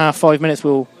 4.5, 5 minutes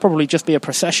will probably just be a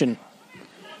procession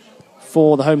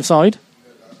for the home side.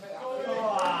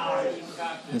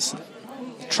 This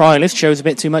trialist shows a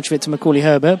bit too much of it to Macaulay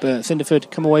Herbert, but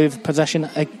Cinderford come away with possession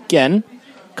again.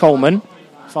 Coleman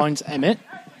finds Emmett.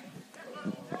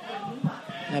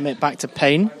 Emmett back to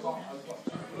Payne.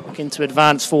 Looking to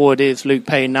advance forward is Luke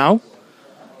Payne now.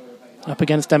 Up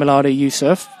against Demilade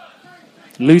Yusuf.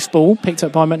 Loose ball picked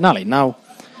up by McNally. Now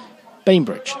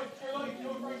Bainbridge.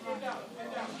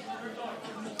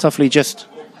 Tuffley just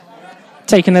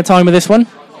taking their time with this one.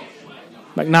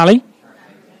 McNally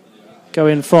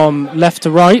going from left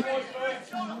to right.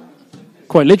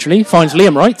 Quite literally finds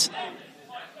Liam Wright.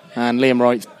 And Liam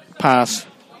Wright's pass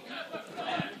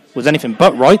was anything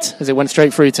but right as it went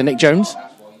straight through to Nick Jones.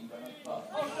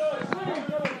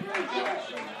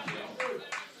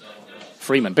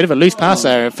 Freeman, bit of a loose pass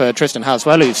there for Tristan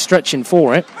Haswell, who's stretching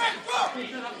for it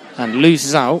and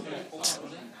loses out.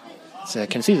 So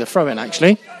can see the throw in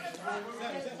actually.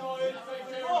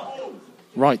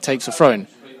 Wright takes a throw in.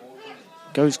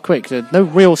 Goes quick. There's no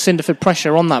real Cinderford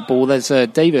pressure on that ball. There's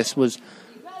Davis was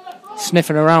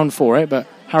sniffing around for it, but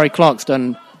Harry Clark's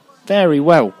done very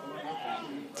well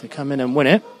to come in and win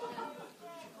it.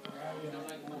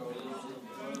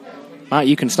 Matt,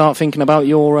 you can start thinking about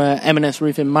your M&S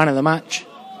Roofing Man of the Match.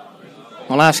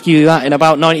 I'll ask you that in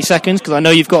about 90 seconds because I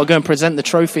know you've got to go and present the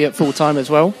trophy at full time as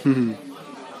well.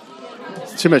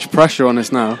 Too much pressure on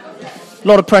us now. A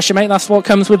lot of pressure, mate. That's what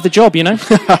comes with the job, you know.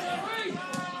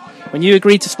 When you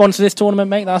agreed to sponsor this tournament,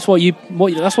 mate, that's what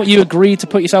you agreed to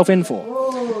put yourself in for.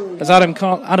 As Adam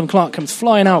Clark comes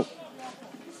flying out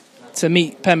to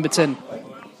meet Pemberton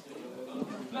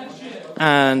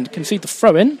and concede the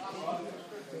throw-in.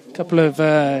 A couple of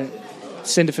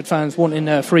Cinderford fans wanting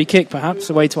a free kick, perhaps,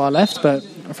 away to our left, but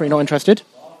referee not interested.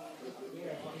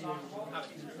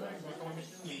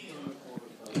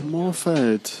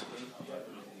 Morford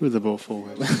with the ball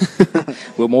forward.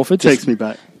 Will Morford takes me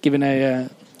back. Giving a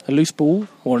loose ball,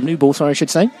 or a new ball, sorry, I should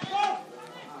say.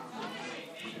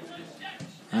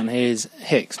 And here's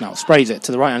Hicks now, sprays it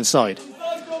to the right-hand side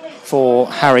for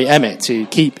Harry Emmett to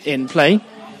keep in play.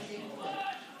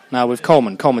 Now with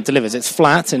Coleman. Coleman delivers. It's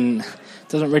flat and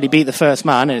doesn't really beat the first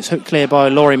man, and it's hooked clear by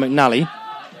Laurie McNally.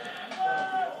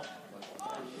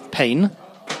 Payne.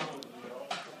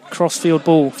 Crossfield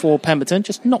ball for Pemberton.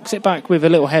 Just knocks it back with a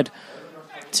little head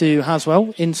to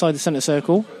Haswell inside the centre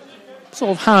circle.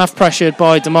 Sort of half pressured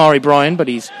by Damari Bryan, but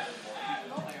he's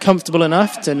comfortable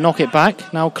enough to knock it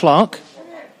back. Now Clark.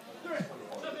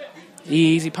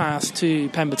 Easy pass to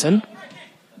Pemberton.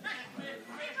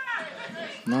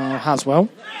 Now Haswell.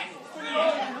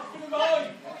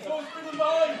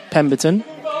 Pemberton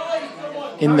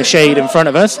in the shade in front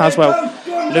of us. Haswell.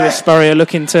 Lewis Spurrier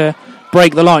looking to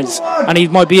break the lines. And he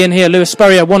might be in here. Lewis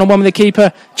Spurrier one-on-one with the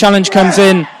keeper. Challenge comes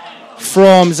in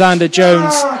from Xander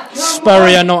Jones.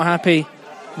 Spurrier not happy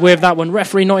with that one.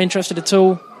 Referee not interested at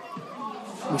all.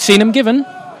 We've seen him given.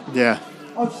 Yeah.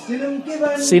 I've seen him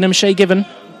given. Seen him Shay given.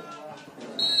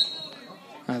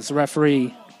 As the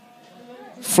referee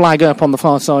flag up on the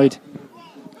far side.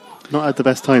 Not had the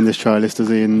best time, this trialist, has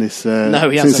he, in this? No,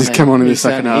 he since hasn't. he's come on in the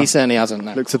second half. He certainly hasn't.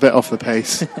 No. Looks a bit off the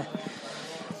pace.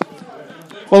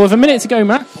 Well, with a minute to go,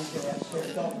 Matt.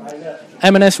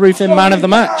 M&S Roofing Man of the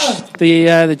Match.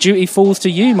 The duty falls to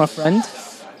you, my friend.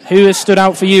 Who has stood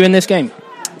out for you in this game?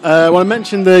 Well, I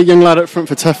mentioned the young lad up front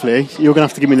for Tuffley. You're going to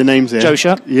have to give me the names here. Joe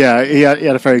Shutt. Yeah, he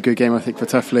had a very good game, I think, for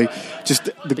Tuffley.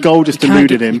 Just the goal just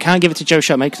eluded him. You can't give it to Joe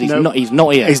Shutt, mate, because he's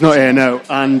not here. He's not here, no.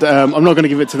 And I'm not going to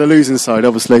give it to the losing side,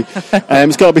 obviously.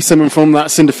 It's got to be someone from that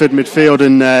Cinderford midfield,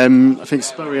 and I think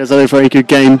Spurrier's had a very good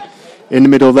game in the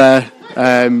middle there.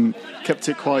 Kept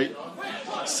it quite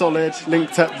solid,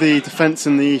 linked up the defence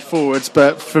and the forwards,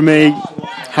 but for me,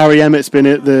 Harry Emmett's been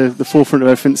at the forefront of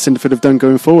everything Cinderford have done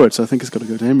going forward, so I think it's got to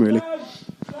go to him, really.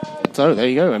 So there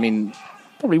you go. I mean,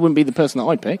 probably wouldn't be the person that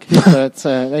I'd pick, but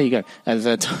there you go. As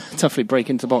Tuffley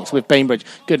break into the box with Bainbridge.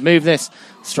 Good move, this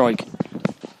strike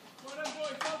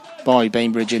by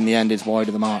Bainbridge in the end is wide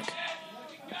of the mark.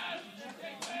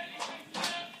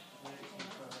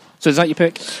 So is that your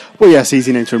pick? Well, yes,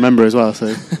 easy name to remember as well, so,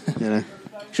 you know.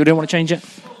 Sure don't want to change it?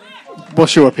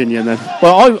 What's your opinion then?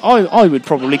 Well, I would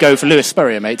probably go for Lewis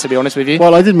Spurrier, mate, to be honest with you.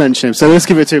 Well, I did mention him, so let's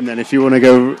give it to him then if you want to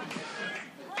go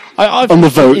on the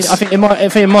votes. I think in my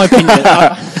opinion,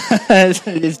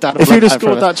 his dad if you'd have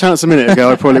scored that chance a minute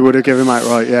ago, I probably would have given him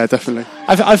outright. Yeah, definitely.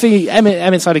 I think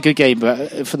Emmett's had a good game,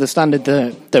 but for the standard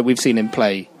that we've seen him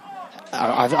play,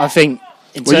 I think.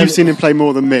 You've seen him play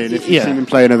more than me. And if you've seen him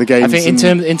play in other games, I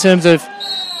think in terms of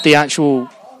the actual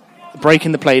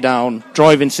breaking the play down,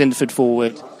 driving Cinderford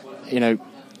forward, you know,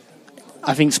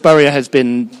 I think Spurrier has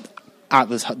been at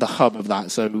the hub of that.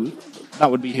 So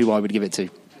that would be who I would give it to.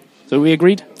 So we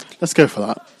agreed? Let's go for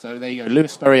that. So there you go.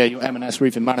 Lewis Spurrier, your M&S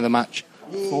Roofing Man of the Match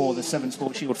for the Severn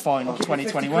Sport Shield final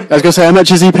 2021. I was going to say, how much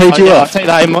has he paid you I'll off? take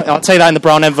that in the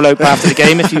brown envelope after the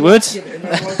game, if you would.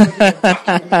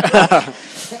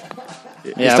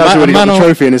 Yeah, tells you when he got the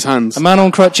trophy in his hands. A man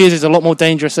on crutches is a lot more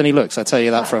dangerous than he looks, I tell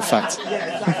you that for a fact.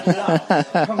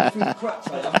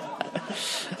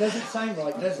 Doesn't sound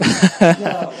right, does it?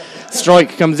 No.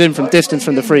 Strike comes in from distance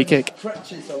from the free kick.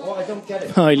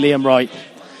 By Liam Wright,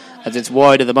 as it's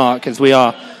wide of the mark, as we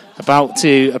are about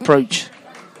to approach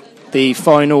the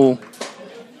final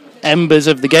embers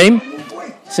of the game.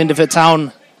 Cinderford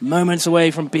Town moments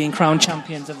away from being crowned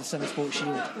champions of the Severn Sport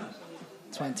Shield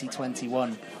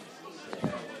 2021.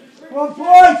 Come on,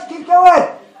 boys, keep going!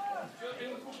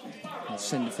 As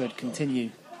Cinderford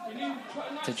continue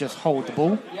to just hold the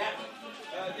ball.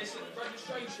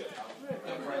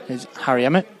 Here's Harry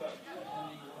Emmett.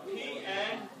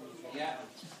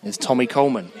 Here's Tommy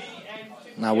Coleman.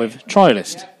 Now with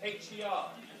trialist.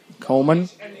 Coleman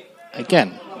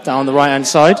again down the right hand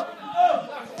side.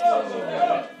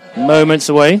 Moments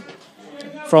away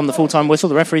from the full-time whistle.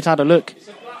 The referee's had a look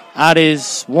at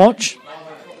his watch.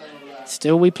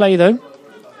 Still we play though.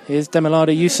 Here's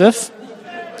Demilada Yusuf.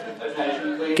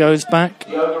 Goes back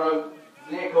to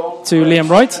Liam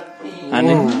Wright. And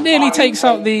it nearly takes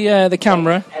out the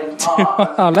camera to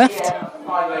our left.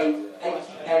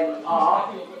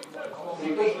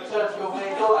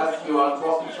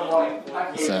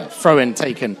 It's a throw-in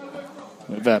taken.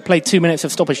 We've played 2 minutes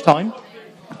of stoppage time.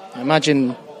 I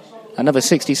imagine another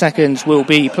 60 seconds will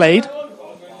be played.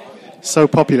 So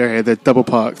popular here, they're double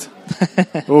parked.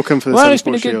 All come for the Severn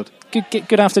Sport Shield.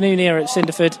 Good afternoon here at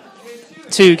Cinderford.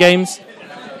 2 games.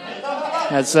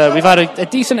 As we've had a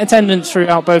decent attendance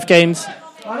throughout both games.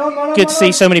 Good to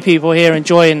see so many people here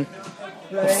enjoying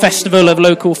the festival of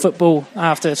local football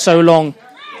after so long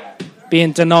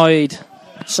being denied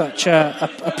such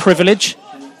a privilege.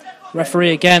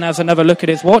 Referee again has another look at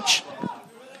his watch.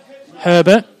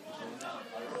 Herbert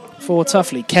for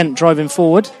Tuffley. Kent driving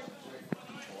forward.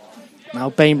 Now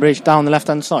Bainbridge down the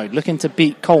left-hand side, looking to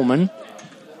beat Coleman.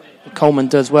 But Coleman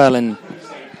does well and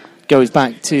goes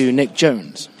back to Nick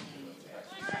Jones.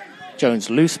 Jones,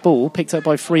 loose ball, picked up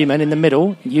by Freeman in the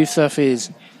middle. Yusuf is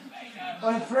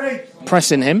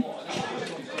pressing him.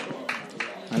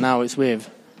 And now it's with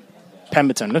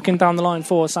Pemberton. Looking down the line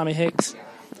for Sammy Hicks.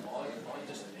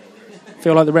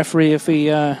 Feel like the referee, if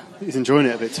he... he's enjoying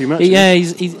it a bit too much. Yeah,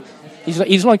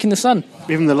 he's liking the sun.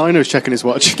 Even the liner's checking his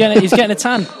watch. He's getting a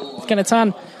tan. He's getting a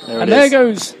tan. There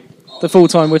goes the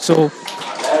full-time whistle.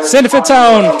 Cinderford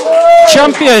Town,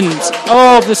 champions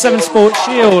of the Severn Sport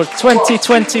Shield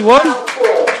 2021.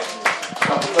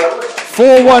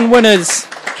 4-1 winners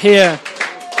here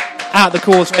at the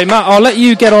Causeway. Matt, I'll let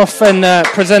you get off and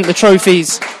present the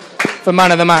trophies for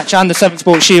Man of the Match and the Severn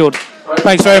Sport Shield.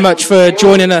 Thanks very much for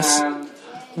joining us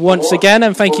once again,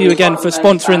 and thank you again for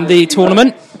sponsoring the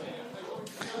tournament.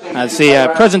 As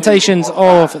the presentations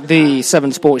of the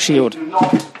Severn Sport Shield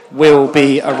will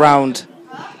be around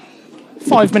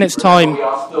 5 minutes' time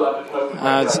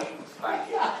as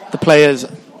the players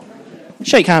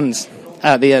shake hands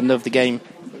at the end of the game.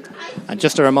 And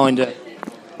just a reminder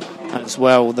as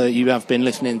well that you have been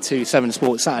listening to Severn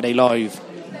Sports Saturday Live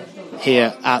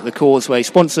here at the Causeway,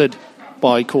 sponsored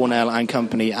by Cornell and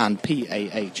Company and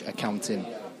PAH Accounting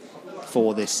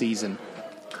for this season.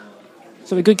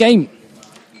 So a good game.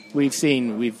 We've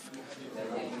seen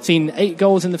 8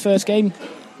 goals in the first game,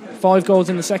 5 goals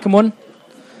in the second one.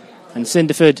 And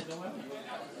Cinderford,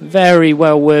 very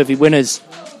well worthy winners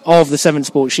of the Severn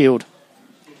Sport Shield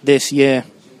this year.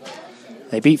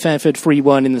 They beat Fairford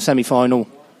 3-1 in the semi-final,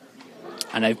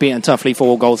 and they've beaten Tuffley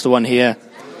 4-1 here.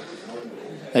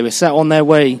 They were set on their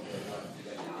way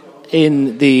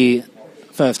in the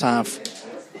first half,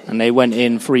 and they went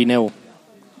in 3-1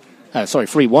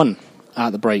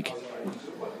 at the break.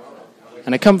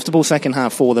 And a comfortable second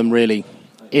half for them, really,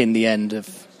 in the end of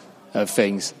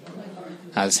things.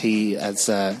 As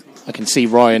I can see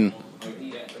Ryan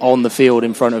on the field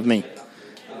in front of me,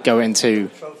 going to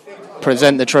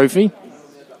present the trophy.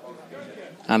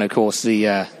 And of course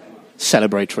the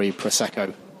celebratory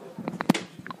Prosecco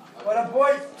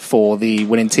for the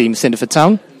winning team, Cinderford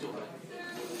Town.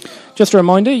 Just a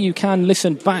reminder, you can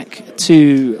listen back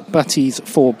to Butties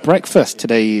for Breakfast,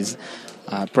 today's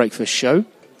breakfast show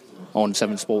on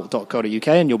severnsport.co.uk,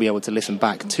 and you'll be able to listen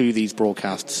back to these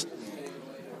broadcasts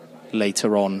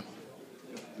later on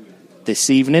this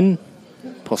evening,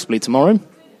 possibly tomorrow.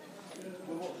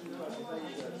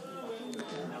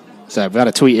 So we've had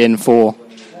a tweet in for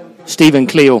Stephen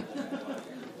Cleal,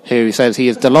 who says he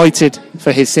is delighted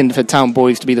for his Cinderford Town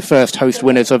boys to be the first host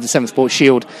winners of the Severn Sport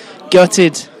Shield.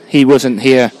 Gutted he wasn't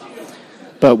here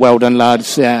But well done,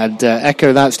 lads. And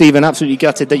echo that, Stephen. Absolutely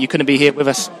gutted that you couldn't be here with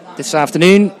us this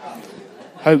afternoon.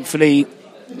 Hopefully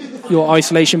your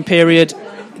isolation period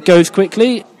goes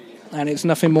quickly and it's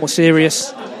nothing more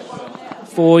serious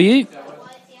for you.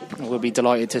 We'll be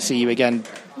delighted to see you again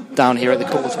down here at the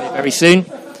Causeway very soon.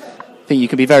 I think you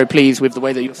can be very pleased with the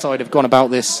way that your side have gone about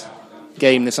this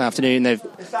game this afternoon. They've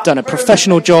done a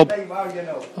professional job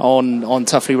on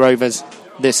Tuffley Rovers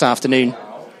this afternoon.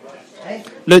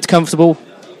 Looked comfortable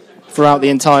throughout the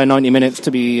entire 90 minutes,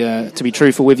 to be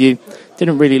truthful with you.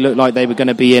 Didn't really look like they were going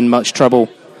to be in much trouble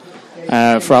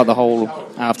throughout the whole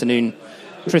afternoon.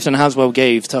 Tristan Haswell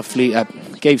gave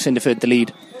Cinderford the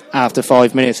lead after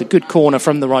 5 minutes. A good corner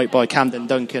from the right by Camden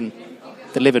Duncan,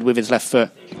 delivered with his left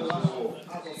foot.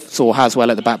 Saw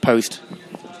Haswell at the back post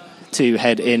to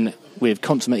head in with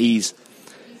consummate ease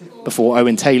before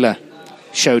Owen Taylor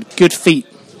showed good feet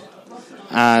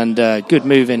and good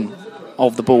moving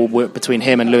of the ball between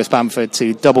him and Lewis Bamford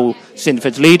to double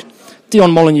Cinderford's lead.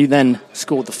 Dion Molyneux then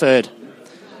scored the third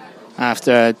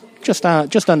after just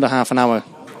under half an hour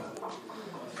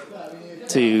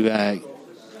to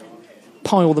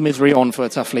pile the misery on for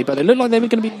Tuffley, but it looked like they were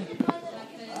going to be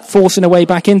forcing a way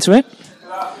back into it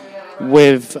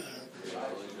with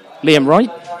Liam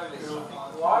Wright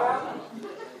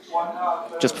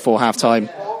just before half time,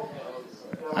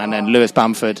 and then Lewis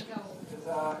Bamford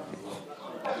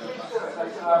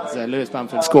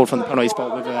scored from the penalty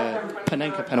spot with a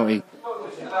Panenka penalty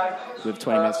with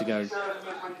 20 minutes to go,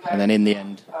 and then in the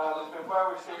end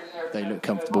they looked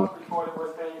comfortable.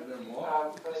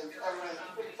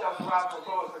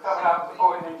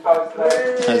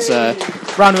 As a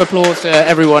round of applause to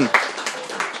everyone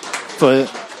for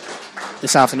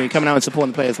this afternoon coming out and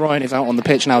supporting the players. Ryan is out on the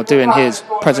pitch now doing his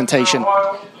presentation,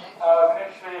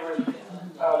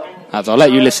 as I'll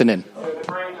let you listen in.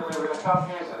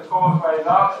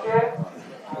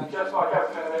 Just like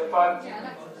everything a bit fun,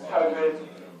 COVID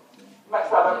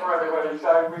messed that up for everybody.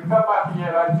 So we've come back a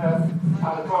year later and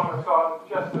the tournament's gone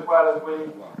just as well as we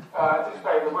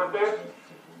anticipated it would do.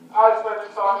 As for the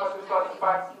time, I'd just like to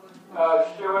thank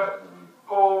Stuart,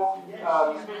 Paul,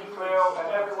 Steve Cleo and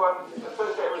everyone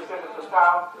associated with Cinderford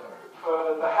Town for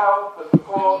the help, the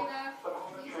support, the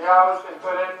voluntary hours they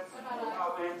put in.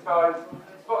 These guys,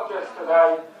 not just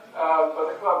today, but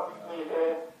the club need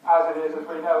here as it is, as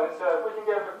we know it. So if we can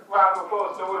give a round of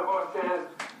applause to all the volunteers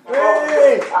involved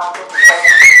in the town,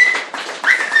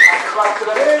 and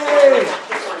congratulations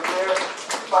here.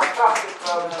 Fantastic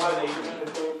club in the local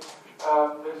community.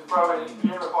 It's growing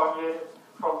year upon year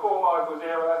from Paul Michael's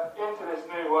era into this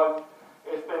new one.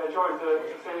 It's been a joy to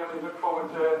see, and we look forward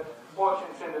to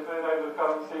watching Cinderford over the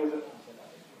coming season.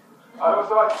 I'd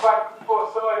also like to thank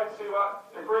both sides who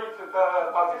agreed to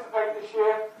participate this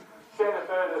year.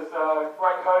 Cinderford is a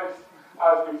great host,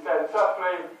 as we said.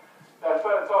 Tuffley, their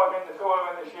third time in the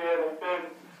tournament this year. They've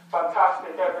been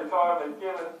fantastic every time. They've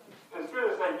given as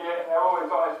good as they get, and they're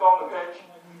always honest on the pitch.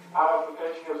 And off the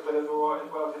pitch, Hillsford is all right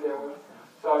as well to deal with.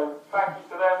 So thank you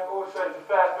to them. Also to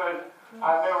Fairford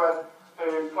and Newark,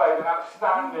 who played an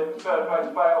outstanding third place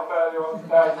playoff earlier on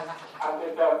today and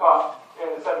did their part in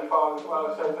the semi-final as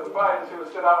well. So to the players who have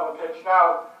stood out on the pitch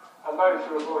now and those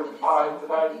who have already departed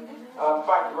today,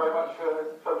 thank you very much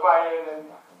for playing and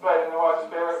playing in the right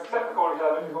spirit. Except for Corey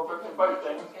Heather, who got booked in both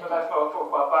games, but let's not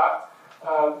talk about that.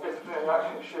 Disciplinary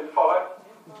action should follow.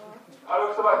 I'd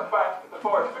also like to thank the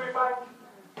Forest Food Bank,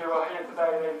 who are here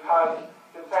today. They've had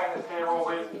containers here all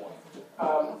week.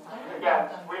 Again,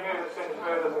 we knew that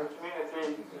Cinderford as a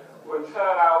community would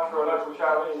turn out for a local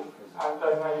charity and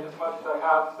donate as much as they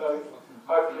have, so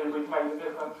hopefully we've made a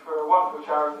difference for a wonderful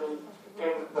charity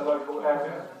in the local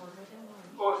area.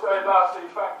 Also, lastly,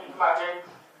 thank you to Matt Higgs,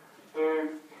 who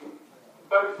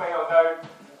both may not know,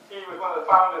 he was one of the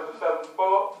founders of Severn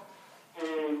Sport.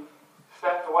 He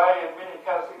stepped away and Minnie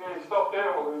Kelsey nearly stopped doing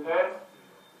what we were doing.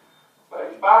 But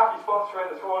he's back, he's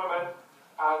sponsoring the tournament,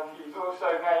 and he's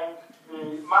also named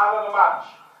the man of the match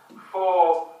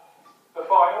for the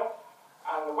final.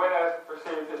 And the winner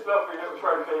received this lovely little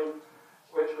trophy,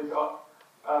 which we got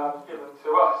given to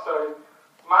us. So,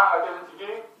 Matt, I give it to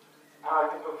you, and I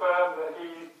can confirm that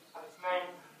he has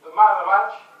named the man of the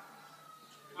match,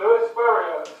 Lewis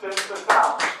Spurrier of Cinderford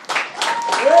Town.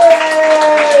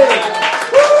 Yay!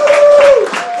 Woo!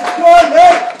 Go on,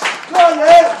 Nick! Go on,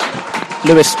 Nick!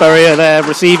 Lewis Spurrier there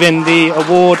receiving the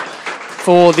award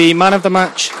for the man of the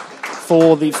match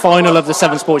for the final of the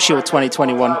Severn Sport Shield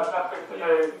 2021. Nothing to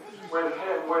do with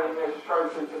him winning this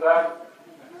trophy today.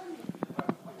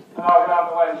 And I'll get out of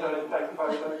the way so they take a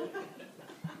photo.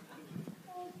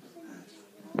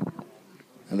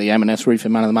 And the M&S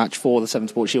Roofing man of the match for the Severn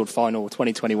Sport Shield final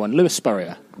 2021, Lewis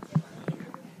Spurrier.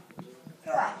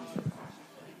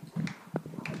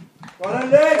 Well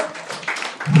done, Lee.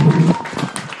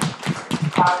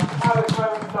 And at this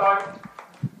moment in time,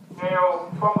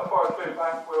 Neil from the Forest Food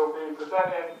Bank will be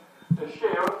presenting the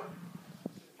shield.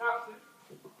 Captain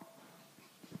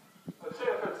of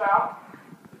Cinderford Town,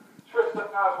 Tristan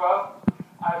as well,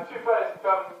 and two players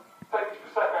come take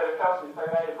Prosecco to Kelsey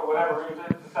donate for whatever reason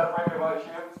to celebrate with my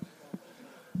shield.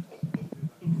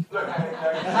 Look at it,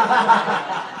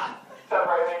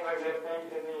 celebrating England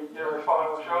in the Euros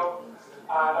final shot.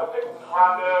 And I'll pick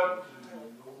random.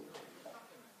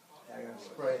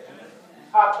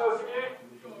 Have those of you.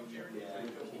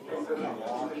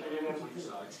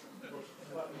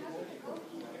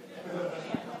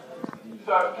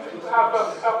 So, have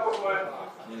those come forward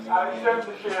and exchange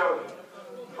the shield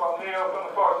from Neil from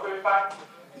the Forest Food Bank.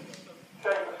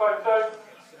 Take a photo.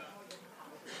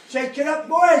 Shake it up,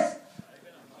 boys.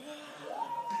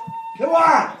 Come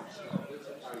on.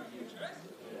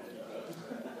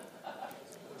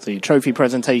 The trophy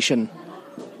presentation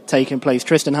taking place.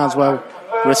 Tristan Haswell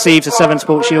receives the Severn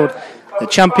Sport Shield. The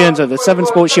champions of the Severn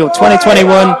Sport Shield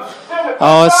 2021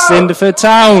 are Cinderford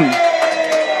Town.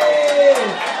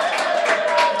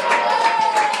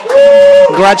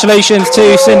 Congratulations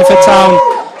to Cinderford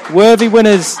Town, worthy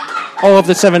winners of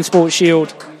the Severn Sport Shield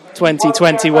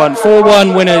 2021.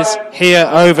 4-1 winners here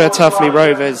over Tuffley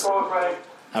Rovers.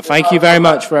 And thank you very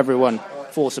much for everyone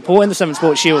for supporting the Severn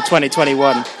Sport Shield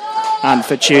 2021 and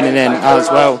for tuning in as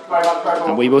well.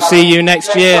 And we will see you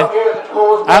next year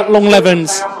at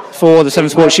Longlevens for the Severn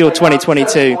Sport Shield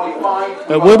 2022.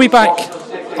 But we'll be back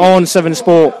on Severn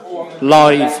Sport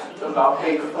live,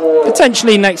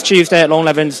 potentially next Tuesday at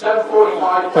Longlevens,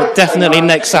 but definitely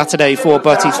next Saturday for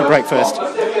Butties for breakfast.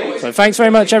 So thanks very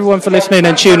much everyone for listening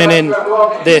and tuning in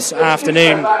this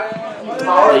afternoon.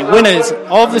 The winners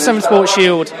of the Severn Sport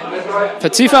Shield for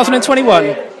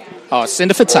 2021 are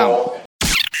Cinderford Town.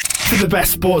 For the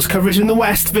best sports coverage in the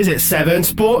West, visit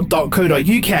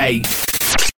severnsport.co.uk.